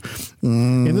warehouse.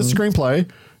 In the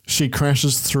screenplay, she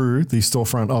crashes through the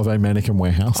storefront of a mannequin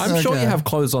warehouse. I'm sure you have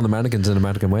clothes on the mannequins in a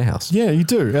mannequin warehouse. Yeah, you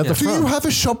do. At the Do front. you have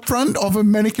a shop front of a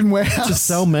mannequin warehouse? To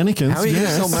sell mannequins. How are you going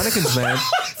to yes. sell mannequins, man?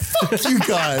 Fuck you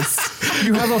guys.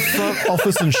 You have a front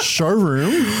office and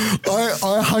showroom. I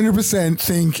 100%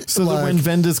 think So that when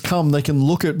vendors come, they can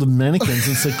look at the mannequins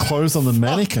and see clothes on the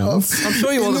mannequins. I'm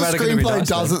sure you in want the the mannequin to be screenplay nice,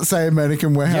 doesn't say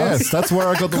mannequin warehouse. Yes, that's where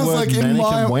I got the 'Cause, word in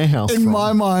mannequin warehouse In from.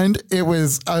 my mind, it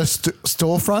was a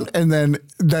storefront, and then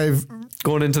they've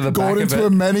Gone into the gone back into of it a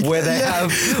mannequin where they yeah,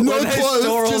 have no where they clothes,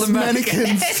 store all just the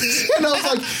mannequins. And I was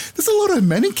like, there's a lot of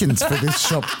mannequins for this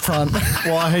shop front.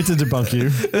 Well, I hate to debunk you.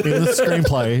 In the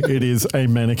screenplay, it is a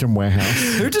mannequin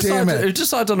warehouse. Who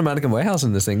decides on a mannequin warehouse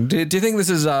in this thing? Do you think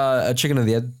this is a chicken and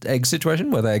the egg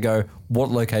situation where they go, what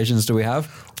locations do we have?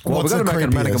 Well, we've What's got to the make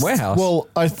a mannequin creepiest? warehouse. Well,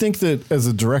 I think that as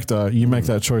a director, you make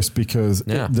that choice because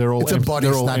they're all It's a body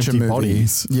they're all snatcher empty movie.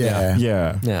 bodies. Yeah.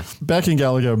 Yeah. Beck and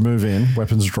Gallagher move in,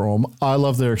 weapons drawn. I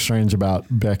love their exchange about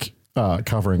Beck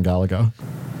covering Gallagher.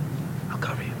 I'll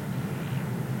cover you.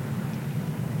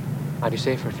 I'd be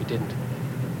safer if you didn't.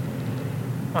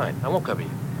 Fine, I won't cover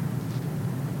you.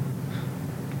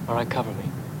 All right, cover me.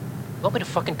 You want me to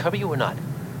fucking cover you or not?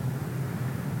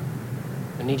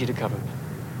 I need you to cover me.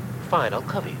 Fine, I'll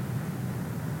cover you.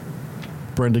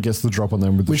 Brenda gets the drop on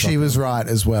them with the Which shotgun. he was right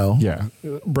as well. Yeah.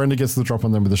 Brenda gets the drop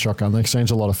on them with the shotgun. They exchange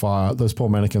a lot of fire. Those poor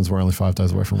mannequins were only 5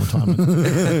 days away from retirement.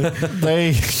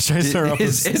 They chase her up.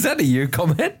 Is that a you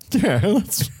comment? Yeah.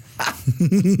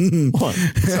 What?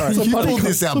 Sorry, You pulled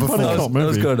this out before. That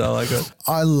was good. I like it.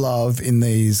 I love in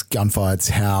these gunfights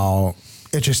how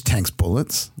it just tanks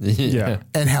bullets. Yeah.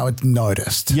 And how it's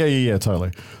noticed. Yeah,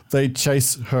 totally. They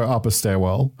chase her up a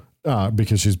stairwell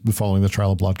because she's following the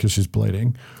trail of blood because she's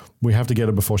bleeding. We have to get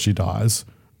her before she dies.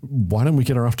 Why don't we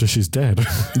get her after she's dead?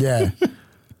 Yeah.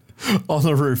 On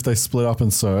the roof, they split up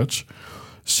and search.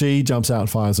 She jumps out and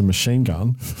fires a machine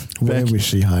gun. Where was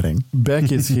she hiding?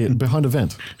 Beck is hit behind a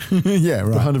vent. Yeah,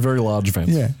 right. Behind a very large vent.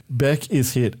 Yeah. Beck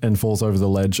is hit and falls over the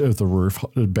ledge of the roof,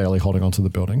 barely holding onto the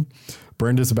building.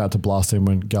 Brenda's about to blast him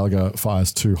when Gallagher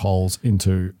fires 2 holes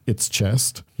into its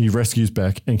chest. He rescues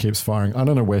Beck and keeps firing. I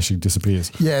don't know where she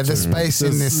disappears. Yeah, the space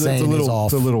in this scene is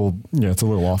off. It's a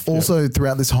little off. Also,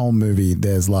 throughout this whole movie,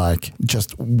 there's like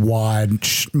just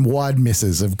wide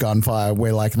misses of gunfire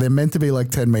where like they're meant to be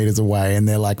like 10 meters away and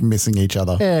they're like missing each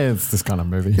other. Yeah, it's this kind of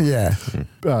movie. Yeah.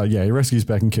 He rescues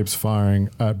Beck and keeps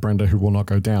firing at Brenda, who will not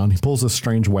go down. He pulls a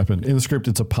strange weapon. In the script,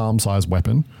 it's a palm-sized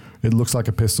weapon. It looks like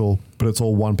a pistol, but it's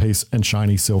all one piece and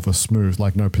shiny silver smooth,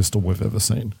 like no pistol we've ever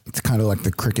seen. It's kind of like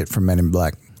the cricket from Men in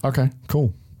Black. Okay,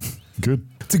 cool. Good.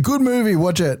 It's a good movie.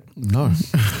 Watch it. No.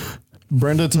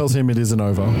 Brenda tells him it isn't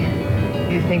over.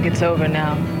 You think it's over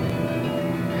now?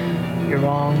 You're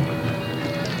wrong.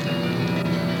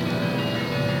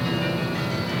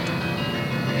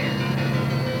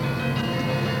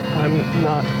 I'm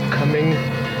not coming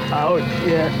out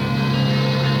yet.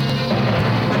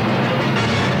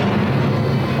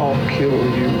 I'll kill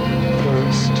you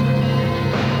first.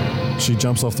 She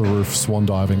jumps off the roof, swan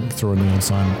diving through a neon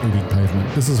sign, eating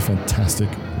pavement. This is a fantastic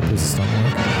piece of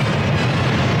stunt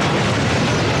work.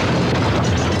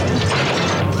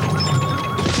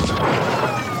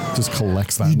 Just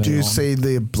collects that. You do neon. see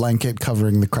the blanket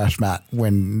covering the crash mat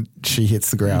when she hits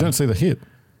the ground. You don't see the hit.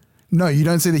 No, you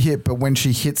don't see the hit, but when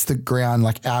she hits the ground,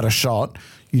 like out of shot,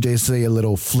 you do see a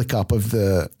little flick up of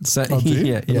the. Oh, do you?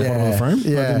 Yeah, The bottom of the frame?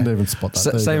 Yeah. I didn't even spot that.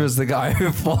 There you Same go. as the guy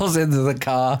who falls into the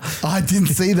car. I didn't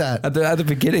see that. At the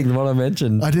beginning, what I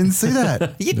mentioned. I didn't see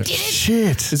that. You did.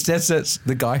 Shit. It's just it's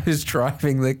the guy who's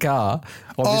driving the car.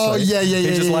 Oh, Obviously, yeah,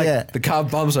 He's just like, yeah. the car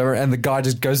bumps over and the guy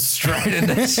just goes straight in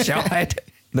the side.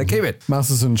 They keep it.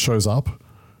 Masterson shows up.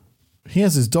 He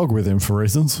has his dog with him for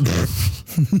reasons.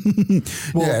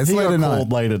 Well, Yeah, it's he late got at called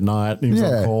night. late at night. He was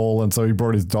Yeah. on call, and so he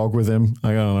brought his dog with him.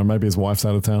 I don't know. Maybe his wife's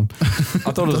out of town. I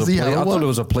thought it was Does he have I thought one? it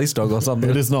was a police dog or something.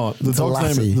 It is not. It's a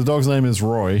lassie. The dog's name is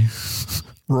Roy.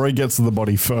 Roy gets to the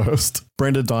body first.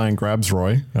 Brenda Diane grabs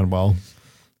Roy, and well,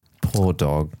 Poor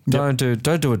dog. Don't do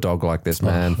a dog like this,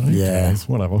 man. who Yeah. cares?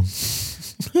 Whatever.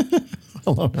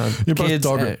 Hello. You're kids,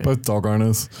 both dog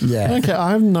owners. Yeah. Okay,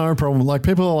 I have no problem. Like,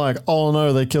 people are like, oh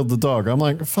no, they killed the dog. I'm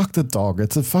like, fuck the dog.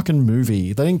 It's a fucking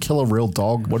movie. They didn't kill a real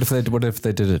dog. What if they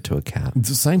did it to a cat? It's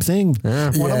the same thing.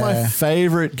 One of my Yeah.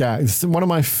 favorite guys, one of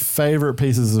my favorite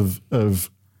pieces of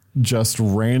just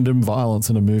random violence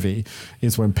in a movie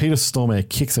is when Peter Stormare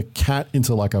kicks a cat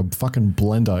into like a fucking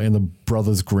blender in the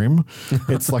Brothers Grimm.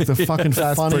 It's like the fucking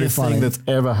That's funniest pretty funny. thing that's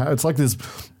ever happened. It's like this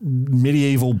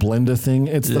medieval blender thing.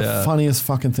 It's the Yeah. funniest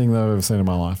fucking thing that I've ever seen in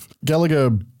my life. Gallagher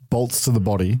bolts to the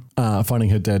body, finding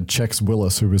her dead, checks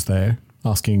Willis, who was there,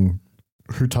 asking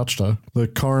who touched her. The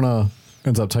coroner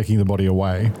ends up taking the body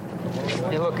away.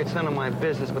 Hey, look, it's none of my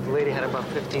business, but the lady had about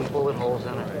 15 bullet holes in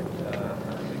her.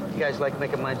 You guys like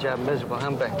making my job miserable,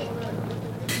 huh, Beck?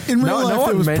 In real No life, it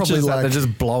one was mentions probably that. like. They're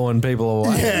just blowing people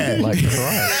away. Yeah. Like,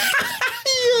 right.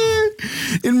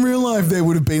 In real life, there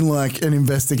would have been like an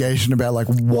investigation about like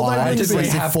why did we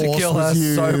excessive have to force kill her was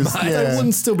used. so much? They Yeah.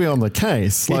 wouldn't still be on the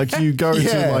case. Like you go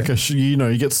Yeah. to like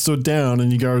you get stood down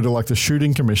and you go to like the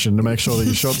shooting commission to make sure that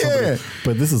you shot Yeah. somebody.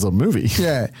 But this is a movie.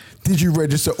 Yeah. Did you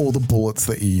register all the bullets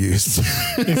that you used?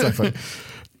 Exactly.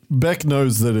 Beck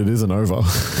knows that it isn't over.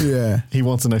 Yeah. He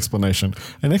wants an explanation.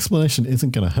 An explanation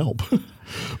isn't going to help.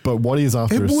 But what he's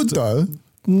after It is would though.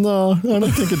 No, I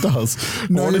don't think it does.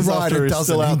 No, What you're he's right, after it is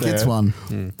still doesn't. out He gets there. one.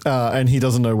 And he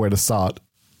doesn't know where to start.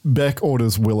 Beck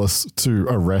orders Willis to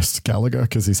arrest Gallagher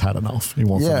because he's had enough. He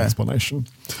wants an Yeah. explanation.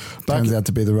 Turns out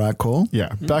to be the right call.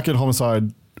 Yeah. Back at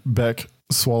homicide, Beck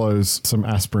swallows some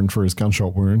aspirin for his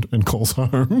gunshot wound and calls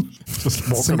home. Just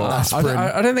walking Some off. aspirin.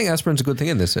 I don't think aspirin's a good thing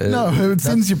in this. No, it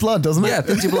thins your blood, doesn't it? Yeah, it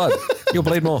thins your blood. You'll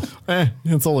bleed more.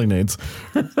 That's all he needs.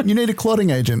 You need a clotting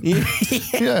agent.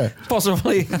 Yeah.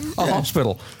 Possibly a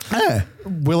hospital. Yeah.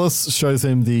 Willis shows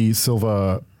him the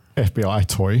silver FBI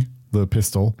toy, the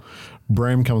pistol.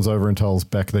 Bram comes over and tells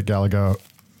Beck that Gallagher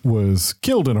was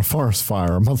killed in a forest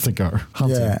fire a month ago,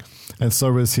 hunting. Yeah. And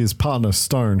so was his partner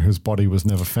Stone, whose body was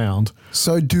never found.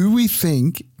 So do we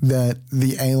think that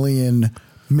the alien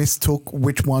mistook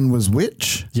which one was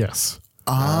which? Yes.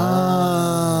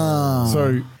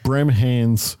 So Brem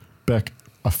hands Beck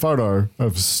a photo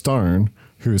of Stone,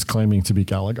 who is claiming to be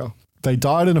Gallagher. They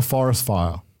died in a forest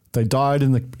fire. They died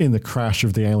in the crash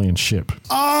of the alien ship.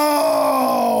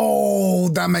 Oh,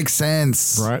 that makes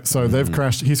sense. Right? So they've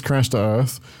crashed. He's crashed to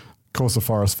Earth, caused a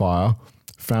forest fire,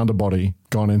 found a body,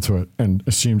 gone into it, and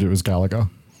assumed it was Gallagher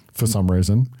for some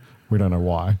reason. We don't know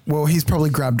why. Well, he's probably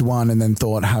grabbed one and then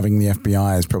thought having the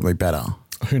FBI is probably better.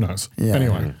 Who knows? Yeah.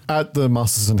 Anyway, at the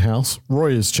Masterson house,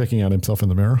 Roy is checking out himself in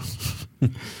the mirror.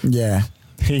 Yeah.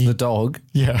 The dog.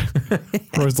 Yeah.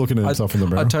 Roy's looking at himself in the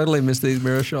mirror. I totally missed these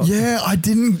mirror shots. Yeah, I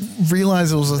didn't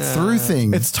realize it was a through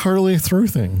thing. It's totally a through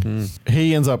thing.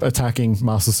 He ends up attacking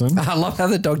Masterson. I love how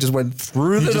the dog just went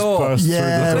through the door. burst through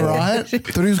Yeah, the door. right?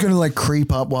 Thought he was going to like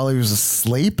creep up while he was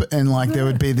asleep and like there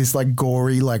would be this like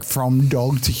gory like from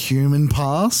dog to human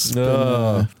pass.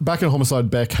 Back in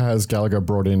Homicide, Beck has Gallagher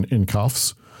brought in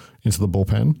cuffs into the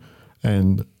bullpen,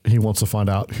 and he wants to find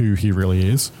out who he really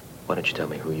is. Why don't you tell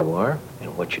me who you are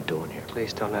and what you're doing here?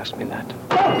 Please don't ask me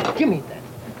that. Give me that.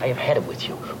 I have had it with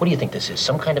you. What do you think this is?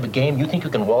 Some kind of a game? You think you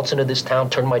can waltz into this town,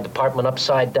 turn my department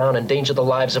upside down, endanger the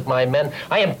lives of my men?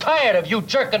 I am tired of you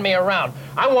jerking me around.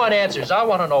 I want answers. I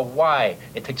want to know why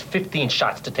it takes 15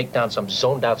 shots to take down some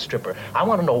zoned-out stripper. I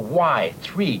want to know why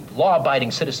 3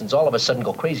 law-abiding citizens all of a sudden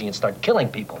go crazy and start killing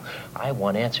people. I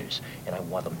want answers, and I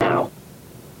want them now.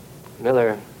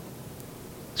 Miller,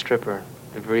 stripper,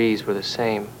 DeVries were the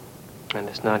same, and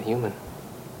it's not human.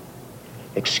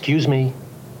 Excuse me?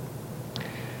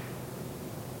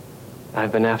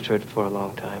 I've been after it for a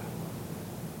long time.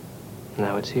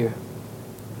 Now it's here,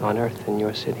 on Earth, in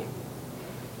your city.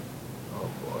 Oh,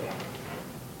 boy.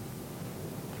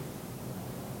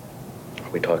 Are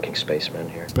we talking spacemen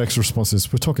here? Beck's response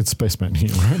is, we're talking spacemen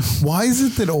here, right? Why is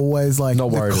it that always like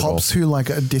Not the worried at cops who like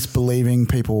are disbelieving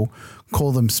people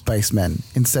call them spacemen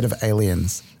instead of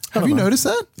aliens? Have you noticed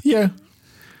that? Yeah.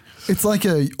 It's like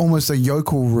almost a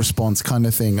yokel response kind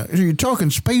of thing. Are you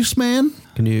talking spaceman?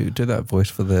 Can you do that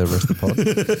voice for the rest of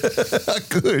the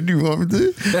pod? Good. You want me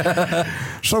to?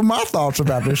 So my thoughts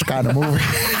about this kind of movie.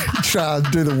 Try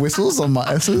to do the whistles on my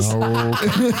S's.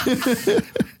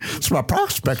 It's my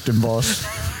prospecting, boss.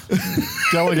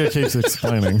 Gallagher keeps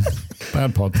explaining.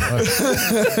 Bad pod.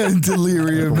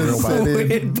 Delirium. Real bad.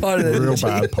 Real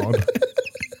bad pod.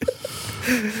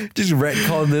 Just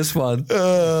retcon this one.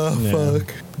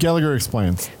 Fuck. Gallagher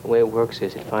explains. The way it works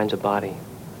is it finds a body,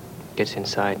 gets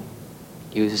inside,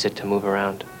 uses it to move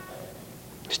around.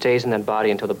 Stays in that body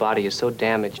until the body is so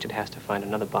damaged it has to find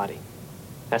another body.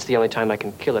 That's the only time I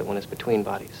can kill it, when it's between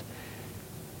bodies.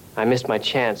 I missed my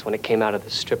chance when it came out of the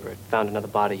stripper. It found another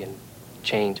body in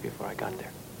chains before I got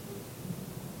there.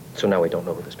 So now we don't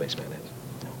know who the spaceman is.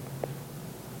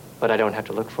 But I don't have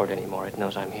to look for it anymore. It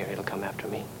knows I'm here. It'll come after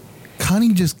me. Can't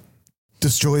he just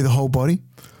destroy the whole body?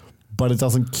 But it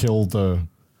doesn't kill the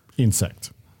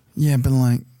insect. Yeah, but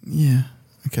like, yeah,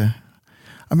 okay.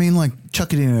 I mean, like,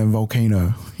 chuck it in a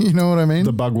volcano. You know what I mean?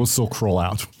 The bug will still crawl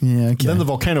out. Yeah, okay. Then the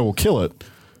volcano will kill it,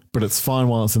 but it's fine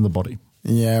while it's in the body.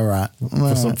 Yeah, right.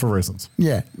 For reasons.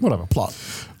 Yeah. Whatever. Plot.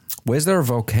 Where's there a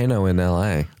volcano in LA?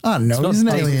 I don't know. It's He's an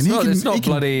not- alien. It's not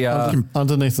bloody.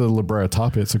 Underneath the La Brea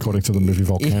tar pits, according to the movie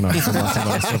Volcano. from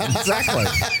 1997. Exactly.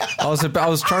 I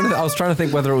was trying to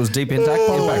think whether it was Deep Impact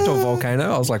or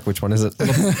Volcano. I was like, which one is it?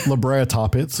 La Brea tar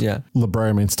pits. Yeah. La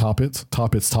Brea means tar pits. Tar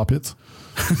pits, tar pits.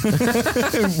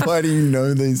 Why do you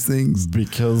know these things?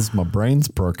 Because my brain's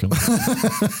broken.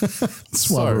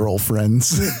 That's why we're all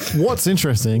friends. What's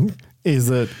interesting is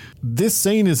that this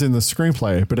scene is in the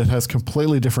screenplay, but it has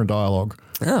completely different dialogue.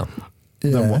 Oh.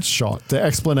 Than what's shot. The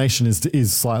explanation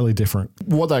is slightly different.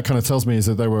 What that kind of tells me is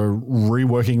that they were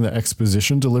reworking the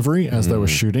exposition delivery as they were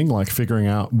shooting, like figuring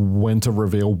out when to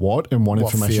reveal what and what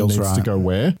information feels needs to right. go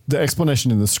where. The explanation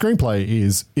in the screenplay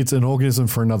is it's an organism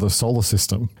for another solar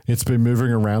system. It's been moving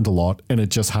around a lot and it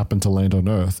just happened to land on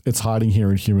Earth. It's hiding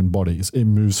here in human bodies. It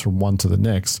moves from one to the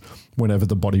next whenever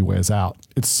the body wears out.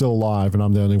 It's still alive and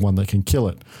I'm the only one that can kill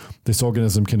it. This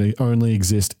organism can only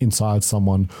exist inside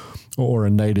someone or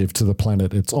a native to the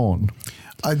planet it's on.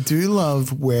 I do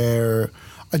love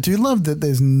that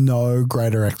there's no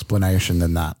greater explanation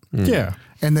than that. Yeah.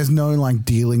 And there's no like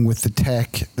dealing with the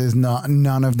tech. There's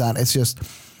none of that. It's just,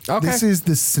 this is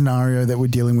the scenario that we're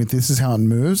dealing with. This is how it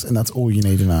moves. And that's all you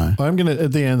need to know.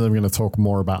 At the end, I'm going to talk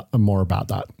more about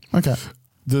that. Okay.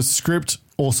 The script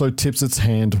also tips its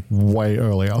hand way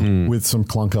earlier with some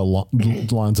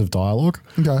clunker lines of dialogue.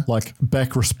 Okay. Like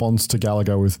Beck responds to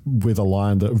Gallagher with a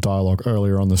line of dialogue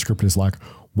earlier on the script is like,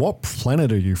 "What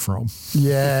planet are you from?"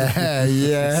 Yeah,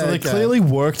 yeah. So they clearly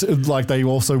worked, like they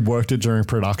also worked it during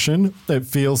production. It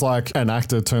feels like an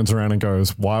actor turns around and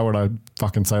goes, "Why would I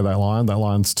fucking say that line? That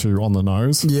line's too on the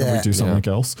nose. Yeah. Can we do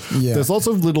something else?" Yeah. There's lots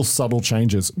of little subtle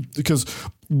changes because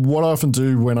what I often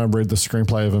do when I read the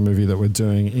screenplay of a movie that we're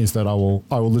doing is that I will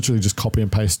literally just copy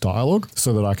and paste dialogue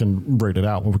so that I can read it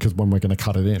out because when we're going to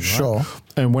cut it in. Right? Sure.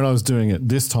 And when I was doing it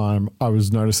this time, I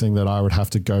was noticing that I would have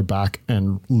to go back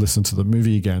and listen to the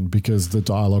movie again because the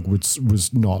dialogue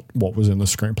was not what was in the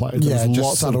screenplay. There Yeah, was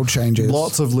just subtle changes.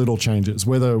 Lots of little changes,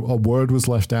 whether a word was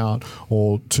left out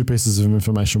or two pieces of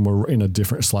information were in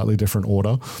a slightly different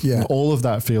order. Yeah. And all of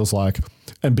that feels like,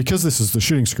 and because this is the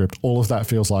shooting script, all of that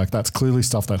feels like that's clearly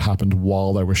stuff that happened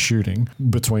while they were shooting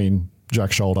between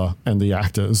Jack Shoulder and the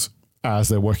actors as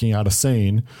they're working out a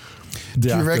scene. Do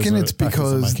you reckon it's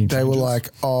because they were like,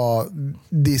 "Oh,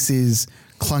 this is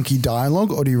clunky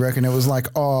dialogue," or do you reckon it was like,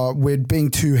 "Oh, we're being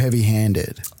too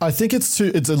heavy-handed"? I think it's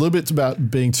a little bit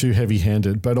about being too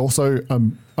heavy-handed, but also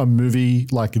a movie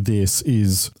like this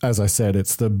is, as I said,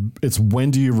 it's when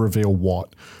do you reveal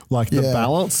what? Like the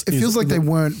balance. It feels like they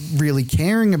weren't really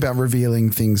caring about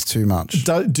revealing things too much.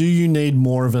 Do you need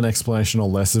more of an explanation or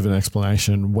less of an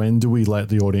explanation? When do we let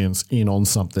the audience in on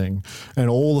something? And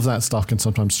all of that stuff can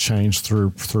sometimes change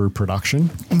through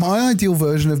production. My ideal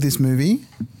version of this movie,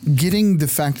 getting the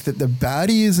fact that the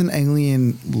baddie is an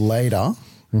alien later,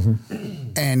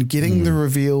 and getting the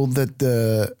reveal that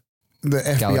the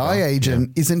FBI Gallagher,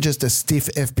 agent isn't just a stiff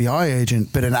FBI agent,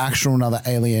 but an actual another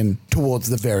alien towards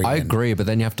the very I end. agree, but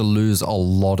then you have to lose a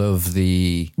lot of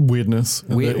the weirdness,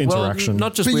 the interaction. Well,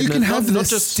 not just but weirdness, you can have not the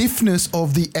just stiffness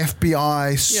of the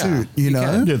FBI suit, you know?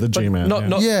 can. Yeah, the G-Man.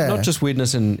 Not just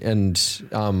weirdness and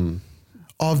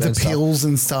of the pills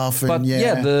and stuff. And but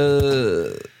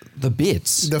the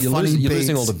bits. The you're funny you're bits.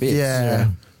 losing all the bits. Yeah.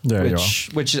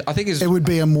 Which I think is... It would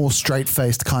be a more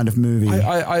straight-faced kind of movie.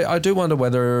 I do wonder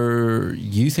whether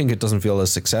you think it doesn't feel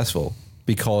as successful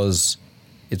because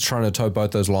it's trying to toe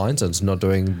both those lines and it's not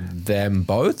doing them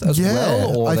both as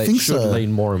well, or they should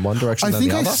lean more in one direction than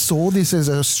the other. I saw this as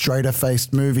a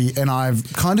straighter-faced movie, and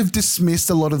I've kind of dismissed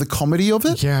a lot of the comedy of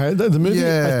it. Yeah, the movie.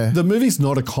 The movie's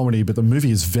not a comedy, but the movie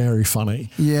is very funny.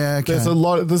 Yeah, okay. There's a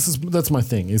lot. That's my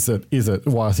thing. Is that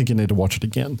why I think you need to watch it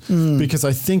again because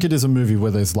I think it is a movie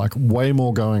where there's like way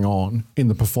more going on in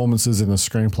the performances in the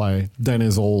screenplay than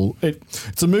is all.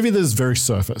 It's a movie that is very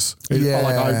surface.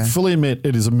 I fully admit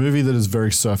it is a movie that is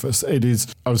very surface. It is.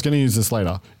 I was going to use this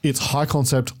later. It's high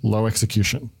concept, low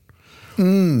execution.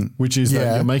 Which is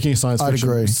that you're making a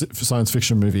science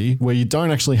fiction movie where you don't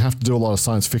actually have to do a lot of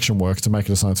science fiction work to make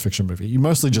it a science fiction movie. You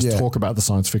mostly just talk about the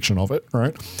science fiction of it,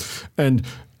 right? And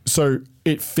so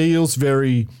it feels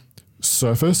very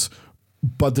surface,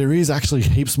 but there is actually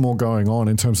heaps more going on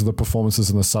in terms of the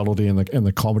performances and the subtlety and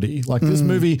the comedy. Like this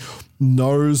movie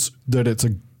knows that it's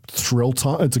a thrill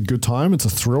time. It's a good time. It's a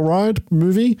thrill ride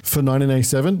movie for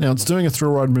 1987. Now it's doing a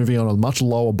thrill ride movie on a much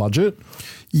lower budget.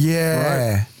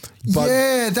 Yeah. Right?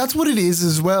 But that's what it is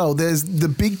as well. There's the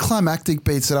big climactic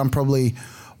beats that I'm probably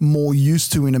more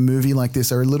used to in a movie like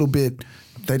this are a little bit...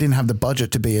 They didn't have the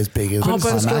budget to be as big as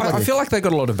I feel like they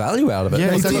got a lot of value out of it.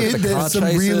 Yeah, they did. There's some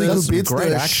really good bits. The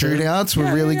shootouts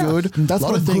were really good. That's a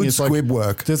lot of the thing good is squib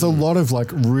work. There's a lot of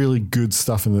like really good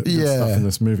stuff in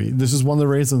this movie. This is one of the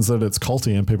reasons that it's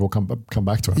culty and people come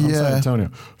back to it. I'm telling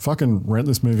you, fucking rent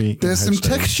this movie. There's some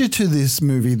texture to this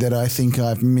movie that I think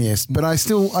I've missed, but I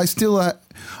still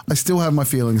have my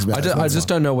feelings about it. I just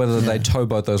don't know whether they toe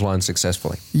both those lines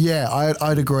successfully. Yeah,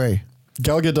 I'd agree.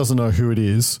 Gallagher doesn't know who it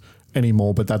is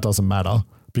anymore, but that doesn't matter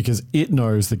because it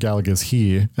knows that Gallagher's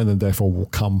here and then therefore will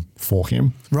come for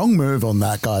him. Wrong move on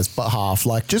that guy's behalf.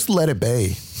 Like, just let it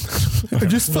be.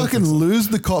 Just fucking lose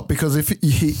the cop because if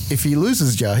he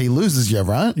loses you, he loses you,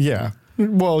 right? Yeah.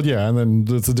 Well, yeah, and then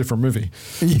it's a different movie.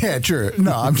 Yeah, true.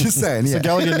 No, I'm just saying. So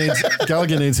Yeah.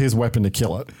 Gallagher needs his weapon to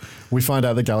kill it. We find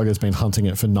out that Gallagher's been hunting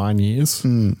it for 9 years.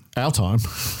 Our time.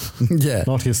 Yeah.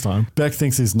 Not his time. Beck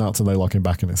thinks he's nuts and they lock him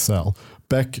back in his cell.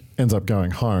 Beck ends up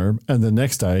going home and the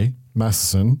next day,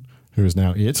 Masterson, who is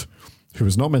now who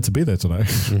was not meant to be there today,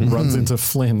 runs into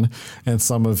Flynn and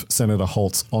some of Senator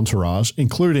Holt's entourage,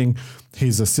 including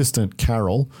his assistant,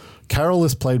 Carol. Carol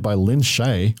is played by Lynn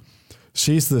Shay.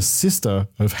 She's the sister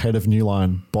of head of New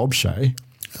Line, Bob Shay.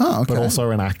 Oh, okay. But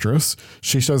also an actress.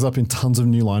 She shows up in tons of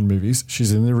New Line movies.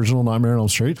 She's in the original Nightmare on Elm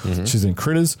Street. She's in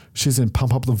Critters. She's in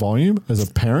Pump Up the Volume as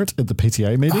a parent at the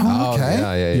PTA meeting. Oh,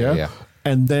 okay. Yeah.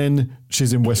 And then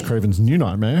she's in Wes Craven's New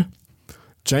Nightmare.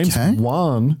 James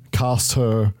Wan cast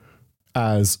her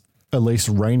as Elise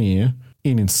Rainier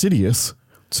in Insidious.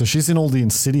 So she's in all the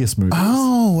Insidious movies.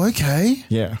 Oh, okay.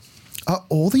 Yeah. Are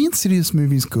all the Insidious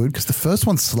movies good? Because the first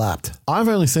one slapped. I've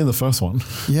only seen the first one.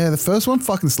 Yeah, the first one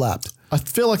fucking slapped. I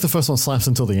feel like the first one slaps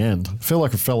until the end. I feel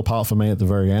like it fell apart for me at the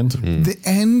very end. The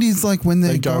end is like when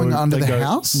they're going under the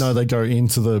house? No, they go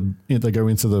into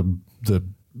the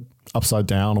upside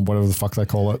down or whatever the fuck they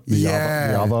call it. The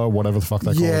other, whatever the fuck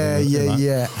they call it.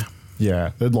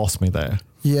 Yeah, it lost me there.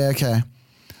 Yeah, okay.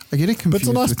 I get it confused. But it's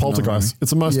a nice with poltergeist.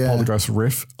 It's a nice poltergeist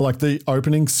riff. Like the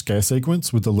opening scare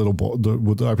sequence with the little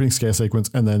with the opening scare sequence,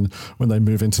 and then when they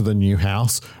move into the new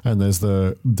house, and there's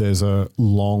a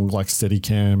long like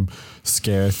Steadicam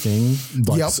scare thing,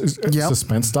 like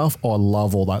suspense stuff. Oh, I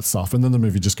love all that stuff. And then the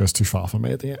movie just goes too far for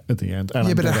me at the end.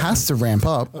 And but it has to ramp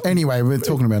up. Anyway, we're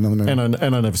talking about another movie.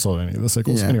 And I never saw any of the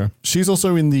sequels. Yeah. Anyway, she's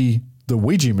also in the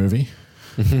Ouija movie.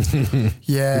 Which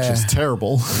is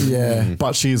terrible. Yeah.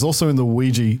 But she is also in the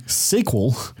Ouija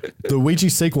sequel. The Ouija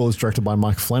sequel is directed by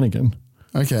Mike Flanagan.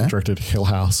 Okay. Directed Hill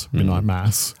House, Midnight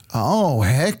Mass. Oh,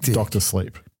 hectic. Doctor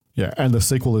Sleep. Yeah, and the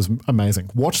sequel is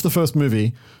amazing. Watch the first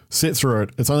movie, sit through it.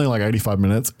 It's only like 85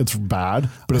 minutes. It's bad,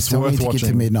 but it's worth watching. Get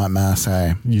to Midnight Mass,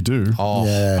 hey? You do. Oh.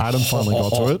 Yeah. Adam finally got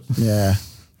to it. Yeah.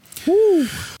 Woo.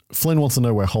 Flynn wants to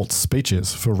know where Holt's speech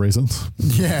is for reasons.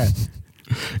 Yeah.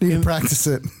 Need to practice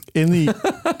it. In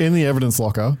the evidence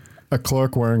locker, a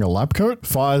clerk wearing a lab coat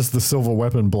fires the silver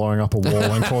weapon, blowing up a wall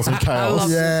and causing chaos.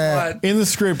 Yeah. In the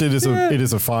script, it is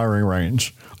a firing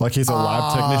range. Like he's a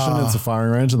lab technician. It's a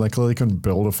firing range, and they clearly couldn't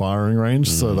build a firing range,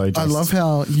 so they. I love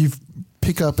how you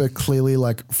pick up a clearly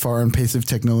like foreign piece of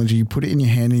technology, you put it in your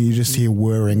hand, and you just hear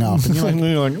whirring up, and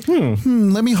you're like,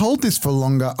 let me hold this for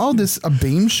longer. Oh, there's a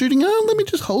beam shooting out. Let me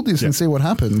just hold this and see what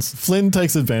happens. Flynn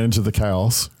takes advantage of the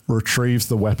chaos, retrieves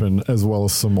the weapon as well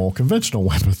as some more conventional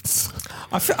weapons.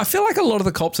 I feel like a lot of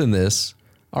the cops in this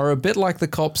are a bit like the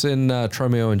cops in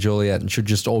Romeo and Juliet and should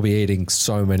just all be eating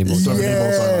so many more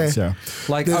donuts. Yeah.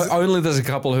 Like only there's a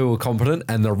couple who are competent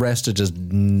and the rest are just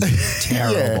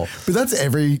terrible. Yeah. But that's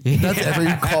every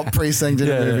cop precinct in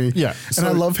a movie. Yeah. And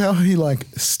I love how he like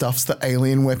stuffs the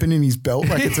alien weapon in his belt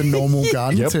like it's a normal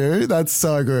gun too. That's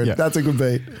so good. Yeah. That's a good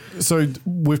beat. So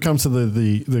we've come to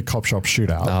the cop shop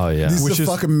shootout. Oh yeah. This is the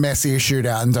fucking messiest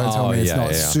shootout, and don't tell me it's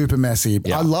not super messy.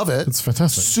 Yeah. I love it. It's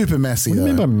fantastic. Super messy. What do you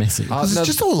mean by messy? It's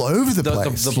just all over the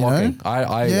place. The blocking.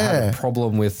 I had a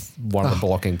problem with one of the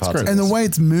blocking parts. And the way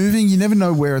it's moving, you never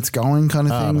know where it's going,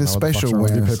 kind of thing. The spatial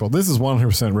awareness. People. This is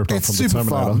 100% ripped off from the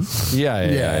Terminator. Fun.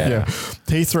 Yeah.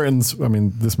 He threatens. I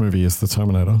mean, this movie is the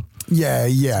Terminator. Yeah.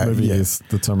 This movie is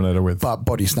the Terminator with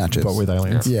body snatchers, but with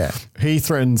aliens. Yeah. He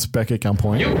threatens Beck at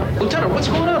gunpoint. Lieutenant, what's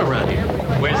going on around here?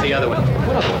 Where's the other one?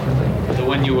 What other one? The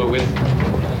one you were with.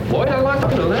 Lloyd, I locked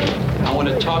up, I want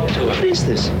to talk to him. What is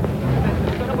this?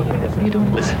 What are you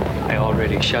doing? Listen, I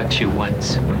already shot you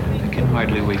once. I can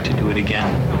hardly wait to do it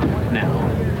again.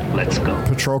 Now, let's go.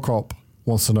 Patrol cop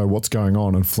wants to know what's going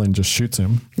on, and Flynn just shoots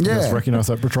him. Yeah. You guys recognize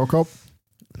that patrol cop?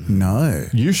 No.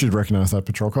 You should recognize that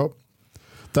patrol cop.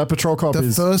 That patrol cop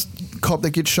is the first cop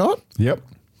that gets shot? Yep.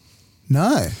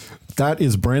 No. That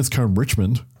is Branscombe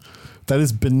Richmond. That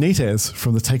is Benitez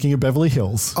from The Taking of Beverly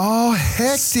Hills. Oh,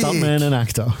 hectic. Stuntman and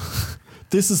actor.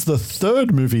 This is the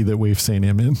third movie that we've seen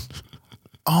him in.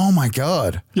 Oh my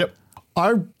God. Yep.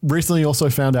 I recently also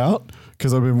found out,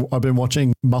 because I've been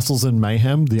watching Muscles and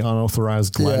Mayhem, the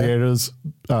unauthorized Gladiators,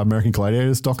 American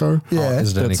Gladiators doco. Yeah.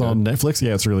 Is it any That's good? on Netflix.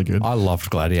 Yeah, it's really good. I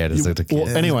loved Gladiators as a kid.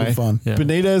 Well, anyway,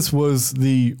 Benitez was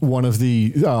one of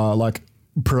the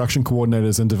production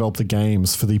coordinators and developed the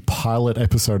games for the pilot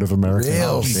episode of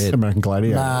American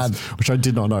Gladiators, Mad. which I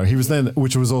did not know. He was then,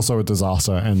 which was also a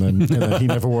disaster, and then he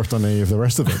never worked on any of the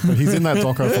rest of it. But he's in that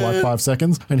doco for like 5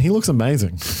 seconds, and he looks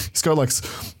amazing. He's got like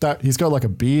that. He's got like a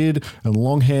beard and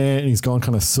long hair, and he's gone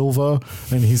kind of silver,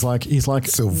 and he's like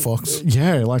Silver Fox.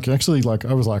 Yeah, like actually, like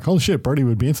I was like, holy shit, Brody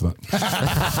would be into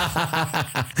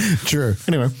that. True.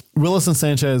 Anyway, Willis and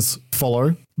Sanchez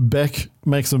follow. Beck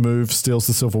makes a move, steals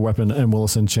the silver weapon, and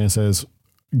Willis and Sanchez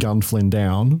gun Flynn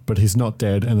down, but he's not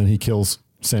dead, and then he kills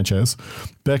Sanchez.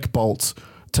 Beck bolts,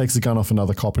 takes the gun off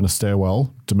another cop in a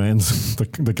stairwell, demands the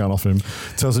gun off him,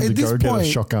 tells him to go get a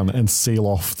shotgun and seal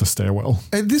off the stairwell.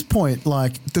 At this point,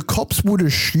 like, the cops would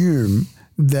assume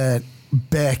that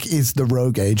Beck is the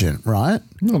rogue agent, right?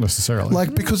 Not necessarily.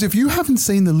 Like, because if you haven't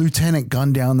seen the lieutenant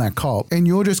gun down that cop and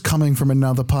you're just coming from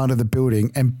another part of the building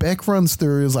and Beck runs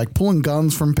through, is like pulling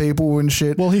guns from people and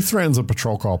shit. Well, he threatens a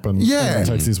patrol cop and then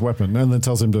takes his weapon and then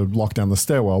tells him to lock down the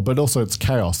stairwell. But also it's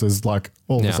chaos. There's like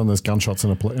all of a sudden there's gunshots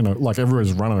in like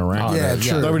everybody's running around. Yeah,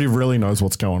 true. Nobody really knows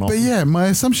what's going on. But yeah, my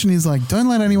assumption is like, don't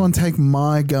let anyone take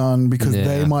my gun because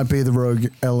they might be the rogue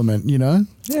element, you know?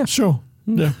 Yeah, sure.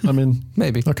 Yeah, I mean,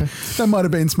 maybe. Okay. That might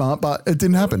have been smart, but it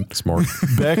didn't happen. Smart.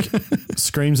 Beck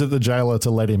screams at the jailer to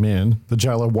let him in. The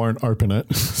jailer won't open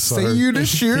it. So you'd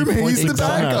assume he he's the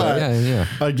bad guy.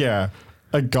 Yeah.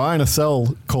 A guy in a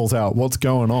cell calls out, "What's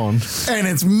going on?" And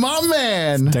it's my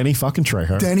man, Danny fucking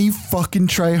Trejo. Danny fucking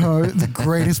Trejo, the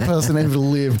greatest person ever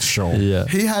lived. Sure. Yeah.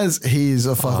 He's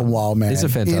a fucking wild man. He's a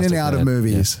fantastic in and out of man.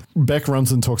 movies. Beck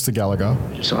runs and talks to Gallagher.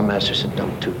 Just saw Masterson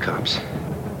dump 2 cops.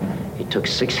 He took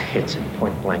 6 hits at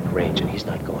point-blank range, and he's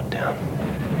not going down.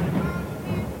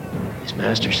 Is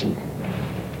Masterson...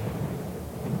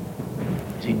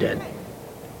 Is he dead?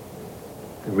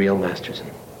 The real Masterson?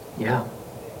 Yeah.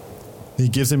 He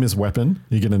gives him his weapon.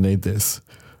 You're going to need this.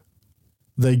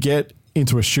 They get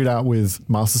into a shootout with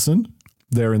Masterson.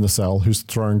 They're in the cell, who's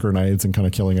throwing grenades and kind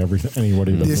of killing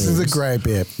anybody that This moves. is a great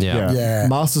bit. Yeah.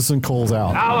 Masterson calls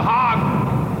out. Al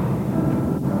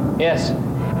Hogg, Yes.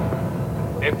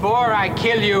 before I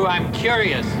kill you, I'm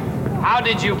curious. How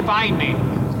did you find me?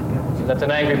 You left an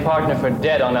angry partner for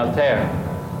dead on Altair.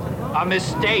 A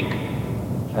mistake.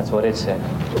 That's what it said.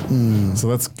 So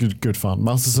that's good fun.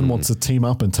 Masterson wants to team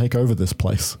up and take over this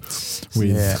place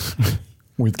with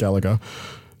with Gallagher.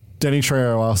 Danny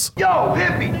Trejo asks, Yo,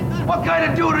 hippie, what kind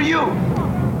of dude are you?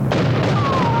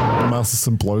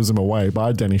 Masterson blows him away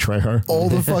by Danny Trejo. All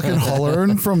the fucking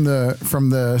hollering from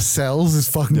the cells is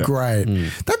fucking great.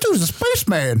 That dude's a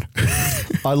spaceman.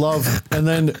 I love, and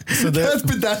then so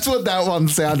that's what that one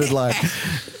sounded like.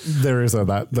 There is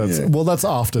that's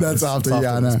after. That's this. after, It's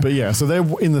yeah, I this. know. But yeah, so they're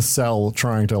in the cell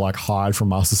trying to like hide from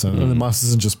Masterson, and then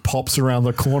Masterson just pops around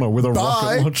the corner with a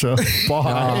rocket launcher.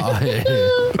 Bye.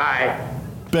 Bye.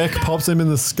 Beck pops him in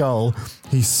the skull.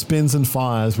 He spins and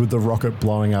fires with the rocket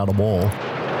blowing out a wall.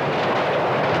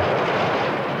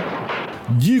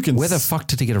 You can. Where the fuck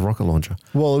did he get a rocket launcher?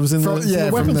 Well, it was in the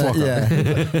weapons locker. Yeah.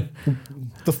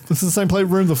 This is the same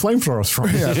room the flamethrower's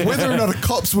from. Yeah, whether or not the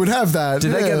cops would have that.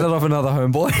 Did they get that off another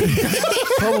homeboy?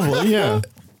 Probably, yeah.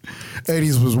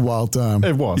 80s was a wild time.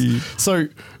 It was. So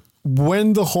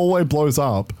when the hallway blows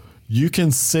up, you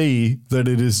can see that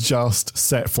it is just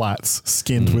set flats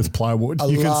skinned with plywood.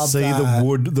 You can love see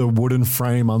that. the wooden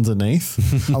frame underneath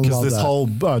because love this that. whole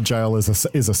jail is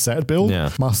a set build. Yeah.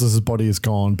 Masters' body is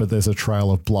gone, but there's a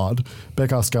trail of blood.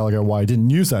 Beck asks Gallagher why he didn't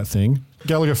use that thing.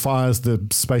 Gallagher fires the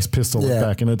space pistol at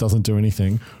Beck and it doesn't do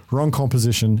anything. Wrong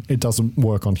composition. It doesn't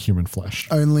work on human flesh.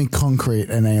 Only concrete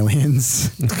and aliens.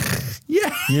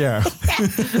 Yeah. Yeah.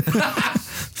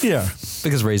 Yeah.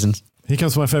 Because reasons. Here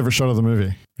comes my favorite shot of the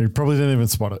movie. You probably didn't even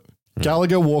spot it.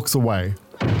 Gallagher walks away.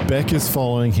 Beck is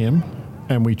following him,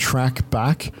 and we track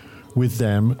back with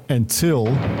them until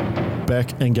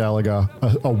Beck and Gallagher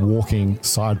are walking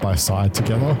side by side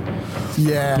together.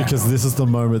 Yeah. Because this is the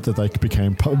moment that they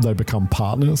become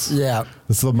partners. Yeah.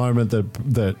 This is the moment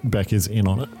that Beck is in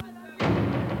on it.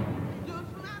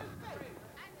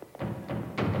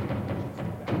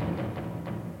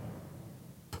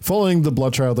 Following the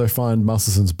blood trail, they find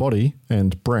Masterson's body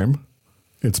and Brem.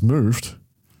 It's moved.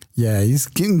 Yeah, he's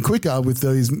getting quicker with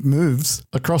those moves.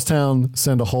 Across town,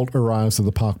 Sandra Holt arrives at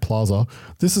the Park Plaza.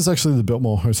 This is actually the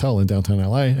Biltmore Hotel in downtown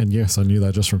LA. And yes, I knew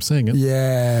that just from seeing it.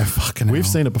 Yeah, fucking We've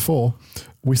hell. seen it before.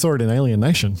 We saw it in Alien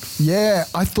Nation. Yeah,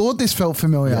 I thought this felt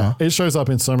familiar. Yeah. It shows up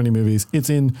in so many movies.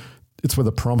 It's where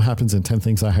the prom happens in 10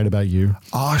 Things I Hate About You.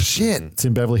 Oh, shit. It's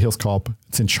in Beverly Hills Cop.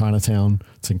 It's in Chinatown.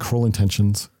 It's in Cruel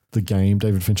Intentions. The Game,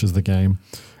 David Fincher's The Game.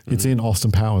 It's in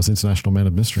Austin Powers, International Man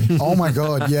of Mystery. Oh my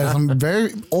God, yes.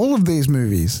 All of these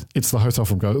movies. It's the hotel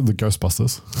from the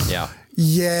Ghostbusters. Yeah.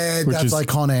 Yeah, Which that's is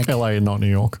iconic. LA and not New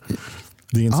York.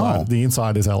 The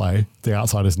inside is LA. The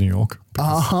outside is New York.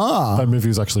 That movie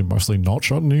was actually mostly not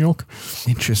shot in New York.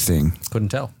 Interesting. Couldn't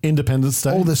tell. Independence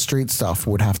Day. All the street stuff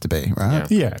would have to be, right?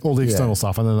 Yeah, all the external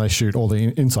stuff, and then they shoot all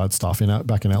the inside stuff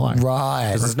back in LA.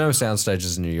 Right. There's no sound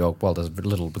stages in New York. Well, there's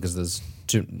little because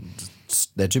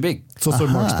they're too big. It's also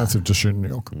more expensive to shoot in New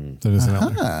York than it is in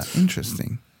LA.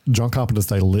 Interesting. John Carpenter's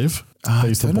They Live.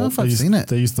 I don't know if I've seen it.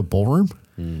 They use the ballroom.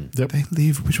 They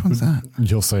Live. Which one's that?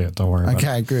 You'll see it. Don't worry about it.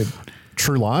 Okay, good.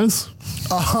 True Lies.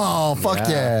 Oh, fuck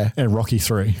yeah. And Rocky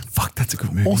 3. Fuck, that's a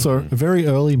good movie. Also, a very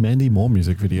early Mandy Moore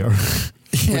music video.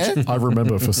 Yeah. which I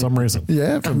remember for some reason.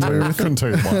 Yeah, couldn't tell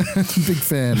you why. Big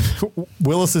fan.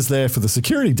 Willis is there for the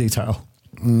security detail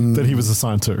that he was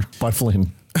assigned to by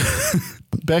Flynn.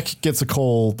 Beck gets a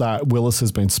call that Willis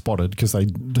has been spotted because they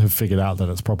have figured out that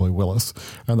it's probably Willis,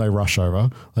 and they rush over.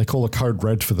 They call a code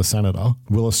red for the senator.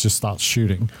 Willis just starts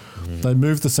shooting. They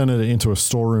move the senator into a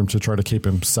storeroom to try to keep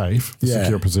him safe,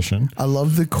 secure position. I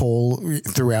love the call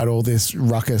throughout all this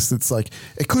ruckus. It's like,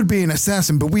 it could be an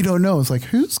assassin, but we don't know. It's like,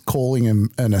 who's calling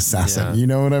him an assassin? Yeah. You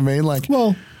know what I mean? Like,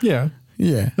 well, yeah.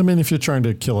 Yeah. I mean, if you're trying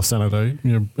to kill a senator,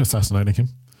 you're assassinating him.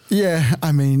 Yeah,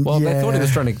 I mean, Well, yeah. they thought he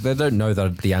was trying to. They don't know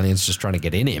that the alien's just trying to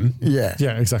get in him. Yeah.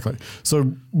 Yeah, exactly.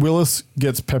 So Willis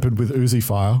gets peppered with Uzi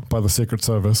fire by the Secret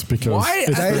Service because Why?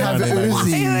 it's They the have 1980s.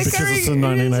 Uzis. Because it's the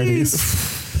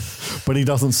 1980s. But he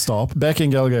doesn't stop. Beck and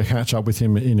Gallagher catch up with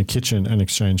him in a kitchen and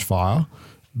exchange fire.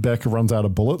 Beck runs out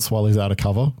of bullets while he's out of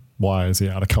cover. Why is he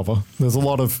out of cover? There's a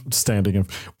lot of standing.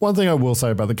 One thing I will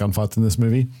say about the gunfights in this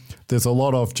movie, there's a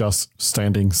lot of just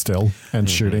standing still and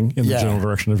shooting in the general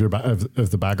direction of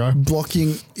the bad guy.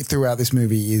 Blocking throughout this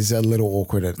movie is a little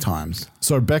awkward at times.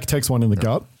 So Beck takes one in the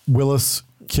gut. Willis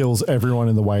kills everyone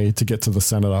in the way to get to the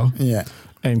senator. Yeah.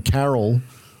 And Carol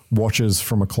watches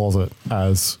from a closet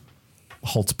as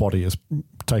Holt's body is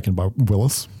taken by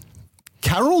Willis.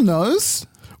 Carol knows?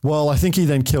 Well, I think he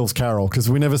then kills Carol because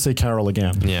we never see Carol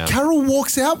again. Yeah. Carol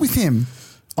walks out with him.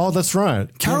 Oh, that's right.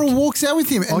 Carol walks out with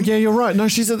him. Oh, yeah, you're right. No,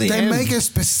 she's at the end. They make a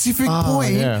specific Ah,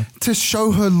 point yeah. to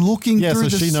show her looking Yeah, through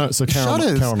so the she knows. So Carol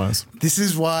knows. This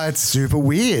is why it's super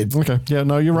weird. Okay. Yeah,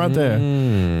 no, you're right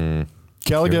there.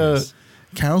 Gallagher.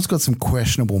 Carol's got some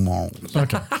questionable morals.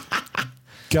 Okay.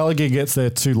 Gallagher gets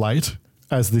there too late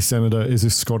as the senator is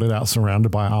escorted out surrounded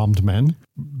by armed men.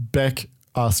 Beck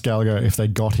asks Gallagher if they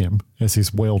got him as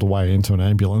he's wheeled away into an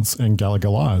ambulance, and Gallagher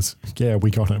lies. Yeah, we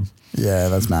got him. Yeah,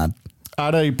 that's mad.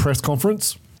 At a press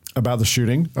conference about the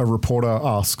shooting, a reporter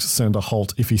asks Senator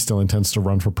Holt if he still intends to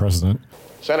run for president.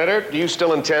 Senator, do you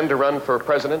still intend to run for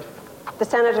president? The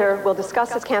senator will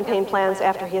discuss his campaign plans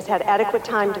after he has had adequate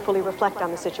time to fully reflect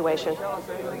on the situation.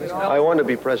 I want to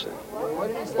be president.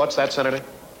 What's that, Senator?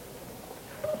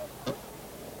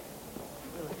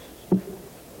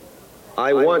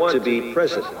 I want to be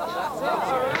president.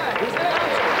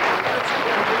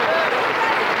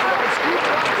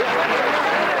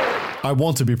 I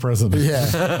want to be president.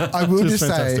 Yeah. I will just say,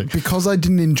 fantastic. because I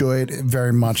didn't enjoy it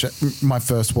very much at my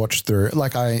first watch through,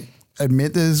 like I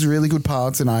admit there's really good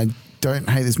parts and I don't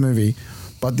hate this movie,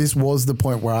 but this was the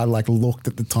point where I like looked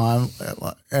at the time.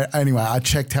 Anyway, I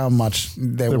checked how much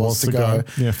there was to go.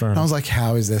 Yeah, fair And I enough. was like,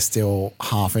 how is there still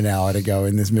half an hour to go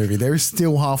in this movie? There is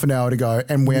still half an hour to go.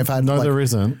 And we have had No, like, there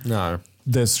isn't. No.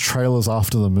 There's trailers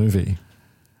after the movie.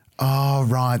 oh,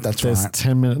 right. That's There's right.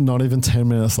 10 minutes, not even 10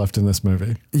 minutes left in this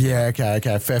movie. Yeah.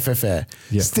 Okay. Fair.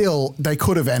 Yeah. Still, they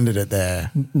could have ended it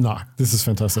there. No, this is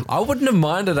fantastic. I wouldn't have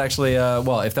minded actually.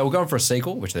 Well, if they were going for a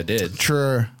sequel, which they did.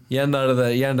 True. You end at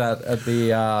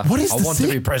the. What is I the want to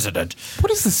be president.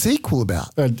 What is the sequel about?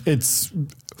 It's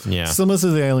Yeah. similar to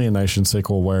the Alien Nation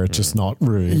sequel where it's just not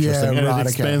really Yeah, interesting. and right, it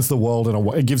expands the world in a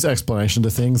way. It gives explanation to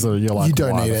things that you're like, You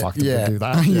don't why need the it. fuck did Yeah. they do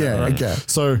that? Yeah, okay.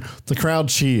 So the crowd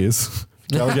cheers.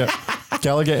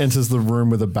 Gallagher enters the room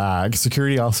with a bag.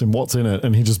 Security asks him what's in it,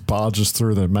 and he just barges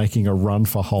through them, making a run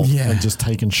for Holt Yeah. and just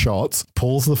taking shots.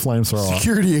 Pulls the flamethrower.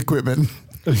 Security equipment.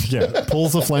 Yeah,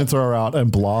 pulls the flamethrower out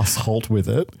and blasts Holt with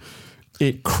it.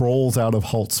 It crawls out of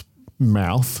Holt's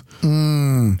mouth,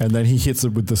 and then he hits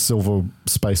it with the silver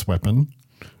space weapon.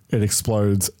 It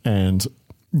explodes, and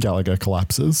Gallagher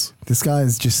collapses. This guy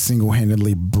has just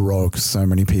single-handedly broke so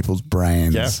many people's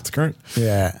brains. Yeah, it's great.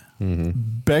 Yeah.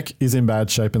 Beck is in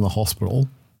bad shape in the hospital.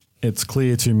 It's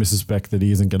clear to Mrs. Beck that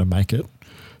he isn't going to make it.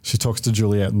 She talks to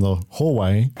Juliet in the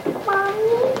hallway. Mommy,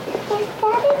 is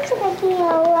Daddy gonna be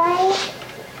alright?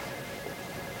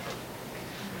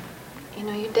 You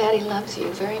know, your daddy loves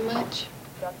you very much.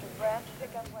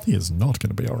 He is not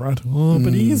going to be all right. Oh,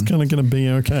 but he is kind of going to be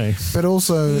okay. But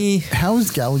also, how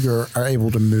is Gallagher able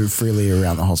to move freely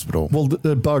around the hospital? Well,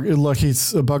 the bug, like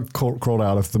he's a bug crawled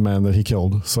out of the man that he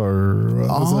killed. So there's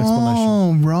an explanation.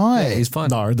 Oh, right. He's fine.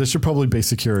 No, there should probably be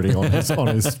security on his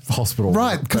hospital.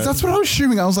 Right, because that's what I was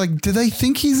assuming. I was like, do they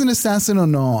think he's an assassin or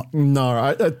not?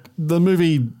 No, the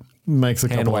movie makes a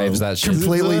Hand couple waves of that shit.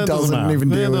 Completely It doesn't matter. even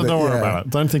deal with it. Don't worry Yeah. about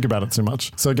it. Don't think about it too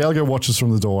much. So Gallagher watches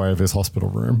from the doorway of his hospital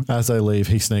room. As they leave,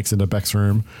 he sneaks into Beck's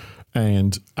room,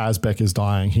 and as Beck is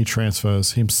dying, he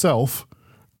transfers himself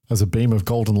as a beam of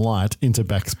golden light into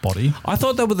Beck's body. I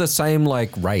thought they were the same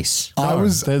like race.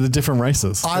 They're the different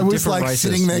races. I was like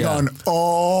sitting there going,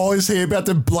 "Oh, is he about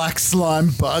to black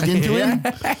slime bug into him?"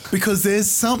 Because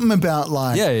there's something about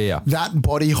like that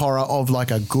body horror of like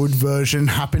a good version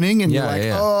happening, and you're like,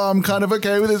 "Oh, I'm kind of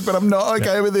okay with this, but I'm not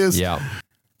okay with this." Yeah.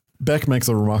 Beck makes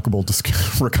a remarkable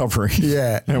recovery.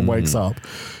 Yeah. And wakes up,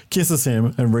 kisses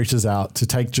him, and reaches out to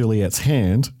take Juliet's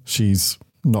hand. She's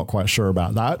not quite sure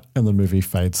about that, and the movie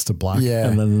fades to black. Yeah.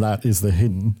 And then that is the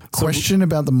hidden. Question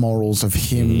about the morals of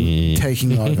him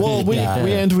taking over. Well, we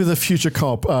end with a future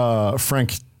cop,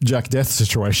 Frank Jack Death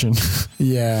situation.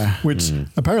 Yeah. Which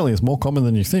apparently is more common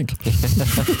than you think.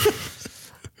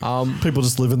 People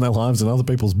just live in their lives in other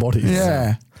people's bodies.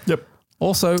 Yeah. Yep.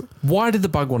 Also, why did the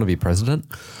bug want to be president?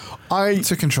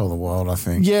 To control the world, I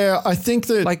think. Yeah, I think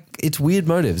that like it's weird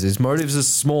motives. His motives are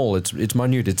small. It's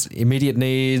minute. It's immediate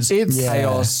needs. It's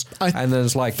chaos. And then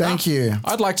it's like, thank you.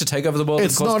 I'd like to take over the world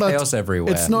and cause chaos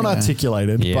everywhere. It's not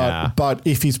articulated, but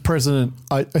if he's president,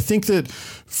 I think that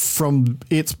from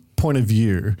its point of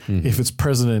view, if it's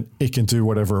president, it can do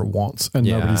whatever it wants and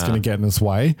nobody's going to get in its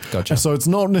way. Gotcha. And so it's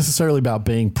not necessarily about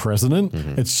being president.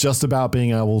 It's just about being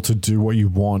able to do what you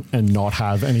want and not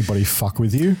have anybody fuck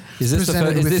with you. Is this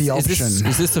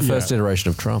the first iteration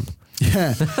of Trump?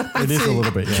 Yeah, it is a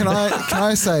little bit. Yeah. Can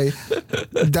I say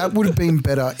that would have been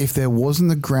better if there wasn't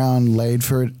the ground laid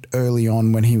for it early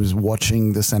on when he was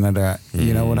watching the senator.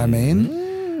 You know what I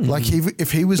mean? Like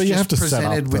if he was just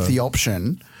presented with the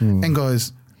option and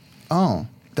goes, "Oh,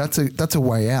 that's a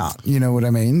way out." You know what I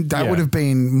mean? That would have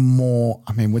been more.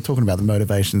 I mean, we're talking about the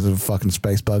motivations of a fucking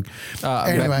space bug.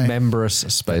 Anyway, membrous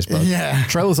space bug. Yeah.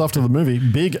 Trailers after the movie,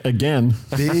 big again.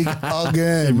 Big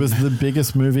again. It was the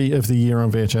biggest movie of the year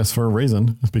on VHS for a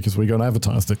reason. It's because we got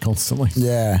advertised it constantly.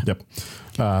 Yeah. Yep.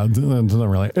 Not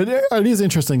really. It is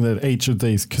interesting that each of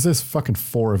these, because there's fucking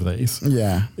 4 of these.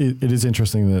 Yeah. It is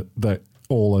interesting that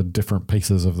all are different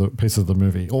pieces of the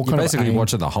movie. All You're basically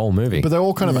watching the whole movie. But they're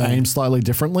all kind of aimed slightly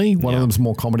differently. One of them's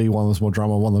more comedy, one of them's more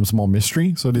drama, one of them's more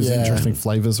mystery. So it is interesting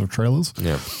flavors of trailers.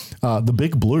 Yeah. The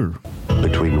Big Blue.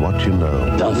 Between what you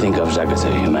know. Don't think of Zack as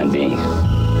a human being.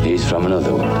 He's from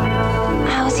another world.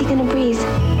 How is he gonna breathe?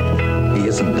 He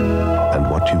isn't.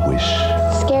 And what you wish.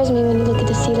 Scares me when you look at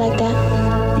the sea like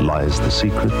that. Lies the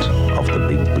secret of the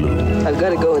Big Blue. I've got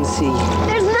to go and see.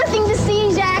 There's nothing to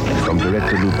see, Jack. From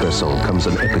director Luc Besson comes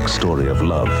an epic story of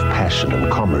love, passion,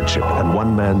 and comradeship, and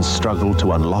one man's struggle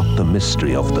to unlock the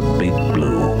mystery of the Big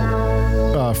Blue.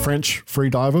 French free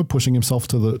diver pushing himself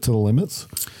to the limits.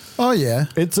 Oh yeah,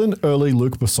 it's an early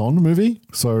Luc Besson movie,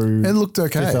 so it looked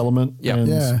okay. Fifth Element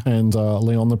and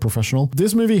Leon the Professional.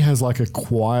 This movie has like a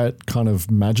quiet kind of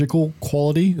magical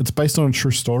quality. It's based on a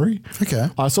true story. Okay,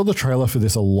 I saw the trailer for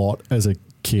this a lot as a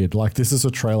kid. Like this is a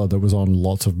trailer that was on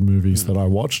lots of movies that I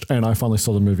watched, and I finally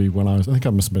saw the movie when I think I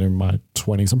must have been in my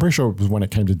 20s. I'm pretty sure it was when it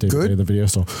came to DVD, the video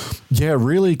store. Yeah,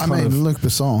 really. Luc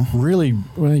Besson. Really,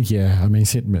 well, yeah. I mean,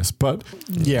 it's hit and miss, but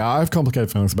yeah, I have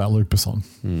complicated feelings about Luc Besson.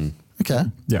 Okay.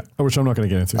 Yeah, which I'm not going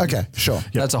to get into. Okay, sure.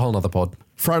 Yeah. That's a whole nother pod.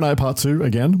 Friday Night Part 2,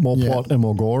 again, more plot and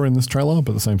more gore in this trailer,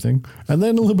 but the same thing. And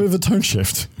then a little bit of a tone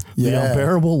shift. The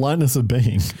unbearable lightness of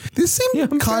being. This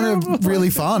seemed kind of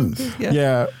really fun.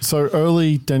 Yeah. So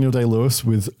early Daniel Day-Lewis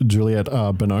with Juliette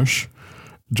Binoche,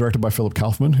 directed by Philip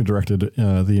Kaufman, who directed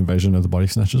The Invasion of the Body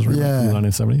Snatchers in the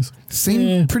 1970s.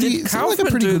 Seemed pretty. Did seemed like a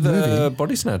Kaufman pretty do good the movie.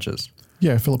 Body Snatchers?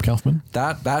 Yeah, Philip Kaufman.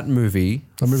 That movie.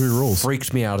 That movie rules.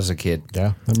 Freaked me out as a kid.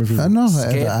 Yeah, that movie. I don't know if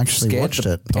I ever actually scared watched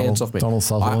the it. pants off me. Donald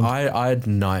Sutherland. I had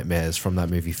nightmares from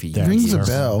that movie for years. Rings a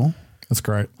bell. That's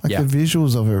great. Like the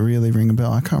visuals of it really ring a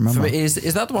bell. I can't remember. For me, is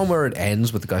that the one where it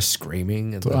ends with the guy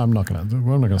screaming? And I'm not gonna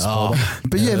spoil it.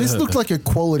 But yeah, this looked like a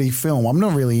quality film. I'm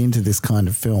not really into this kind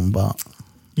of film, but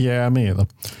yeah, me either.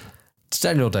 It's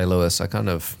Daniel Day-Lewis. I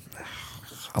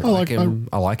like him.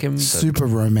 But super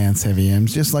romance heavy. I'm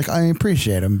just like, I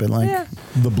appreciate him, but like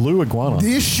The Blue Iguana.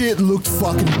 this shit looked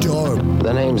fucking dope.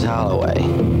 The name's Holloway.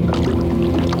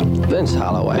 Vince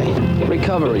Holloway,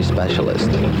 recovery specialist.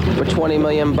 For $20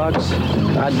 million,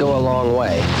 I'd go a long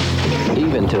way,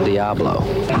 even to Diablo.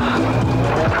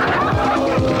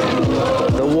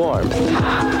 The warmth,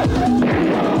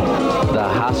 the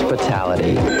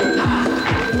hospitality.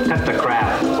 Cut the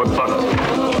crap. We're booked.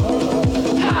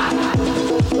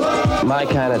 My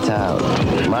kind of town,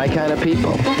 my kind of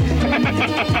people.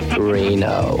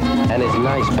 Reno and his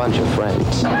nice bunch of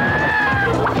friends.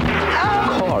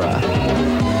 Cora.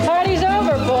 Party's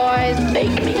over, boys.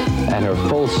 Make me. And her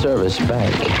full-service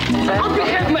bank. I'll take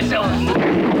care of myself.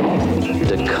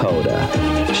 Dakota.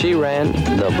 She ran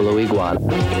the Blue Iguana,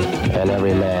 and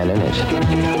every man in it.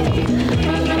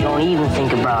 Don't even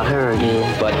think about her, dude.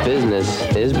 But business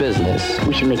is business.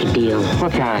 We should make a deal.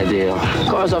 What kind of deal?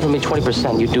 Car's offering me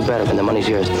 20%. You do better, and the money's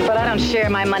yours. But I don't share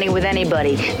my money with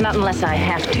anybody, not unless I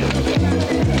have to.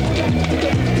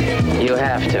 You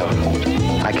have to.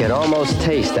 I could almost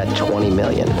taste that 20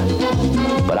 million.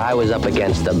 But I was up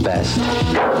against the best.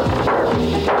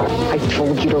 I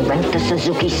told you to rent the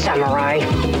Suzuki Samurai.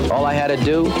 All I had to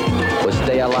do was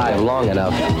stay alive long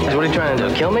enough. What are you trying to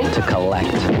do, kill me? To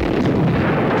collect.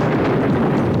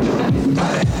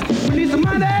 We need some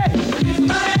money.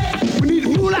 We need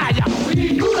moolah, y'all. We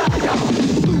need moolah, y'all.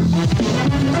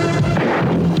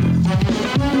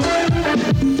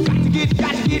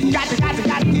 Got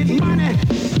to get money.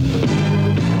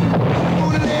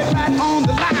 Gonna lay right on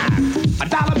the line. A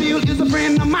dollar bill is a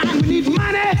friend of mine. We need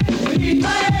money. We need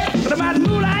money. What about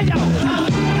moolah, y'all?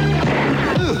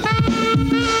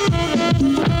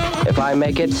 If I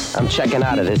make it, I'm checking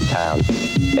out of this town.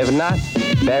 If not,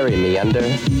 bury me under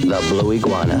the Blue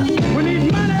Iguana. We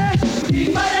need money. We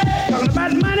need money. Talking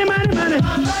about money, money, money.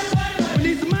 We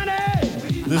need some money.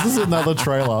 This is another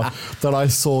trailer that I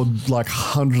saw like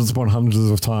hundreds upon hundreds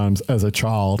of times as a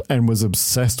child and was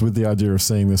obsessed with the idea of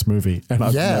seeing this movie. And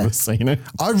I've never seen it.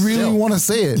 I really want to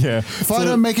see it. Yeah. If I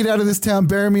don't make it out of this town,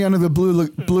 bury me under the blue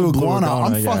iguana.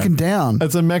 I'm fucking down.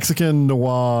 It's a Mexican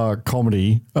noir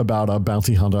comedy about a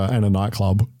bounty hunter and a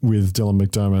nightclub with Dylan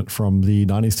McDermott from the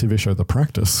 90s TV show The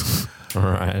Practice. All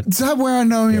right. Is that where I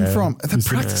know him from? The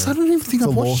Practice? I don't even think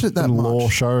I've watched it that much. Law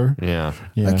show. Yeah.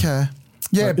 Okay.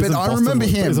 Yeah, but I remember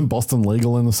him. Isn't Boston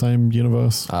Legal in the same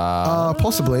universe?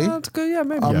 Possibly. Yeah,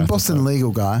 maybe. I'm a Boston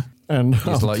Legal guy. And you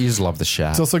just love the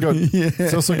shaft.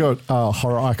 It's also got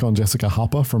horror icon Jessica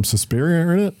Harper from Suspiria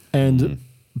in it, and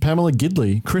Pamela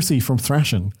Gidley, Chrissy from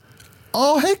Thrashin'.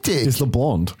 Oh, hectic! Is the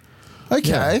blonde?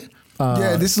 Okay.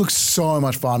 Yeah, this looks so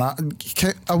much fun.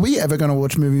 Are we ever going to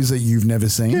watch movies that you've never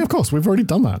seen? Yeah, of course. We've already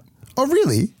done that. Oh,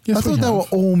 really? Yes, I thought they were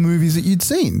all movies that you'd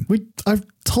seen. I've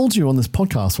told you on this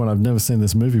podcast when I've never seen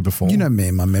this movie before. You know me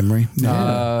and my memory.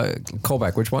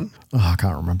 Callback, which one? Oh, I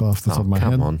can't remember off the top of my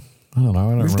head. Come on. I don't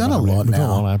know. We've done a lot We've done a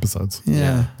now. lot of episodes.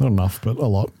 Yeah. Not enough, but a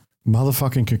lot.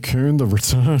 Motherfucking Cocoon, The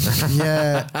Return.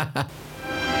 Yeah.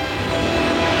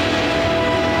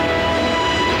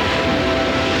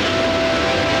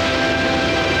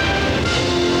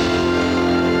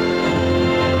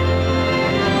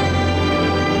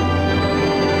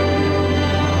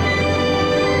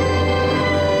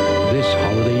 This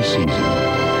holiday season,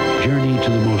 journey to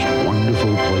the most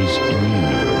wonderful place in the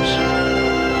universe.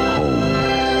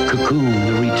 Home. Cocoon,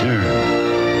 The Return.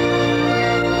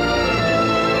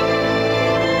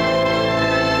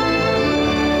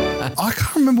 I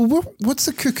can't remember. What's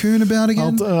the Cocoon about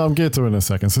again? I'll get to it in a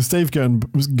second. So Steve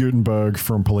Guttenberg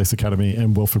from Police Academy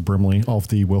and Wilford Brimley of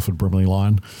the Wilford Brimley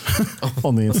line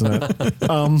on the internet.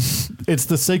 It's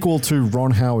the sequel to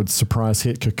Ron Howard's surprise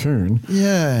hit Cocoon.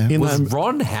 Yeah. Was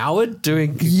Ron Howard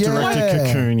directed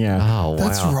Cocoon, yeah. Oh, wow.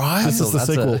 That's right. This is the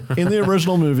sequel. In the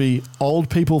original movie, old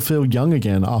people feel young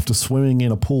again after swimming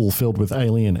in a pool filled with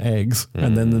alien eggs.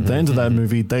 And then at the end of that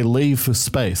movie, they leave for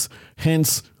space.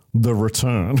 Hence, The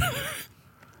Return.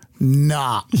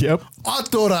 Nah. Yep. I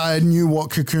thought I knew what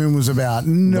Cocoon was about.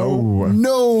 No,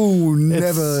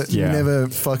 never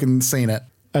fucking seen it.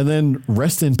 And then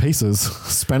Rest in Pieces,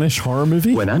 Spanish horror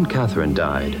movie. When Aunt Catherine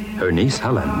died, her niece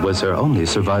Helen was her only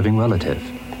surviving relative.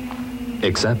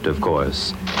 Except, of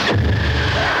course,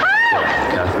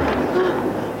 Catherine.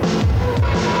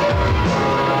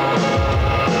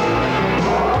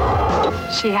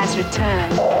 She has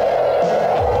returned.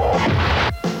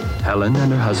 Helen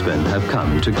and her husband have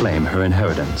come to claim her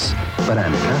inheritance, but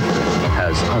Aunt Catherine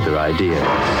has other ideas.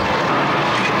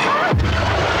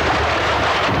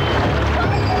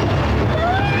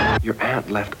 Your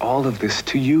aunt left all of this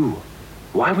to you.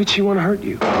 Why would she want to hurt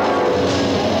you?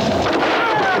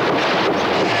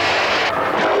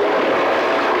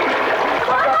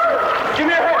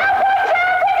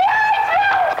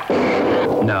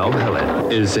 Now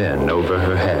Helen is in over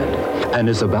her head and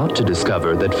is about to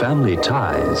discover that family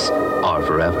ties are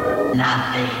forever.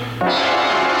 Nothing.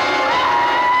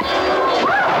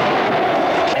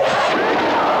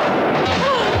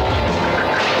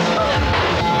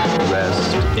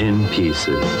 Rest in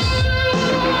pieces.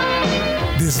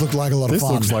 This looked like a lot of This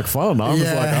fun. looks like fun. I'm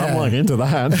like into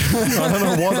that. I don't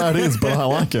know what that is, but I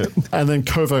like it. And then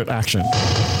Covert Action.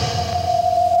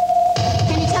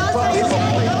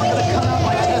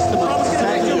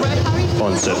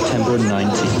 On September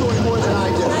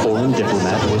 19th, a foreign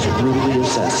diplomat was brutally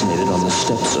assassinated on the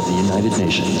steps of the United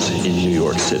Nations in New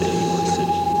York City.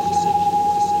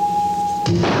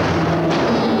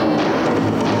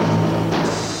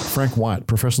 Frank White,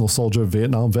 professional soldier,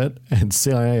 Vietnam vet, and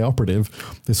CIA operative,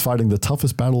 is fighting the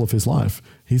toughest battle of his life.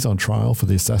 He's on trial for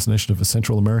the assassination of a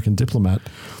Central American diplomat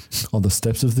on the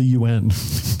steps of the UN.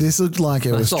 This looked like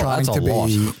it was trying to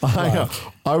be.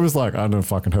 I was like, I don't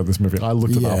fucking heard this movie. I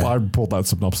looked it up. I pulled that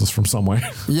synopsis from somewhere.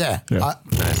 Yeah. Yeah.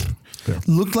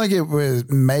 Looked like it was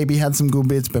maybe had some good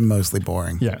bits, but mostly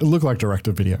boring. Yeah, it looked like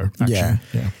direct-to-video action.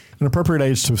 Yeah. An appropriate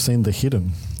age to have seen The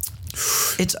Hidden.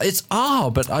 It's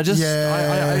but I just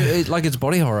I like it's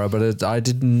body horror, but I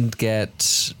didn't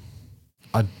get.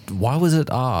 Why was it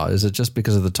Is it just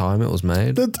because of the time it was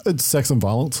made? It's sex and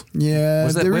violence. Yeah,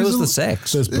 where was the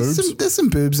sex? There's boobs. There's some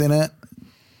boobs in it,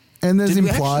 and there's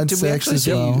implied sex as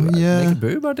well. Yeah, naked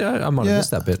boob. I might have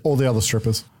missed that bit. All the other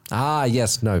strippers.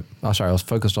 Yes, no. Oh, sorry, I was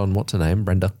focused on what's her name,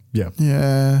 Brenda. Yeah.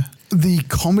 Yeah. The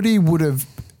comedy would have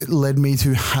led me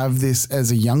to have this as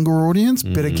a younger audience,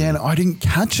 but again, I didn't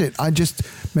catch it.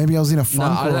 Maybe I was in a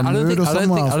funk or a mood or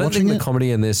something. I don't think the comedy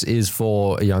in this is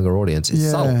for a younger audience. It's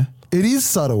subtle. It is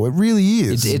subtle. It really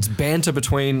is. It's banter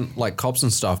between like cops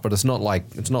and stuff, but it's not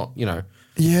Brooklyn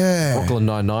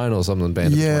Nine-Nine or something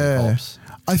banter between cops.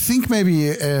 I think maybe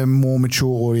a more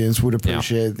mature audience would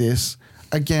appreciate this.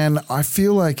 Again, I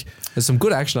feel like there's some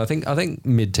good action. I think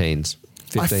mid-teens.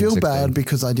 15, I feel 16. bad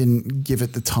because I didn't give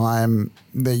it the time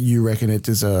that you reckon it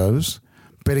deserves.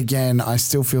 But again, I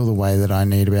still feel the way that I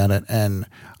need about it. And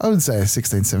I would say a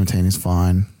 16, 17 is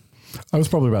fine. I was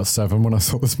probably about 7 when I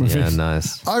saw this movie. Yeah,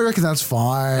 nice. I reckon that's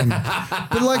fine.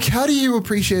 But like, how do you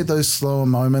appreciate those slower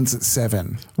moments at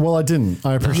 7? Well, I didn't.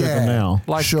 I appreciate them now.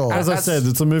 Like, sure. As I said,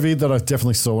 it's a movie that I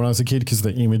definitely saw when I was a kid because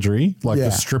of the imagery. Like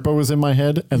the stripper was in my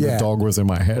head and the dog was in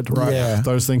my head, right? Yeah.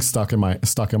 Those things stuck in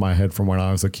my head from when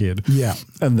I was a kid. Yeah.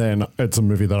 And then it's a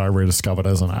movie that I rediscovered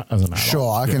as an adult.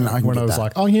 Sure, I can when get I was that.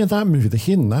 like, oh yeah, that movie, The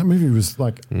Hidden. That movie was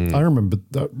like, I remember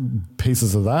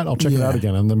pieces of that. I'll check it out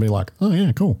again and then be like, oh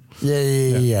yeah, cool.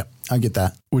 Yeah. I get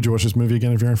that. Would you watch this movie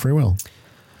again if you're in free will?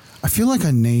 I feel like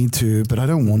I need to, but I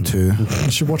don't want to.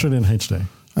 You should watch it in HD.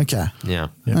 Okay. Yeah.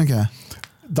 Okay.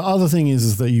 The other thing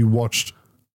is that you watched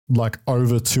like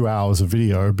over 2 hours of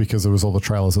video because there was all the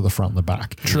trailers at the front and the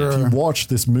back. True. If you watch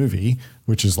this movie,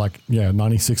 which is like,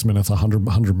 96 minutes,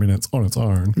 100 minutes on its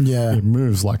own. Yeah. It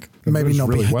moves like, maybe moves not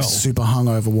really be well. super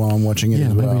hungover while I'm watching it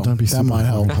as well. Maybe don't be that super might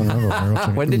help.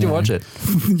 hungover. When did you watch it?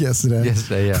 Yesterday.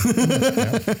 Yeah.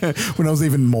 When I was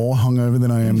even more hungover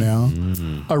than I am now.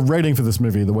 A rating for this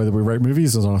movie, the way that we rate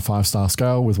movies, is on a 5-star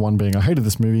scale, with 1 being I hated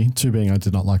this movie, 2 being I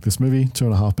did not like this movie,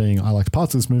 2.5 being I liked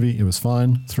parts of this movie, it was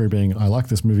fine, 3 being I like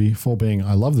this movie, 4 being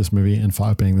I love this movie, and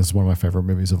 5 being this is one of my favorite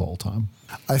movies of all time.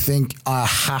 I think I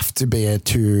have to be a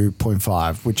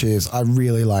 2.5, which is I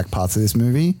really like parts of this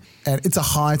movie. And it's a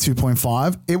high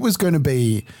 2.5. It was going to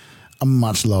be a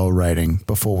much lower rating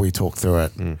before we talk through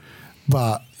it.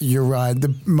 But you're right.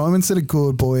 The moments that are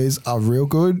good, boys, are real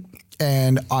good.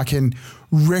 And I can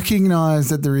recognize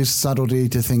that there is subtlety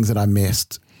to things that I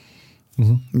missed.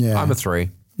 Yeah. I'm a 3.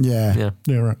 Yeah.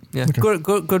 Yeah, right. Yeah. Okay.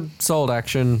 Good solid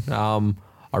action.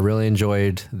 I really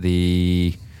enjoyed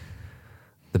the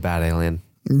bad alien.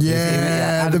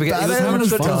 Yeah, he was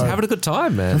having a good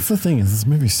time, man. That's the thing, is this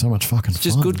movie's so much fucking fun.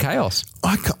 Just good chaos.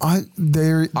 I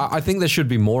think there should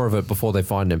be more of it before they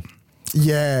find him.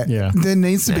 Yeah. There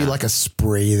needs to be like a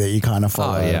spree that you kind of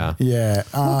follow. Oh, yeah. Yeah.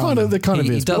 There kind of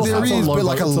is. There is, but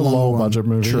like a low budget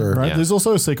movie. True. Right? Yeah. There's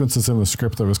also a sequence that's in the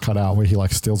script that was cut out where he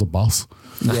like steals a bus.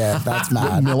 Yeah, that's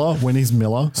mad. When he's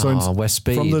Miller. So West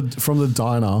Speed. From the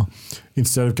diner,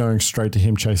 instead of going straight to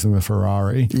him chasing the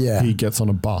Ferrari, he gets on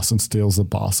a bus and steals the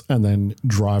bus and then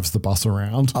drives the bus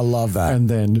around. I love that. And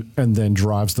then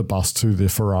drives the bus to the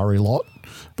Ferrari lot.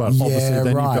 But obviously then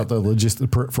you've got the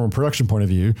logistic, from a production point of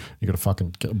view, you got to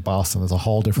fucking get a bus and there's a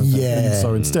whole different thing. And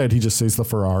so instead he just sees the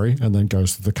Ferrari and then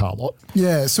goes to the car lot.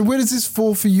 Yeah. So where does this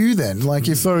fall for you then? Like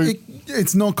it's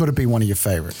not got to be one of your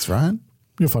favorites, right?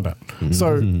 You'll find out.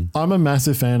 So I'm a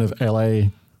massive fan of LA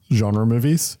genre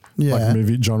movies. Yeah.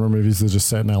 Like genre movies that are just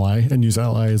set in LA and use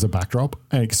LA as a backdrop,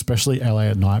 and especially LA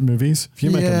at night movies. If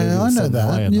you make a movie that's set in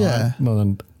LA at night,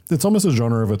 then it's almost a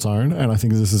genre of its own, and I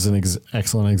think this is an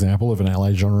excellent example of an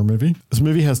LA genre movie. This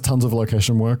movie has tons of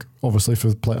location work, obviously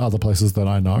for other places that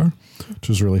I know, which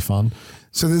is really fun.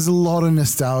 So there's a lot of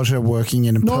nostalgia working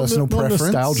in personal preference.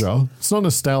 Nostalgia. It's not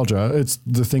nostalgia. It's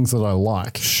the things that I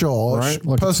like. Sure. Right?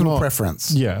 Like personal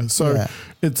preference. Yeah. So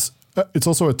it's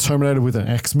also a Terminator with an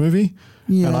X movie.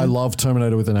 Yeah. And I love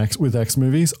Terminator with X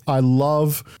movies. I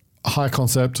love high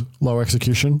concept, low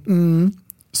execution,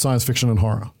 science fiction and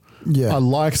horror. Yeah. I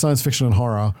like science fiction and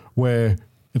horror where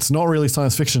It's not really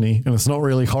science fiction-y and it's not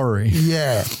really horror-y.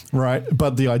 Yeah. Right?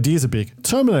 But the ideas are big.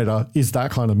 Terminator is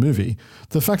that kind of movie.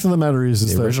 The fact of the matter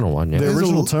is The original one, yeah. The There's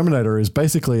original Terminator is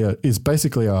basically a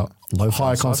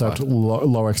high concept, sci-fi.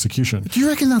 low execution. Do you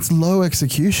reckon that's low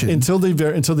execution? Until the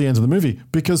end of the movie.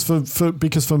 Because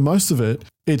for most of it,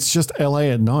 it's just LA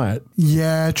at night.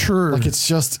 Yeah, true. Like it's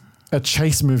just a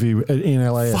chase movie in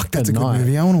LA. Fuck, that's at a good night.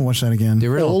 movie. I want to watch that again. The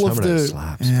original Terminator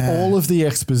slaps. All of the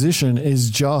exposition is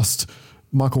just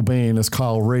Michael Biehn as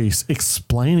Kyle Reese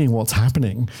explaining what's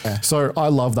happening. Yeah. So I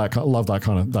love that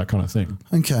kind of thing.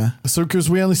 Okay. So because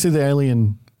we only see the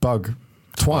alien bug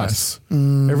twice,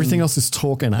 everything else is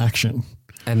talk and action,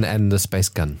 and the space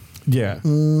gun. Yeah.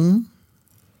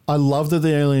 I love that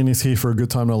the alien is here for a good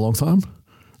time and a long time.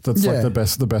 That's like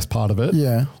the best part of it.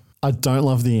 Yeah. I don't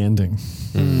love the ending.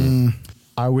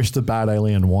 I wish the bad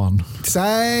alien won.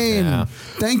 Same. Yeah.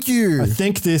 Thank you. I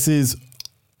think this is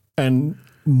an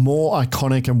more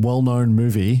iconic and well-known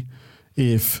movie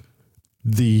if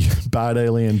the bad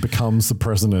alien becomes the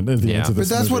president at the end of this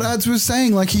But that's movie. what Ads was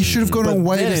saying. Like he should have gone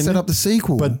away to set up the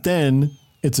sequel. But then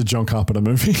it's a John Carpenter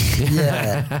movie.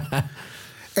 Yeah.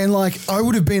 And like I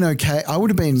would have been okay. I would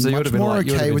have been much more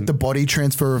okay with the body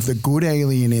transfer of the good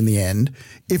alien in the end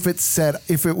if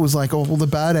it was like, oh well, the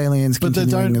bad aliens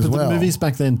continuing as well. The movies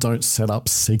back then don't set up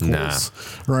sequels.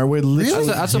 Right? We're literally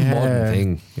That's a modern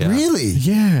thing. Yeah. Really?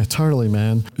 Yeah, totally,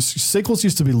 man. Sequels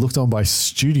used to be looked on by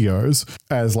studios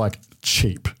as like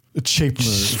cheap. A cheap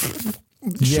move.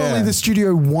 Surely the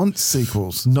studio wants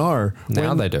sequels. No.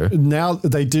 Now they do. Now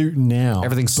they do now.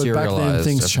 Everything's but back then serialized.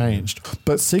 things changed.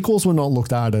 But sequels were not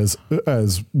looked at as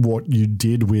what you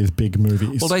did with big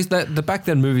movies. Well, the back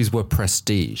then movies were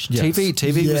prestige. Yes.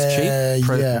 TV was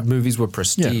cheap. Movies were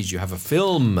prestige. You have a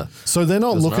film. So they're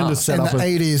not looking to set and up the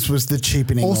 80s was the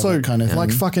cheapening also of that kind of thing.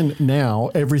 like fucking now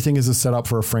everything is a setup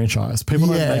for a franchise. People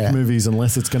don't make movies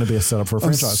unless it's going to be a setup for a I'm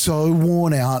franchise. so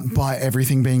worn out by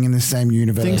everything being in the same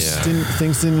universe.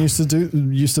 Things didn't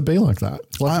used to be like that.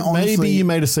 Like maybe you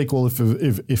made a sequel if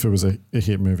it was a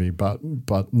hit movie, but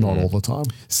not all the time.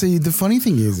 See, the funny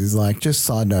thing is like, just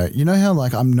side note, you know how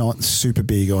like I'm not super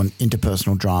big on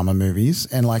interpersonal drama movies,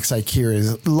 and like say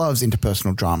Kira loves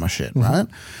interpersonal drama shit, right?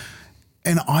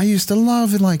 And I used to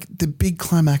love like the big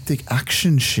climactic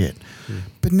action shit.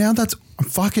 But now I'm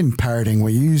fucking parroting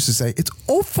where you used to say it's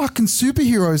all fucking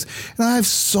superheroes, and I have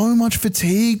so much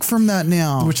fatigue from that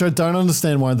now. Which I don't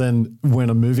understand why then when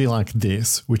a movie like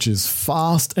this, which is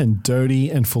fast and dirty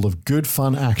and full of good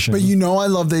fun action. But you know I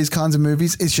love these kinds of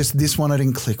movies. It's just this one I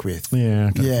didn't click with. Yeah.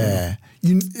 Okay, yeah.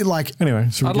 You like anyway.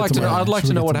 I'd like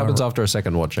to know what happens after a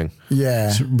second watching.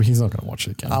 Yeah. He's not going to watch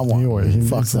it again. I won't.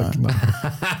 Fuck that. No.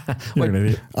 You're an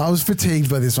idiot. I was fatigued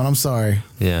by this one. I'm sorry.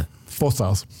 Yeah. 4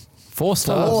 stars. 4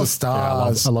 stars. 4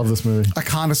 stars. I love this movie. I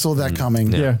kind of saw that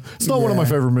coming. Yeah. It's not one of my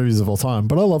favorite movies of all time,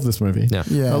 but I love this movie. Yeah.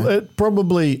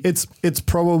 It's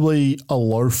probably a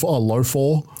low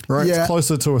 4, right? Yeah. It's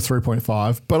closer to a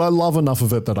 3.5, but I love enough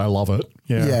of it that I love it.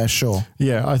 Yeah. Yeah, sure.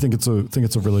 Yeah, I think it's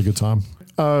a really good time.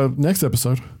 Next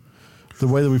episode. The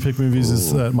way that we pick movies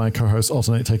is that my co-hosts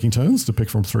alternate taking turns to pick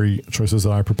from 3 choices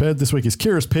that I prepared. This week is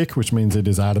Kira's pick, which means it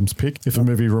is Adam's pick. If a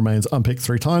movie remains unpicked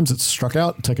 3 times, it's struck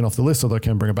out, taken off the list, although I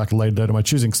can bring it back a later date of my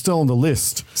choosing. Still on the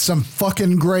list. Some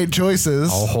fucking great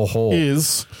choices.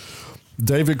 Is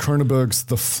David Cronenberg's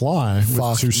The Fly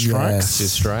with 2 strikes. 2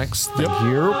 strikes. Yep.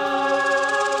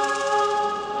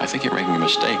 I think you're making a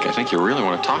mistake. I think you really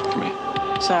want to talk to me.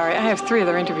 Sorry, I have 3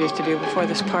 other interviews to do before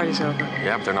this party's over.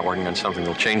 Yeah, but they're not working on something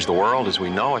that'll change the world as we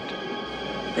know it.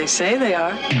 They say they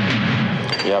are.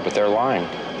 Yeah, but they're lying.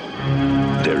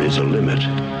 There is a limit,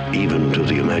 even to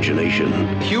the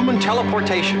imagination. Human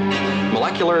teleportation,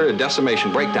 molecular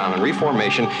decimation, breakdown, and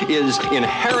reformation is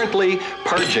inherently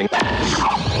purging.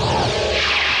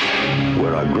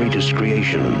 Where our greatest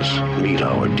creations meet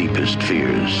our deepest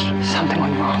fears. Something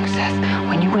went wrong, Seth.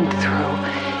 When you went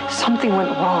through, something went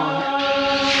wrong.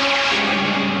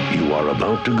 You are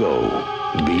about to go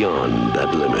beyond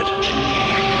that limit.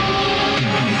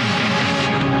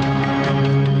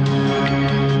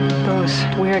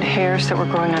 Those weird hairs that were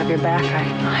growing out of your back,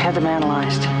 I had them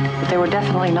analyzed. But they were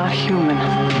definitely not human.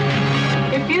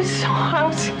 If you saw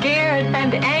how scared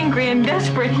and angry and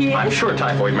desperate he is. I'm sure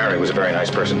Typhoid Mary was a very nice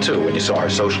person, too, when you saw her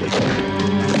socially.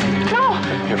 No!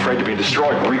 You're afraid to be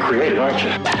destroyed and recreated, aren't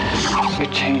you?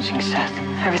 You're changing, Seth.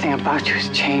 Everything about you is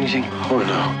changing. Oh,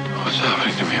 no. What's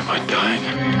happening to me? Am I dying?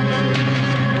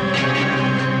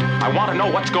 I want to know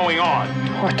what's going on.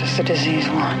 What does the disease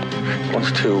want? It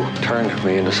wants to turn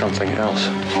me into something else.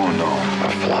 Oh, no. A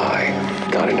fly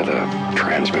got into the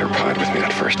transmitter pod with me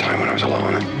that first time when I was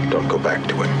alone. Don't go back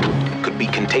to it. Could be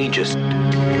contagious.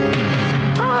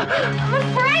 Ah! I'm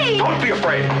afraid. Don't be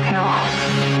afraid. No.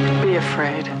 Be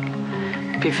afraid.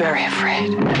 Be very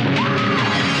afraid.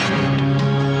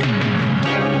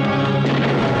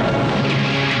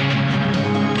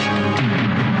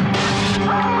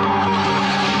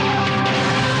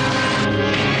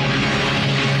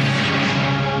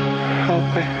 Help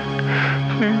me.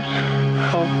 Please,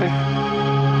 help me.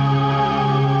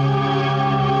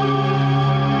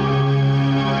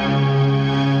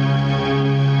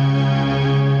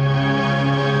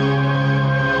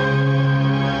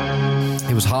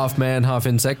 He was half man, half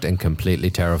insect, and completely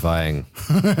terrifying.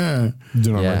 Do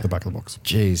not read the back of the box.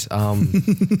 Jeez.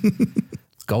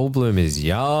 Goldblum is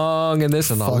young in this,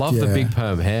 and I love the big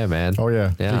perm hair, man. Oh,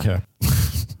 yeah. Big hair.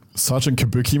 Sergeant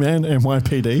Kabuki Man,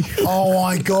 NYPD. Oh,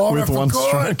 my God. With one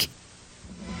strike.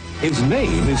 His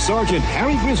name is Sergeant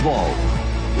Harry Griswold.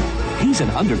 He's an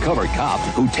undercover cop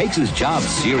who takes his job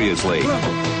seriously.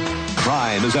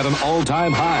 Crime is at an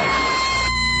all-time high.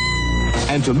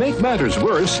 And to make matters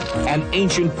worse, an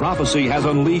ancient prophecy has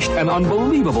unleashed an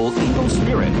unbelievable evil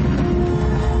spirit.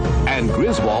 And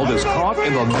Griswold is caught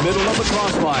in the middle of the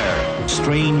crossfire.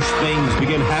 Strange things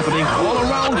begin happening all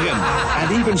around him,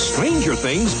 and even stranger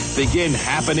things begin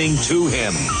happening to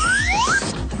him.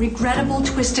 Regrettable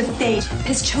twist of fate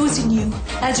has chosen you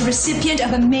as a recipient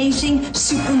of amazing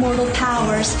supermortal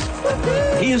powers.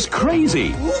 He is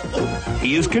crazy.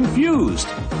 He is confused.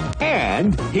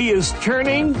 And he is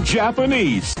turning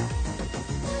Japanese.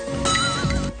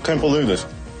 Can't believe this.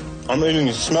 I'm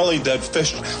eating smelly dead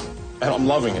fish, and I'm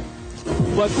loving it.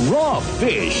 But raw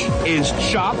fish is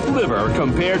chopped liver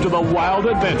compared to the wild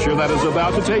adventure that is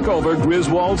about to take over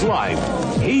Griswold's life.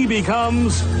 He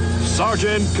becomes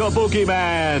Sergeant Kabuki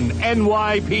Man,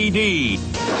 NYPD.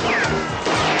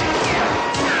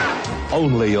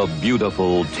 Only a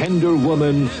beautiful, tender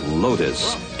woman,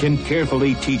 Lotus, can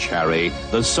carefully teach Harry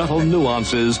the subtle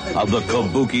nuances of the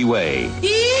Kabuki way.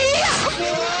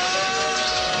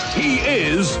 He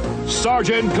is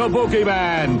Sergeant Kabuki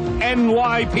Man,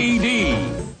 NYPD.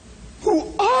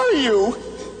 Who are you?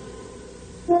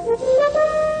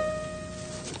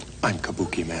 I'm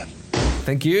Kabuki Man.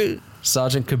 Thank you,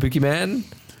 Sergeant Kabuki Man.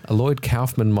 A Lloyd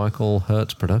Kaufman, Michael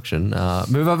Hurt production.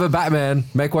 Move over, Batman.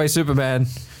 Make way, Superman.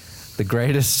 The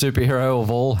greatest superhero of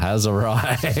all has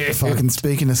arrived. Fucking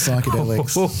speaking of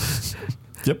psychedelics.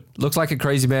 Yep. Looks like a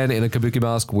crazy man in a kabuki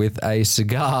mask with a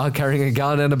cigar, carrying a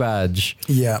gun and a badge.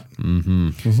 Yeah.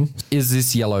 Mm-hmm. Is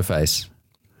this Yellowface?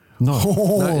 No.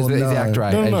 Is the actor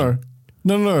Asian?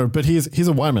 No. But he's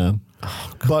a white man.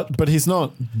 Oh, but he's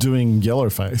not doing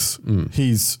Yellowface.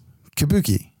 He's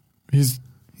Kabuki. He's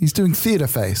doing theater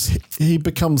face. He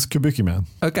becomes Kabuki Man.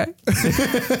 Okay.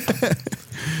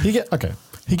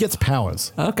 He gets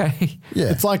powers. Okay.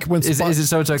 Yeah. It's like when Is it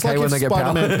so it's okay when they get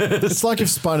powers? It's like if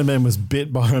Spider-Man was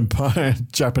bit by a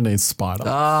Japanese spider.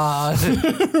 So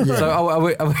are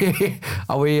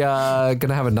we going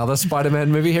to have another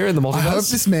Spider-Man movie here in the multiverse? I hope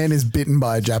this man is bitten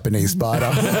by a Japanese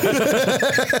spider.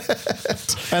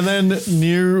 And then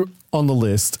new on the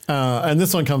list, and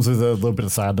this one comes with a little bit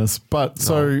of sadness, but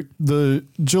the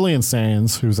Julian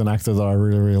Sands, who's an actor that I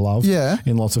really, really love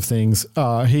in lots of things,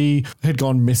 he had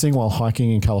gone missing while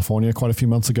hiking in California quite a few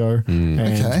months ago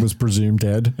and was presumed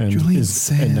dead,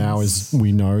 and now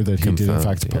we know that he did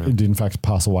in fact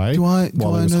pass away. Do I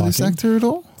know hiking. this actor at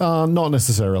all? Not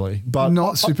necessarily, but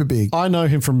not super big. I know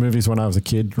him from movies when I was a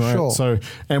kid, right? Sure. So,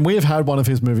 and we have had one of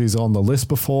his movies on the list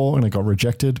before, and it got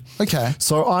rejected. Okay.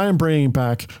 So I am bringing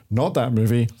back not that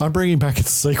movie. I'm bringing back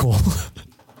its sequel.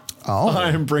 I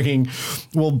am bringing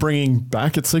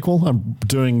back its sequel. I'm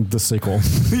doing the sequel.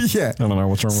 Yeah. I don't know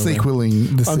what's wrong with me.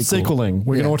 I'm sequeling.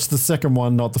 We're going to watch the second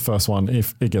one, not the first one,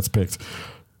 if it gets picked.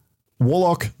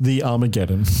 Warlock the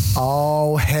Armageddon.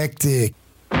 Oh, hectic.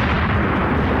 All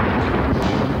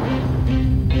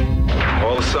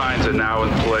the signs are now in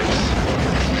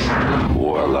place.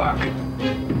 Warlock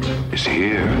is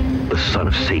here. The son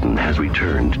of Satan has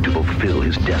returned to fulfill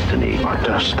his destiny. What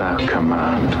dost thou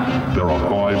command? There are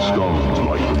 5 stones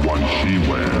like the one she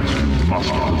wears. You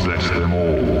must possess them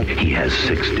all. He has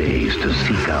 6 days to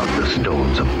seek out the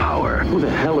stones of power. Who the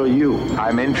hell are you?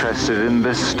 I'm interested in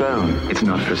this stone. It's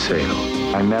not for sale.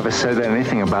 I never said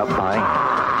anything about buying.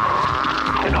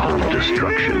 And hold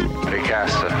destruction.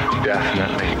 Picasso.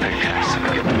 Definitely Picasso.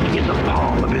 In the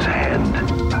palm of his hand.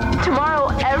 Tomorrow,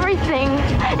 everything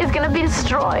is going to be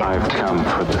destroyed. I've come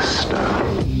for the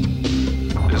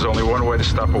stone. There's only one way to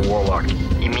stop a warlock.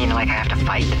 You mean like I have to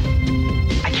fight?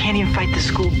 I can't even fight the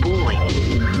school bully.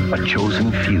 A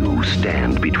chosen few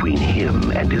stand between him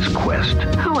and his quest.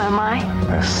 Who am I?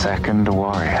 The second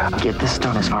warrior. Get this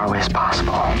stone as far away as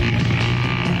possible.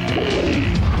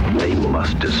 They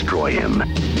must destroy him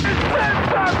That's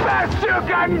the best you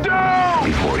can do!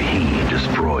 before he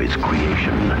destroys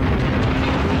creation.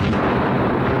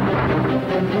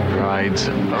 Ride's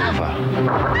over.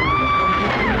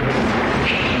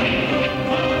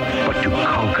 But to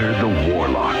conquer the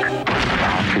Warlock,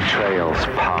 Betrayals,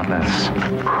 partners.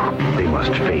 they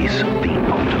must face the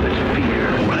ultimate fear.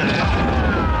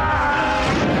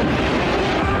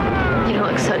 You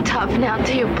look so tough now,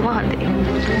 do you, Blondie?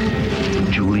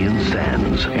 Julian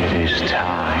Sands. It is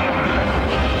time.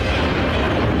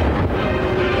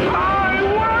 I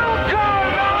welcome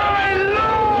my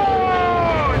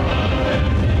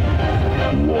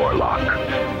lord! Warlock.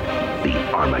 The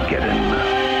Armageddon.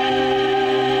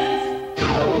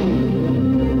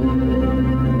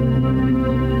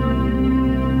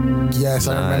 Yes, I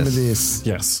remember this.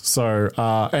 Yes. So,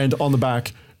 and on the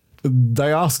back,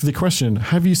 they ask the question,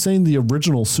 have you seen the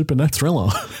original Super NES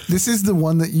thriller? This is the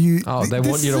one that you... Oh, they this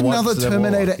want you is to watch another the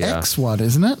Terminator Warlock, yeah. X one,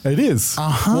 isn't it? It is.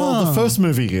 Uh-huh. Well, the first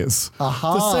movie is.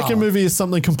 Uh-huh. The second movie is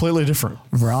something completely different.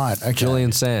 Right, okay.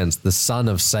 Julian Sands, the son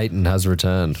of Satan, has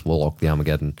returned. Warlock the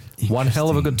Armageddon. One hell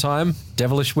of a good time,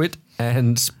 devilish wit,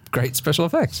 and great special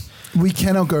effects. We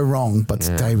cannot go wrong, but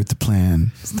stay with the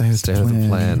plan. Stay with the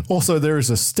plan. Also, there is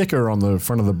a sticker on the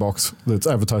front of the box that's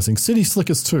advertising City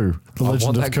Slickers 2, The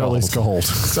Legend of Curly's Gold.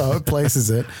 So it places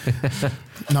it.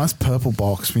 Nice purple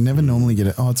box. We never normally get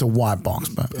it. Oh, it's a white box,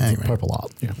 but anyway. Purple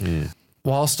art, yeah.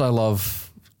 Whilst I love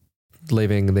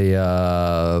leaving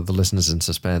the listeners in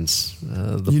suspense,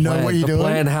 the You know what you're doing? The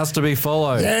plan has to be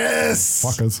followed. Yes!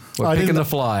 Fuckers. We're picking the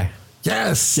fly.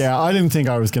 Yes! Yeah, I didn't think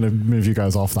I was going to move you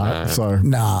guys off that. So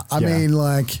Nah, I yeah. mean,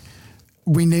 like,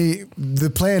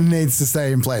 the plan needs to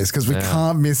stay in place because we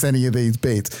can't miss any of these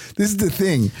beats. This is the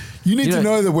thing. You need to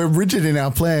know that we're rigid in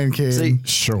our plan, kid.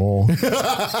 Sure.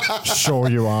 Sure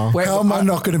you are. How am I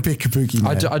not going to pick Kabuki,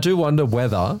 man? I do wonder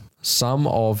whether some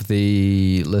of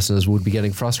the listeners would be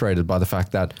getting frustrated by the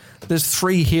fact that there's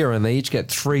 3 here and they each get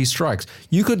 3 strikes.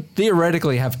 You could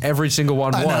theoretically have every single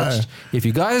one watched if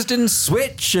you guys didn't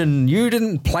switch and you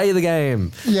didn't play the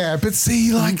game. Yeah, but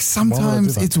see, like,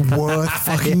 sometimes it's worth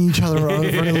fucking each other over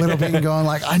a little bit and going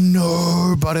like, I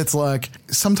know, but it's like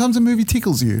sometimes a movie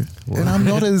tickles you, and I'm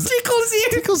not as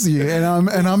tickles you, and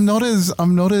I'm not as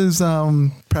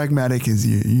pragmatic as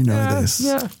you. You know this.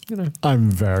 Yeah, you know. I'm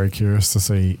very curious to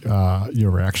see your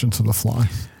reaction to The Fly.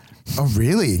 Oh,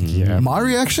 really? Yeah. My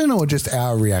reaction or just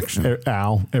our reaction?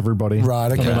 Everybody.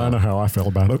 Right, okay. I mean, I know how I feel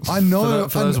about it. I know.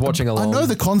 For those watching along. I know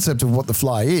the concept of what The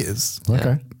Fly is.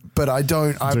 Okay. But I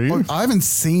don't. Do you? I haven't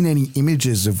seen any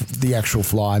images of the actual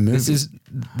Fly movie.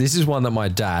 This is one that my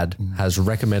dad has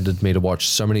recommended me to watch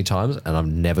so many times, and I've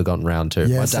never gotten round to.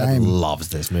 Yeah, My dad same. loves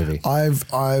this movie. I've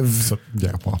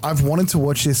wanted to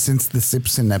watch this since the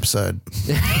Simpson episode.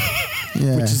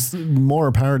 Yeah. Which is more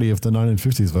a parody of the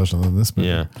 1950s version than this movie.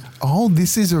 Yeah. Oh,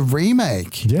 this is a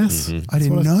remake. Yes. I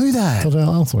didn't know that. Told you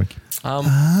last week.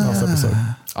 Last episode.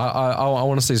 I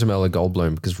want to see some Ella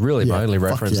Goldblum because really my only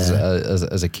reference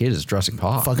as a kid is Jurassic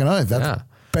Park. Fucking oath. That's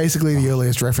basically the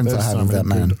earliest reference I have of that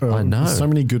man. I know. So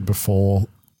many good before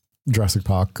Jurassic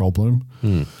Park Goldblum.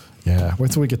 Yeah.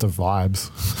 Wait till we get to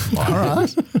Vibes. All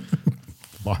right.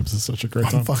 Vibes is such a great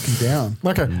time. I'm fucking down.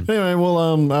 Okay. Anyway,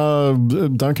 well,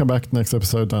 don't come back next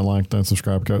episode. Don't like, don't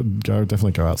subscribe. Go.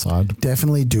 Definitely go outside.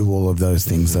 Definitely do all of those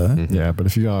things, though. Yeah, but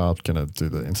if you are going to do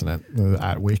the internet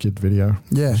at Wicked video,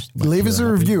 yeah, leave us a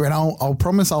review, and I'll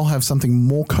promise I'll have something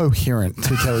more coherent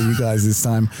to tell you guys this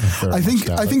time. I think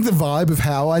the vibe of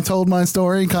how I told my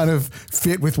story kind of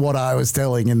fit with what I was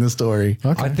telling in the story.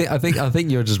 Okay. I think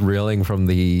you're just reeling from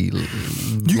the.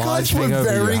 You guys were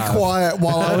very quiet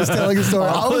while I was telling a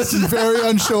story. I was very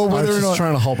unsure whether I was or just not.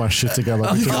 trying to hold my shit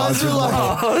together. You guys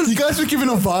were giving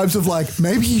off vibes of like,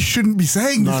 maybe you shouldn't be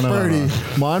saying this, Brody.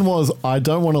 No. Mine was, I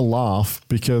don't want to laugh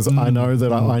because I know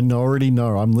that I already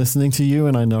know. I'm listening to you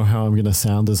and I know how I'm going to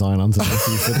sound design underneath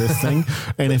you for this thing.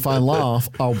 And if I laugh,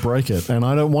 I'll break it. And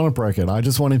I don't want to break it. I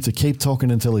just want him to keep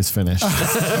talking until he's finished. I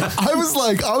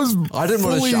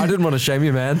didn't want to shame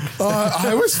you, man.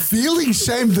 I was feeling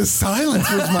shamed. The silence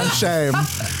was my shame.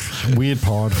 Weird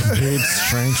pod. Weird,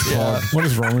 strange pod. What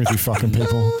is wrong with you fucking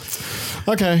people?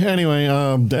 Okay, anyway,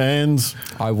 and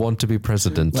I want to be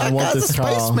president. I want this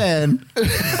car. Spaceman.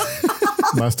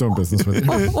 Nice doing business with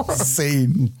you.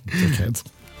 Scene. Dickheads.